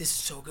and being like, this is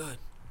so good.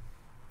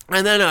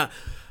 And then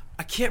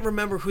I can't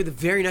remember who the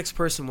very next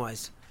person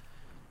was.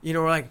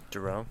 We're like...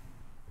 Duro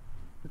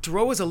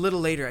was a little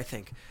later, I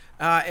think.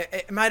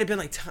 It might have been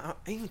like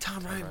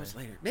Tom Ryan was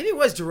later. Maybe it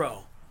was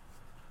Duro.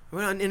 I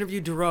went on and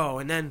interviewed Duro,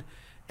 and then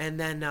I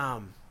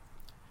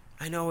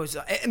know it was...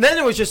 and then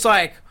it was just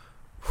like...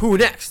 Who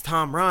next?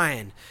 Tom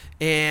Ryan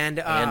and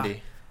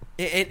Andy,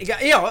 and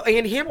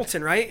Andy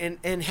Hamilton, right?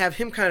 And have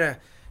him kind of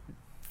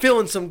fill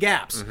in some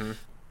gaps. Mm-hmm.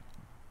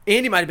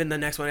 Andy might have been the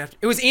next one after.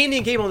 It was Andy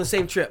and Gable on the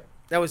same trip.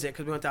 That was it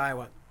because we went to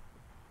Iowa.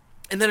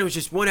 And then it was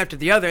just one after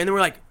the other, and then we're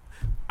like,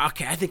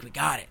 okay, I think we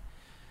got it.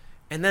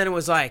 And then it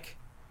was like,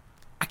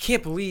 I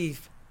can't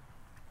believe,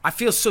 I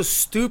feel so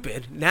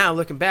stupid now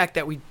looking back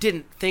that we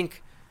didn't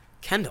think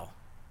Kendall,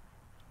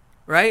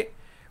 right?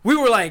 We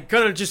were like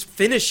gonna just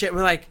finish it. And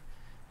we're like.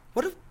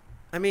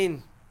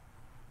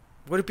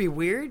 Would it be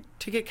weird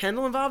to get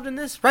Kendall involved in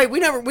this? Right? We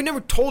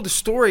never told a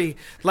story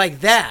like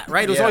that,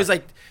 right? It was always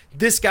like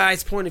this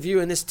guy's point of view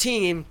and this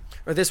team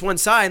or this one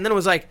side, and then it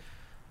was like,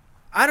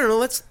 I don't know,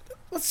 let's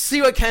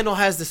see what Kendall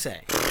has to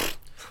say.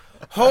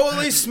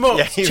 Holy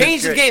smokes.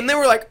 Change the game. Then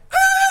we're like,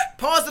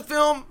 pause the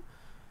film.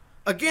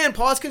 Again,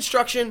 pause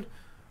construction.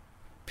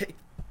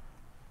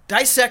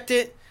 Dissect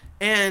it.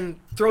 And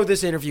throw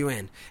this interview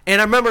in.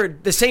 And I remember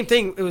the same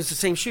thing. It was the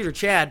same shooter,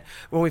 Chad,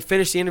 when we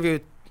finished the interview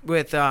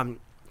with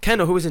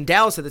Kendall, who was in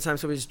Dallas at the time.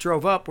 So we just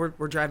drove up.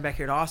 We're driving back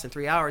here to Austin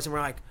 3 hours. And we're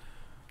like,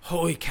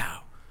 holy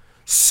cow.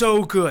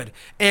 So good.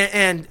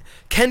 And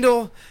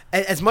Kendall,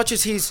 as much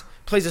as he's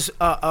plays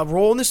a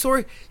role in the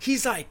story,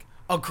 he's like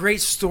a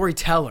great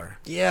storyteller.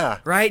 Yeah.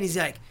 Right? And he's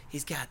like,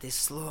 he's got this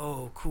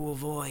slow, cool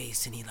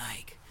voice. And he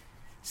like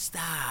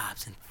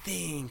stops and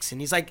thinks, and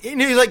he's like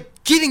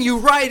getting you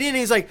right in. And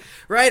he's like,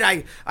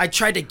 right, I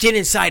tried to get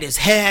inside his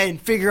head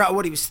and figure out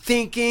what he was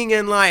thinking,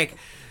 and like,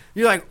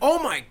 you're like,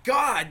 oh my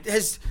God,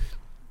 has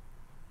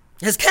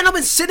Kendall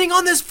been sitting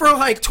on this for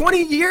like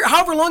 20 years,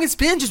 however long it's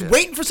been, just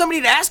waiting for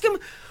somebody to ask him,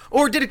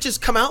 or did it just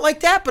come out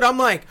like that? But I'm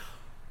like,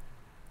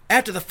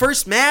 after the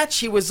first match,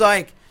 he was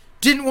like,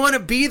 didn't want to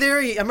be there.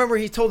 I remember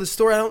he told his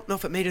story. I don't know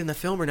if it made it in the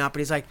film or not, but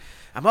he's like,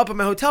 I'm up in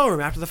my hotel room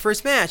after the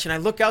first match, and I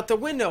look out the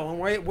window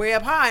and way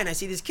up high, and I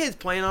see these kids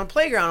playing on a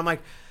playground. I'm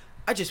like,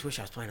 I just wish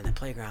I was playing on that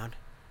playground.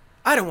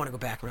 I don't want to go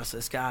back and wrestle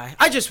this guy.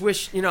 I just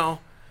wish,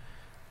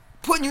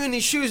 putting you in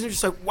these shoes and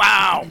just like,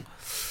 wow.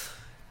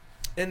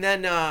 And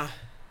then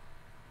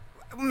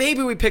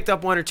maybe we picked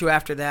up one or two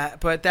after that,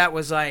 but that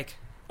was like,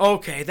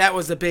 okay, that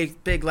was the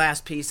big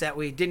last piece that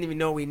we didn't even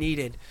know we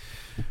needed.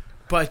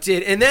 But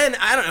and then,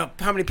 I don't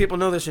know how many people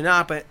know this or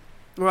not, but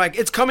we're like,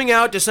 it's coming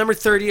out December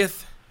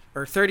 30th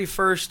or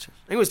 31st. I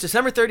think it was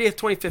December 30th,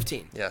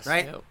 2015. Yes.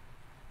 Right? Yep.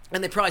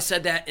 And they probably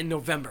said that in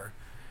November.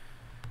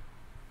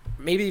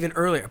 Maybe even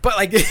earlier. But,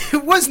 like,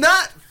 it was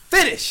not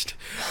finished.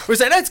 We're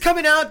saying, it's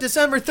coming out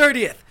December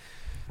 30th.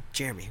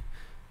 Jeremy,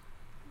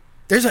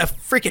 there's a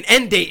freaking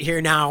end date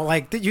here now.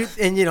 Like,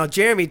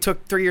 Jeremy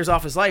took 3 years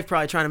off his life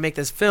probably trying to make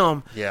this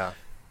film. Yeah.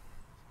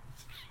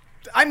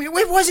 I mean,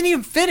 it wasn't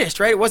even finished,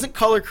 right? It wasn't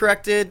color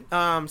corrected.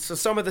 So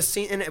some of the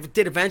scene, and it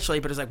did eventually,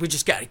 but it's like, we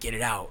just got to get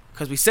it out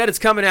because we said it's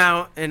coming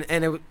out, and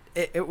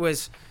it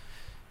was,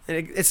 and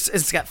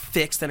it's got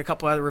fixed, and a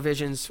couple other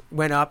revisions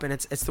went up, and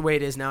it's the way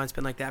it is now. It's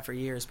been like that for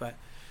years, but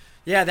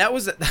yeah, that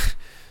was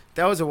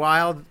a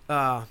wild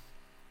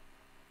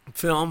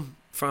film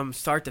from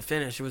start to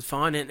finish. It was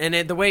fun,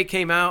 and the way it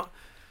came out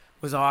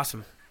was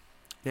awesome.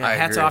 Yeah,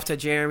 hats off to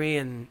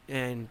Jeremy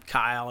and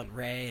Kyle and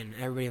Ray and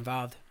everybody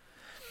involved.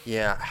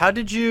 Yeah. How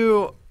did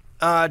you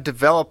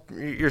develop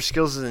your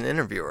skills as an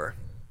interviewer?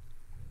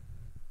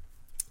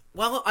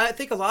 Well, I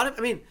think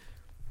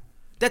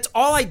that's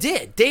all I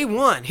did. Day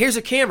one, here's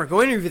a camera.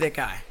 Go interview that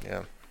guy.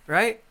 Yeah.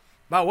 Right?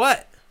 About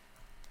what?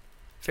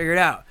 Figure it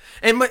out.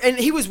 And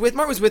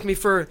Mark was with me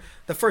for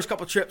the first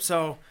couple trips,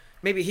 so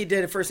maybe he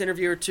did a first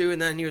interview or two, and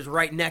then he was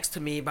right next to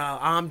me while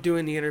I'm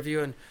doing the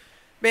interview. And,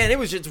 man, it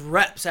was just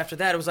reps after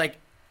that. It was like,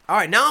 all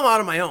right, now I'm out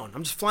on my own.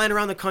 I'm just flying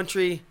around the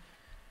country,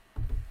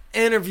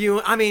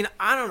 interviewing. I mean,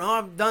 I don't know.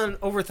 I've done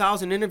over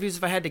 1,000 interviews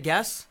if I had to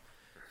guess,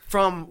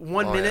 from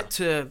 1 minute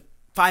to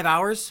 5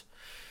 hours.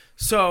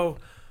 So,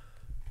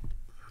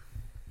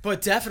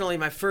 but definitely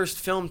my first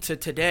film to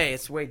today,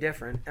 it's way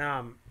different.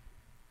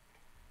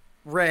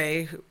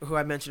 Ray, who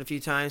I mentioned a few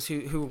times,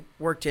 who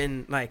worked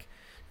on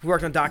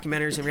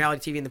documentaries and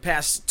reality TV in the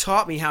past,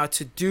 taught me how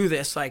to do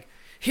this. Like,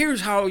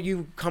 here's how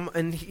you come,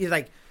 and he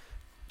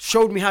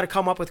showed me how to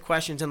come up with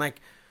questions, and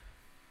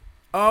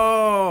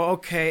oh,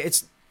 okay,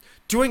 it's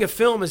doing a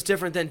film is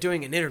different than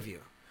doing an interview.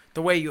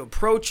 The way you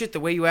approach it, the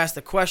way you ask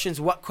the questions,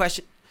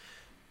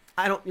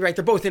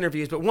 they're both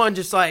interviews, but one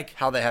just like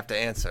how they have to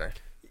answer.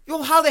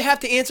 How they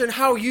have to answer and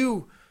how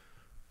you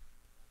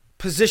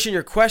position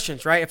your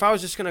questions, right? If I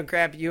was just going to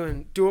grab you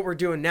and do what we're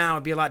doing now,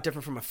 it'd be a lot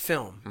different from a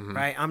film,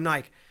 right? I'm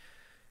like,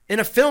 in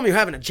a film, you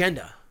have an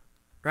agenda,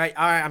 right?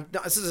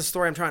 This is a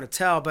story I'm trying to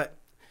tell,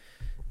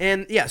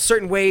 and yeah,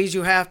 certain ways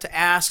you have to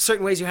ask,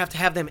 certain ways you have to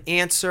have them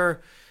answer,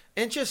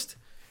 and just,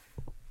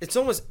 it's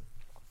almost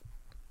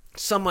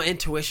somewhat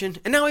intuition.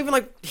 And now even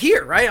like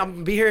here, right? I'm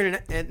going to be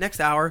here in next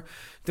hour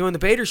doing the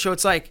Bader show.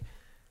 It's like,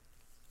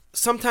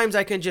 sometimes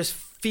I can just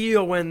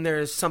feel when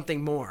there's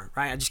something more,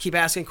 right? I just keep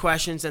asking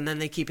questions, and then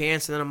they keep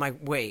answering, and I'm like,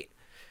 wait,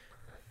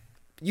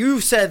 you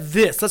said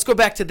this. Let's go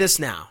back to this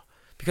now,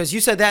 because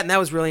you said that, and that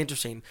was really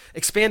interesting.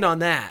 Expand on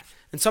that.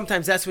 And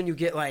sometimes that's when you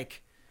get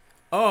like,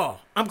 oh,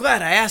 I'm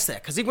glad I asked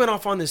that, because he went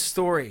off on this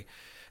story.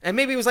 And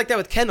maybe it was like that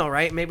with Kendall,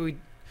 right? Maybe we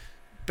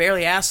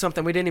barely asked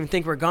something we didn't even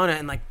think we were gonna,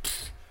 and like,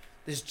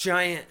 this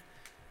giant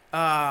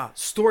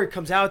story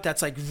comes out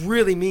that's like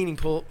really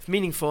meaningful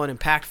and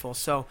impactful.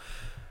 So,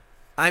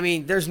 I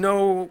mean, there's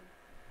no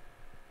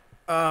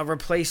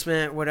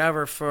replacement,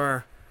 whatever,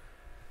 for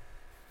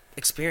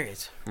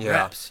experience,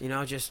 reps,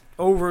 just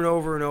over and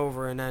over and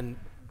over. And then,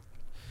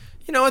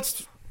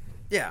 it's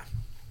a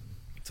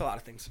lot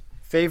of things.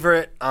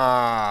 Favorite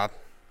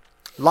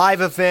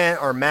live event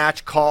or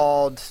match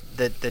called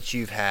that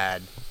you've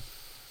had?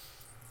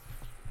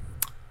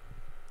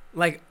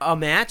 Like a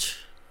match?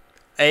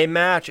 A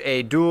match,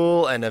 a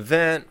duel, an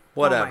event,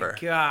 whatever. Oh my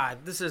God,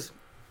 this is,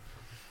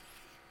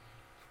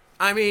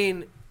 I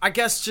mean, I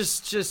guess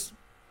just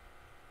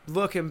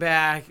looking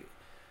back,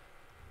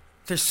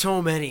 there's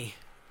so many,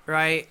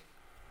 right?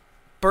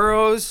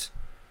 Burroughs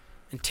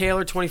and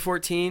Taylor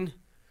 2014,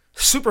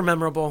 super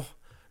memorable,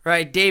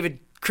 right? David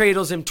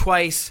cradles him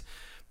twice.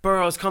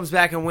 Burroughs comes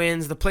back and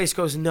wins. The place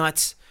goes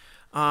nuts.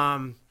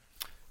 That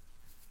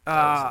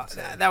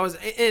was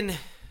in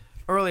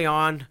early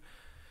on.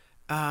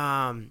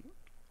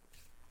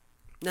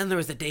 Then there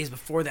was the days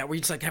before that where you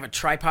just like have a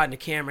tripod and a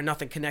camera,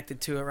 nothing connected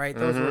to it, right?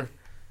 Those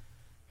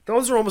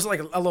are almost like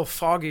a little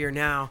foggier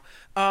now.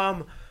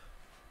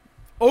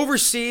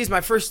 Overseas, my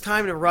first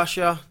time to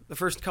Russia, the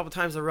first couple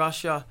times to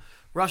Russia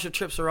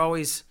trips are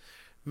always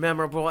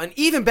memorable. And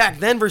even back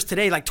then versus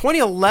today, like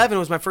 2011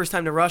 was my first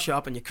time to Russia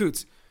up in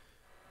Yakutsk.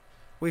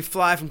 We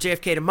fly from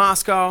JFK to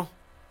Moscow.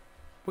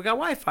 We got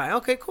Wi-Fi.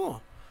 Okay,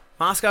 cool.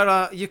 Moscow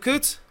to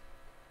Yakutsk,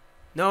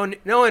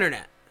 no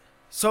internet.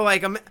 So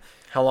like,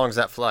 how long is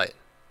that flight?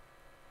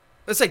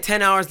 It's like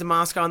 10 hours to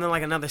Moscow and then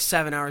like another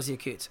 7 hours to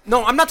Yakutsk.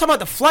 No, I'm not talking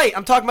about the flight.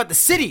 I'm talking about the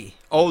city.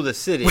 Oh, the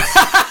city.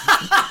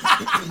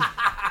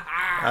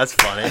 That's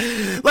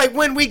funny. Like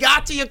when we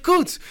got to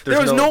Yakutsk, there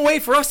was no way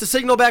for us to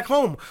signal back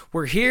home.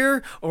 We're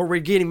here or we're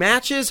getting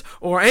matches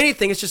or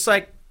anything. It's just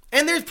like,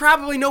 and there's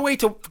probably no way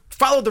to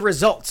follow the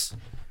results.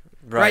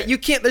 Right? You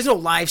can't, there's no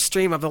live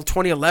stream of the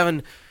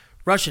 2011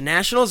 Russian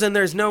Nationals and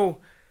there's no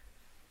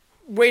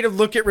way to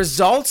look at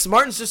results.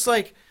 Martin's just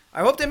like,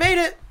 I hope they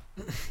made it.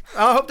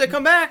 I hope they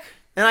come back.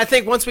 And I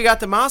think once we got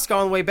to Moscow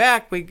on the way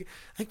back, I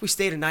think we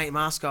stayed a night in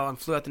Moscow and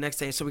flew out the next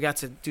day. So we got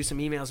to do some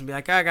emails and be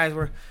like, all right, guys,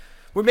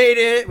 we made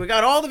it. We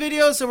got all the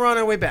videos and we're on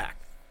our way back.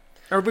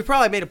 Or we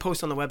probably made a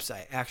post on the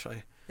website,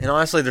 actually. And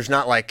honestly, there's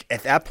not like,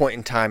 at that point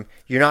in time,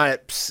 you're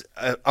not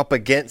up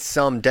against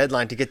some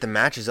deadline to get the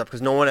matches up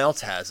because no one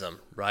else has them,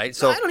 right?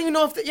 So I don't even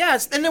know if,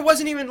 and it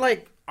wasn't even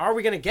like, are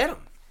we going to get them?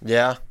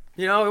 Yeah.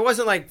 You know, it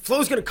wasn't like,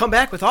 Flo's going to come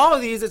back with all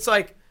of these. It's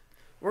like,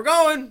 we're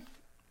going.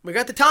 We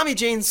got the Tommy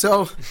jeans,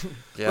 so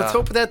let's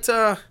hope that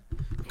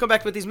we come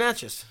back with these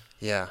matches.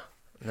 Yeah,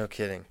 no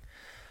kidding.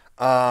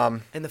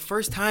 And the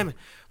first time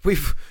we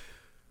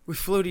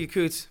flew to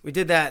Yakutsk, we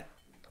did that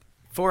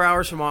 4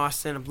 hours from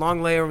Austin, a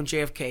long layover in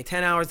JFK,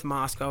 10 hours to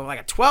Moscow, like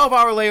a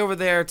 12-hour layover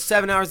there,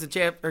 7 hours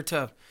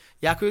to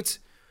Yakutsk.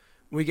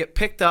 We get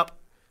picked up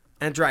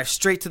and drive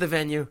straight to the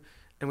venue,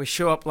 and we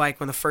show up like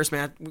when the first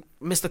match, we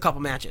missed a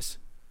couple matches.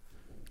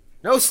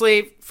 No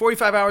sleep,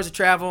 45 hours of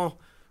travel,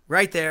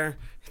 right there.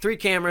 3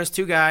 cameras,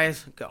 2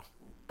 guys, go.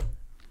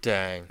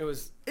 Dang. It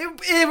was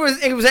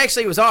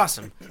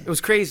awesome. It was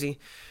crazy,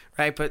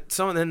 right? But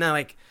someone then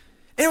and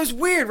it was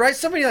weird, right?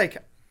 Somebody like,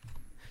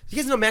 you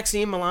guys know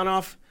Maxim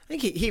Milanov? I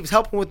think he was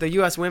helping with the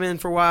U.S. women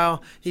for a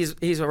while.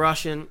 He's a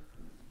Russian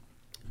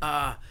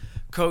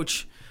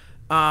coach.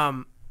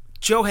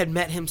 Joe had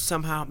met him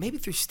somehow, maybe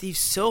through Steve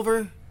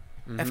Silver,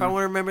 if I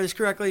want to remember this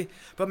correctly.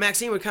 But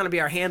Maxime would kind of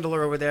be our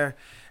handler over there,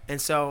 and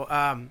so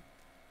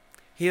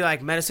he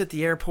like met us at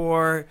the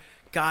airport.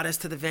 Got us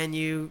to the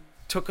venue,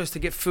 took us to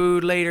get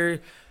food later,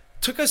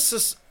 took us to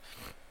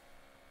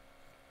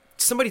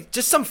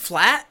some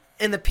flat,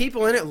 and the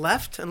people in it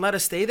left and let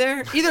us stay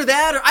there. Either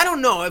that or I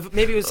don't know. If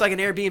maybe it was like an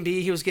Airbnb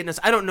he was getting us.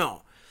 I don't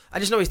know. I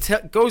just know he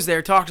goes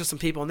there, talks to some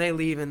people, and they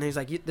leave, and he's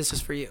like, this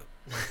is for you.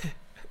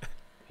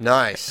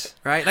 Nice.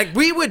 Right? Like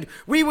we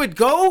would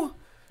go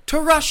to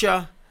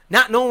Russia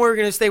not knowing where we were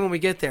going to stay when we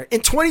get there.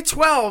 In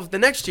 2012, the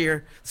next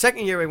year,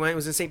 second year we went, it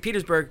was in St.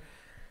 Petersburg.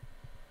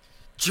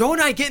 Joe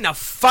and I get in a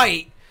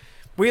fight.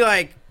 We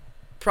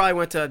probably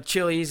went to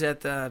Chili's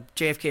at the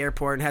JFK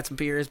airport and had some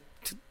beers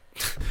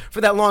for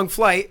that long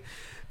flight.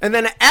 And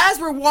then as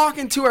we're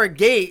walking to our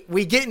gate,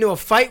 we get into a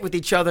fight with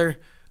each other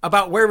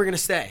about where we're going to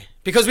stay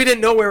because we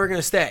didn't know where we were going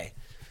to stay.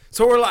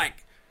 So we're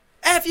like,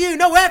 F you,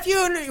 no F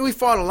you. And we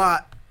fought a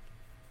lot.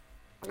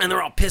 And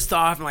they're all pissed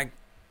off and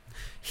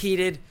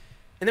heated.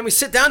 And then we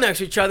sit down next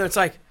to each other. And it's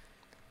like,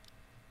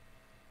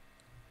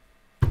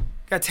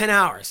 got 10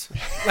 hours,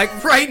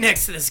 right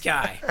next to this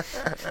guy.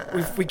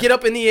 We get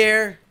up in the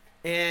air,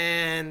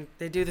 and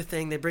they do the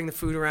thing. They bring the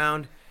food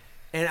around,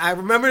 and I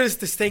remember this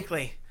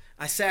distinctly.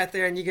 I sat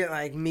there, and you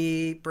get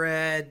meat,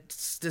 bread,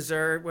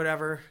 dessert,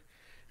 whatever,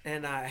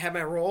 and I had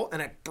my roll, and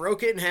I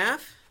broke it in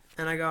half,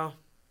 and I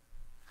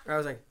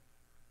was like,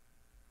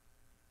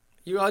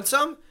 you want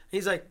some? And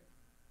he's like,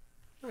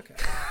 okay.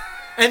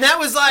 And that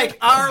was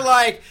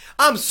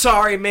I'm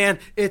sorry, man.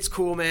 It's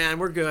cool, man.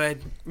 We're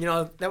good. You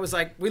know, that was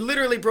we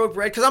literally broke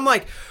bread. Because I'm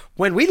like,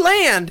 when we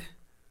land,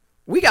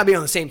 we got to be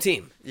on the same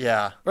team.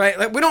 Yeah.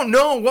 Right? We don't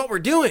know what we're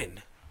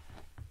doing.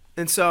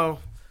 And so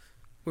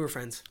we were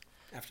friends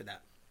after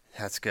that.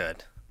 That's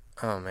good.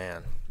 Oh,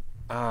 man.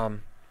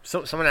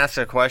 So someone asked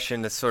a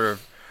question that sort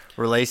of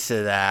relates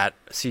to that.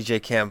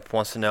 CJ Kemp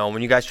wants to know,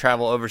 when you guys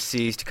travel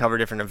overseas to cover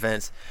different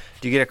events,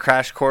 do you get a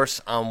crash course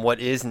on what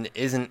is and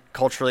isn't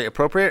culturally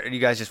appropriate, or do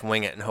you guys just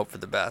wing it and hope for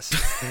the best?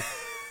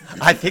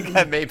 I think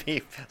that may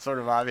be sort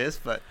of obvious,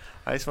 but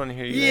I just want to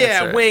hear you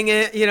answer. Yeah, wing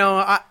it. You know,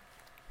 I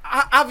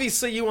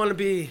obviously you want to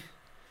be.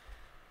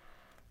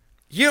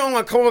 You don't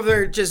want to come over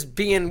there just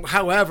being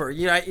however.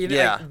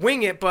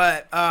 Wing it,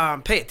 but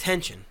pay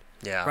attention.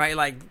 Yeah.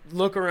 Right?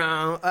 Look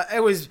around.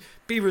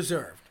 Be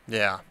reserved.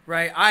 Yeah.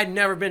 Right? I'd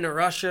never been to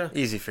Russia.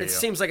 Easy for you. It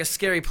seems like a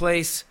scary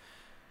place.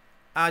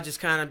 I'll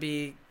just kind of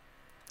be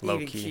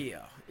low-key.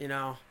 Keel, you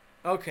know?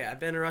 Okay, I've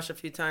been to Russia a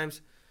few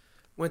times.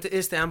 Went to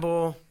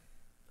Istanbul.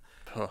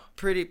 Huh.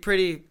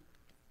 Pretty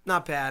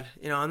not bad,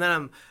 you know. And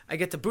then I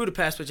get to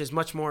Budapest, which is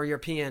much more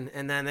European,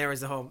 and then there was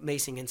the whole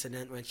macing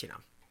incident, which, you know.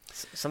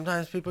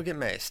 Sometimes people get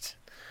maced.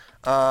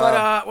 But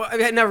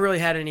I never really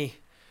had any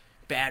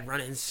bad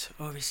run-ins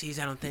overseas,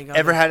 I don't think.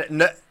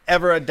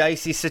 Ever a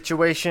dicey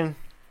situation?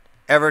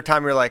 Ever a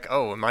time you're like,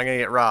 oh, am I going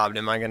to get robbed?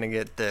 Am I going to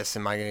get this?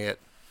 Am I going to get...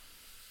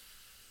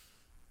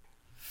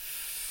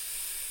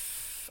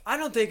 I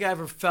don't think I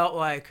ever felt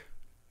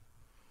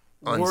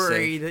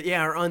worried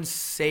or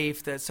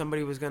unsafe that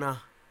somebody was going to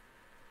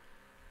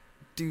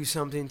do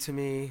something to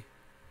me.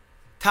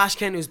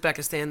 Tashkent,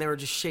 Uzbekistan, they were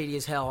just shady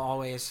as hell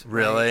always.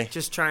 Really? Right?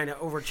 Just trying to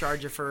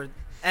overcharge you for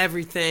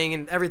everything,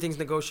 and everything's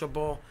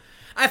negotiable.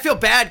 I feel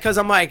bad because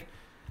I'm like,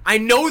 I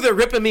know they're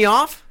ripping me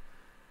off,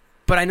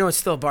 but I know it's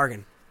still a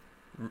bargain.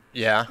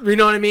 Yeah. You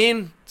know what I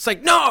mean? It's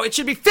like, no, it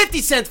should be 50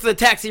 cents for the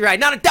taxi ride,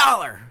 not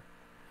 $1.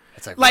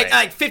 It's like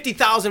Like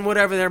 50,000,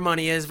 whatever their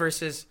money is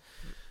versus,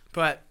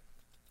 but,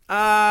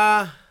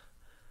 I'm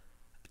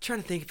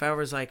trying to think if I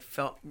ever like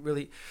felt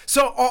really,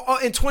 so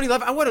in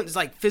 2011, I wasn't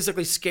like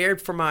physically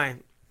scared for I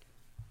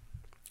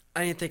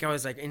didn't think I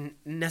was like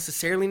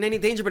necessarily in any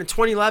danger, but in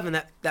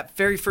 2011, that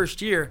very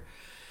first year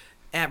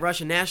at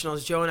Russian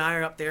Nationals, Joe and I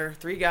are up there,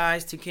 3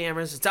 guys, 2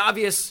 cameras. It's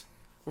obvious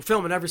we're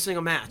filming every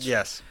single match.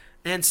 Yes.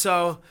 And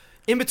so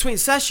in between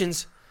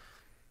sessions,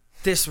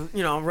 this,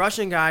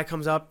 Russian guy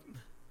comes up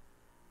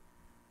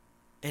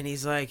and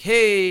he's like,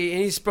 hey,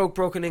 and he spoke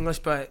broken English,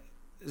 but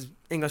his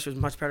English was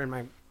much better than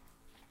my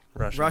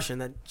Russian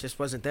that just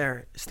wasn't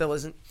there. Still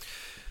isn't.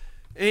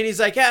 And he's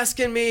like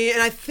asking me,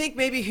 and I think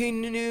maybe he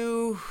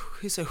knew.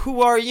 He said,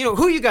 "Who are you?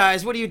 Who are you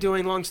guys? What are you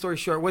doing?" Long story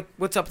short,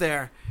 what's up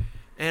there?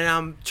 And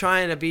I'm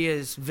trying to be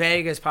as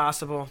vague as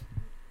possible.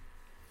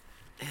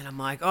 And I'm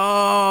like,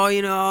 "Oh, I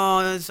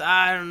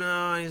don't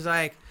know." And he's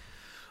like,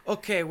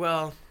 "Okay,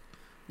 well,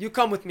 you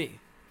come with me."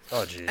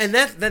 Oh, jeez. And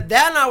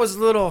that I was a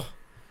little.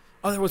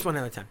 Oh, there was one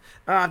other time.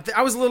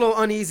 I was a little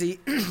uneasy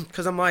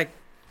because I'm like,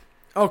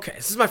 okay,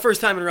 this is my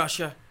first time in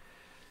Russia.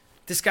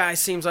 This guy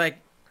seems like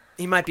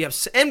he might be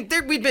upset. And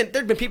there'd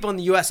been people in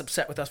the U.S.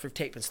 upset with us for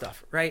tape and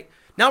stuff, right?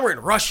 Now we're in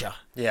Russia.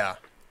 Yeah.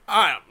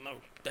 I don't know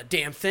the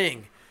damn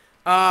thing.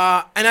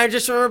 And I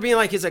just remember being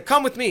like, he's like,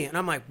 come with me. And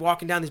I'm like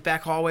walking down these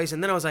back hallways.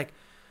 And then I was like,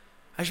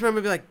 I just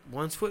remember being like,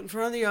 one foot in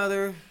front of the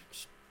other.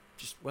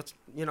 Just what's,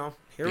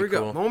 here we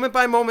go. Cool. Moment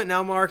by moment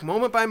now, Mark.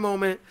 Moment by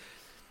moment.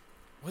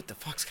 What the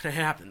fuck's going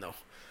to happen, though?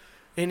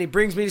 And he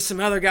brings me to some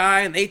other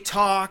guy, and they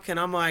talk, and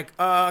I'm like,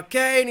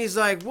 okay. And he's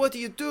like, what do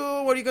you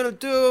do? What are you going to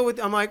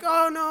do? I'm like,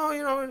 oh,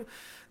 no,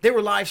 They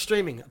were live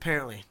streaming,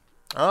 apparently,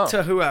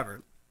 to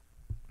whoever.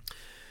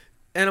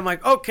 And I'm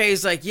like, okay.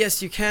 He's like,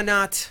 yes, you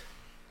cannot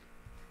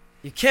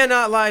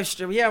live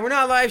stream. Yeah, we're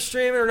not live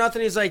streaming or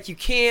nothing. He's like, you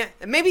can't.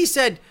 And maybe he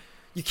said,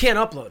 you can't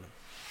upload them,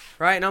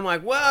 right? And I'm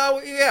like,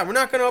 well, yeah, we're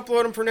not going to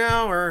upload them for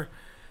now, or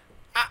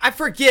I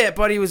forget.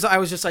 But I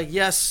was just like,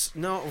 yes,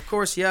 no, of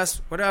course,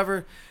 yes,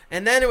 whatever.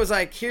 And then it was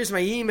like, here's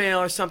my email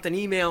or something.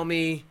 Email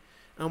me,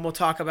 and we'll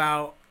talk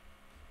about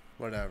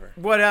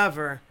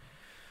whatever.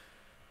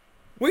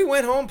 We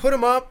went home, put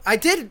him up. I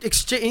did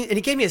exchange, and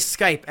he gave me a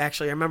Skype.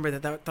 Actually, I remember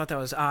thought that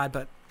was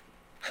odd,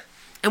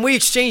 and we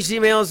exchanged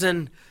emails,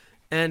 and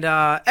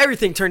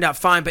everything turned out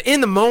fine. But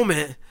in the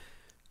moment,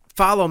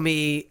 follow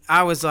me.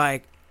 I was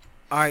like,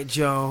 all right,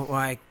 Joe,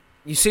 like,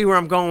 you see where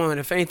I'm going.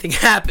 If anything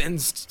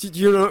happens,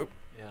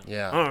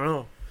 Yeah. I don't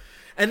know.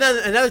 And then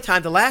another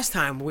time, the last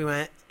time we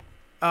went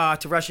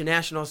to Russian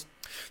Nationals.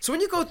 So when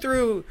you go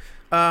through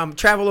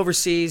travel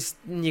overseas,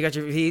 and you got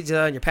your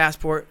visa and your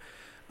passport,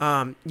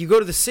 you go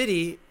to the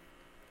city,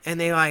 and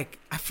they like,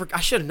 I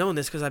should have known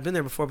this because I've been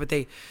there before, but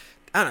they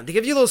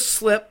give you a little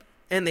slip,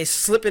 and they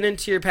slip it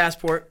into your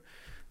passport,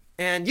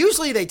 and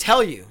usually they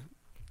tell you,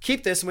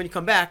 keep this, and when you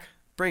come back,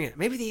 bring it.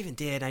 Maybe they even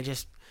did.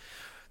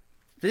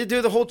 They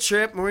do the whole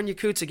trip. We're in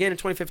Yakutsk again in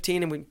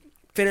 2015, and we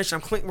finished.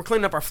 We're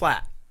cleaning up our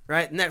flat,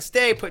 right? The next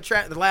day,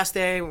 the last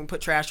day, we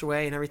put trash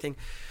away and everything.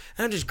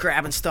 And I'm just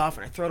grabbing stuff,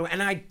 and I throw it away.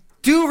 And I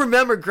do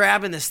remember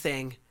grabbing this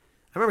thing.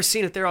 I remember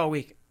seeing it there all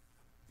week.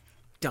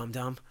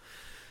 Dumb.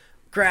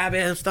 Grab it,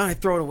 and stuff, I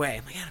throw it away.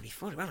 I'm like, that'd be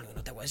fun. I don't know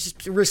what that was.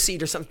 Just a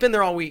receipt or something. It's been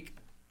there all week.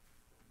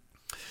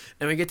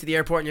 And we get to the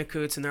airport in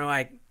Yakutsk, and they're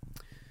like,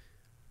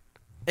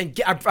 and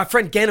our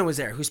friend Gena was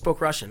there, who spoke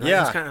Russian. Right? Yeah.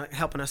 He was kind of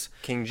helping us.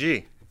 King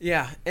G.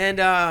 Yeah, and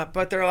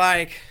but they're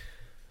like,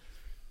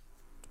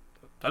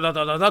 da.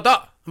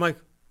 I'm like,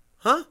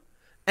 huh?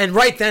 And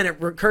right then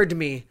it occurred to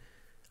me,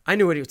 I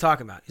knew what he was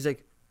talking about. He's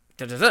like,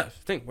 da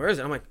thing, where is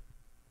it? I'm like,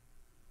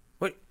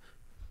 what?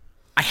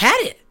 I had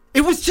it.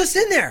 It was just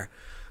in there.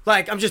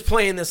 Like, I'm just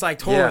playing this like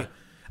totally.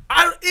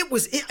 Yeah. It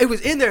was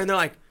in there, and they're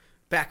like,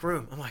 back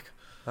room. I'm like,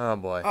 oh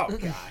boy. Oh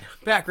god,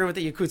 back room at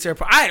the Yakutsk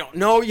airport. I don't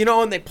know,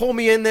 and they pull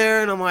me in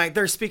there, and I'm like,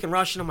 they're speaking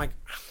Russian. I'm like,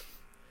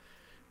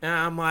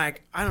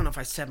 I don't know if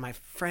I said my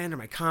friend or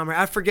my comrade.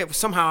 I forget.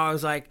 Somehow I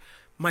was like,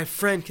 my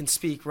friend can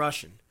speak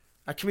Russian.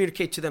 I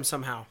communicate to them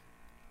somehow.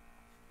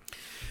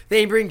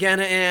 They bring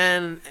Gena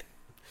in.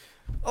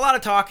 A lot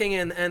of talking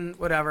and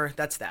whatever.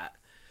 That's that.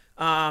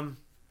 I'm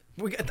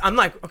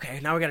like, okay,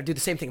 now we got to do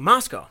the same thing in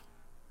Moscow.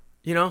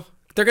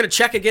 They're going to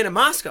check again in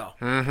Moscow.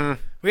 Mm-hmm.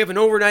 We have an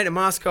overnight in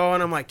Moscow,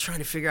 and I'm like trying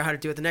to figure out how to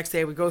do it. The next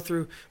day we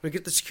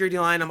get the security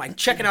line. I'm like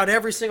checking out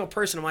every single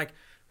person. I'm like,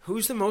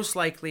 who's the most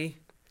likely?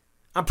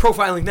 I'm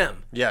profiling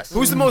them. Yes.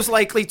 Who's the most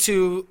likely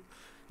to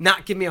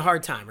not give me a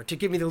hard time or to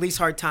give me the least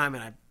hard time?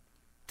 And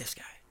this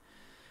guy.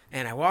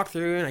 And I walk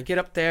through, and I get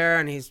up there,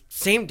 and he's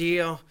same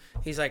deal.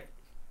 He's like,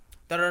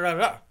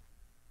 da.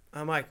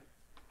 I'm like,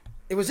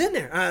 it was in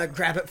there. I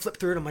grab it, flip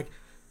through it. I'm like,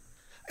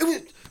 it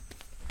was.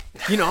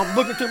 I'm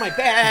looking through my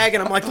bag,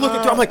 and I'm like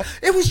looking through. I'm like,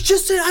 it was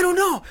just in. I don't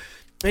know.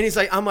 And he's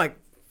like, I'm like,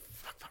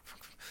 fuck.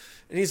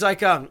 And he's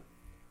like,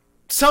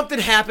 something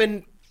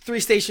happened 3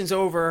 stations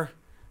over,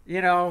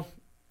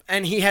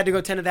 and he had to go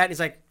tend to that. And he's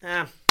like,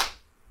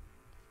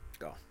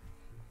 go.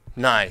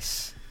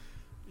 Nice.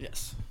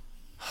 Yes.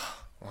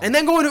 And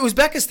then going to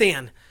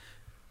Uzbekistan,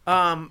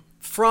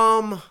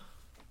 from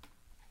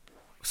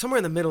somewhere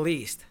in the Middle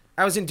East.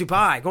 I was in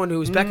Dubai going to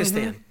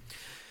Uzbekistan,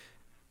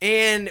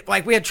 and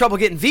like we had trouble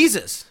getting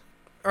visas,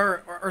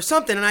 or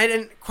something, and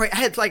I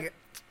had like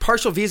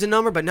partial visa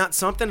number, but not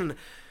something, and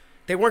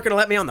they weren't going to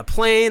let me on the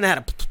plane. I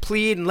had to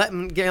plead and let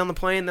them get on the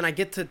plane. Then I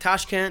get to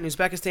Tashkent,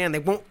 Uzbekistan. They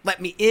won't let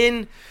me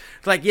in.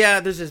 They're like, yeah,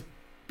 there's this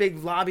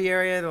big lobby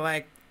area. They're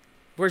like,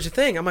 where's your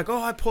thing? I'm like,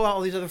 I pull out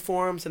all these other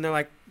forms, and they're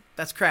like,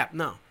 that's crap.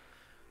 No.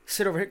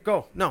 Sit over here.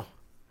 Go. No.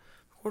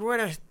 Where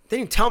did I? They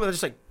didn't tell me. They're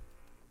just like,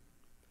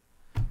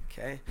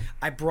 okay.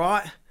 I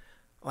brought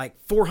like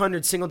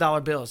 400 single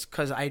dollar bills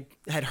because I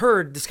had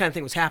heard this kind of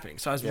thing was happening.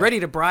 So I was ready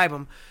to bribe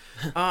them.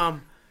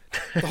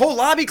 The whole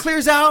lobby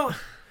clears out.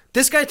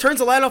 This guy turns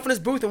the light off in his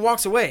booth and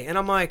walks away. And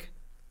I'm like,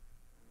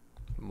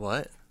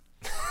 what?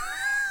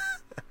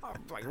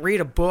 like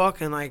read a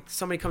book, and like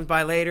somebody comes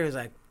by later and is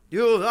like,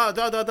 you, I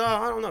don't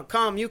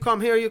know, you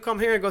come here,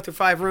 and go through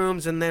 5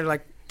 rooms, and they're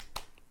like,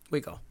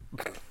 we go.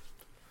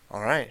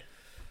 All right.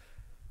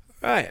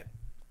 Right.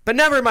 But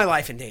never in my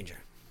life in danger.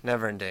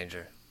 Never in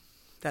danger.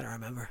 That I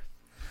remember.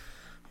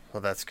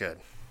 Well, that's good.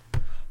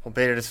 Well,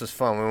 Bader, this was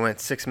fun. We went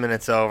 6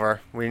 minutes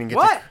over. We didn't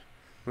get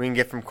we didn't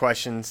get from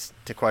questions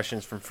to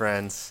questions from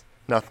friends.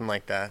 Nothing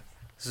like that.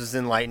 This was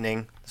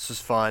enlightening. This was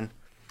fun.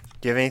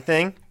 Do you have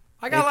anything?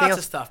 I got lots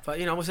of stuff, but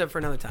we'll save it for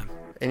another time.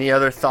 Any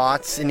other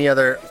thoughts? Any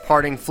other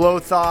parting flow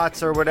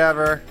thoughts or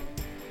whatever?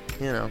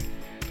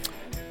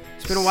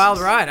 It's been a wild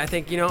ride. I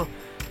think,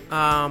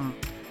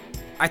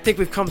 I think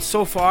we've come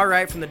so far,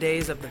 right, from the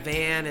days of the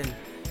van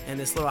and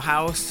this little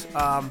house.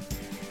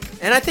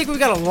 And I think we've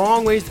got a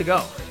long ways to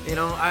go. And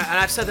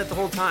I've said that the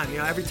whole time.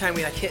 Every time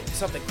we hit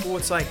something cool,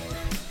 it's like,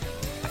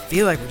 I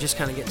feel like we're just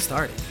kind of getting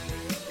started.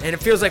 And it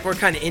feels like we're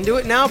kind of into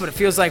it now, but it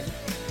feels like,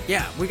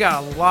 we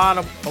got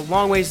a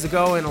long ways to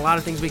go and a lot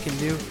of things we can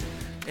do.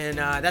 And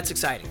that's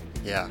exciting.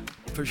 Yeah.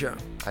 For sure.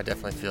 I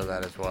definitely feel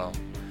that as well.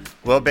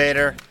 Will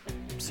Bader,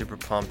 super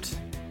pumped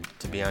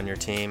to be on your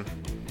team.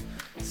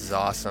 This is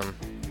awesome.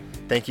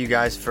 Thank you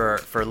guys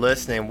for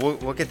listening.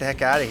 We'll get the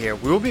heck out of here.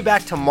 We will be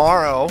back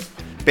tomorrow.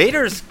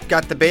 Bader's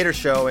got the Bader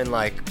Show in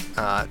like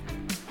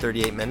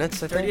 38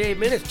 minutes, I think. 38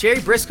 minutes.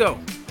 Jerry Briscoe.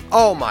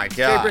 Oh, my gosh.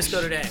 Jerry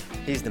Briscoe today.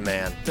 He's the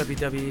man.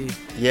 WWE.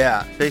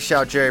 Yeah. Big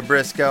shout, Jerry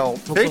Briscoe.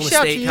 Big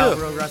shout to you.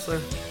 Pro wrestler.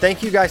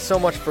 Thank you guys so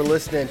much for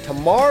listening.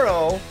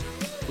 Tomorrow,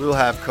 we will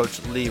have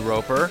Coach Lee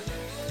Roper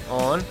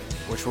on,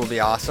 which will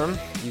be awesome.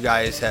 You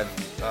guys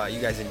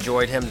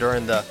enjoyed him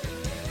during the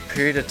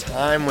period of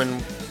time when,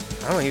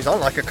 I don't know, he was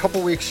on like a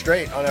couple weeks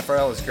straight on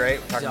FRL. It was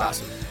great. We're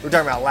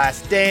talking about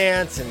Last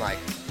Dance and like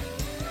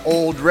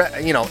old,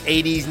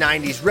 80s,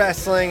 90s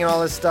wrestling and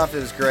all this stuff. It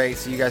was great.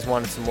 So you guys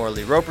wanted some more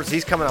Lee Ropers.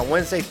 He's coming on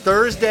Wednesday.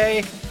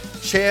 Thursday,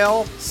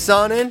 Chael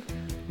Sonnen.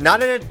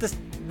 Not at the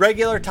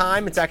regular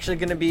time. It's actually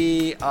going to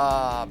be,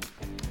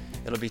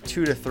 it'll be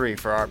 2 to 3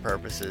 for our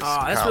purposes.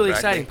 Oh, that's really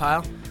exciting,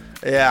 Pyle.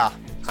 Yeah,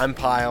 I'm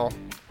Pyle.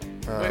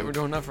 Wait, we're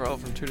doing FRL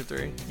from 2 to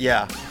 3?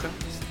 Yeah. Okay.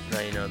 Now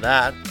you know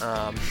that.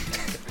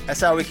 That's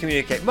how we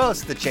communicate.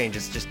 Most of the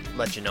changes just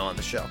let you know on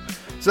the show.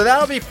 So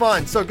that'll be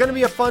fun. So going to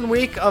be a fun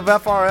week of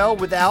FRL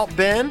without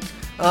Ben.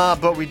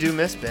 But we do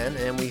miss Ben,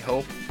 and we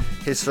hope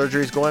his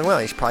surgery is going well.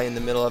 He's probably in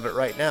the middle of it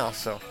right now.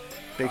 So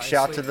big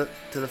shout to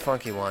the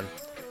funky one.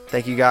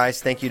 Thank you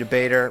guys. Thank you to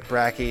Bader,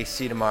 Bracky.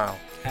 See you tomorrow.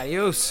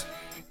 Adios.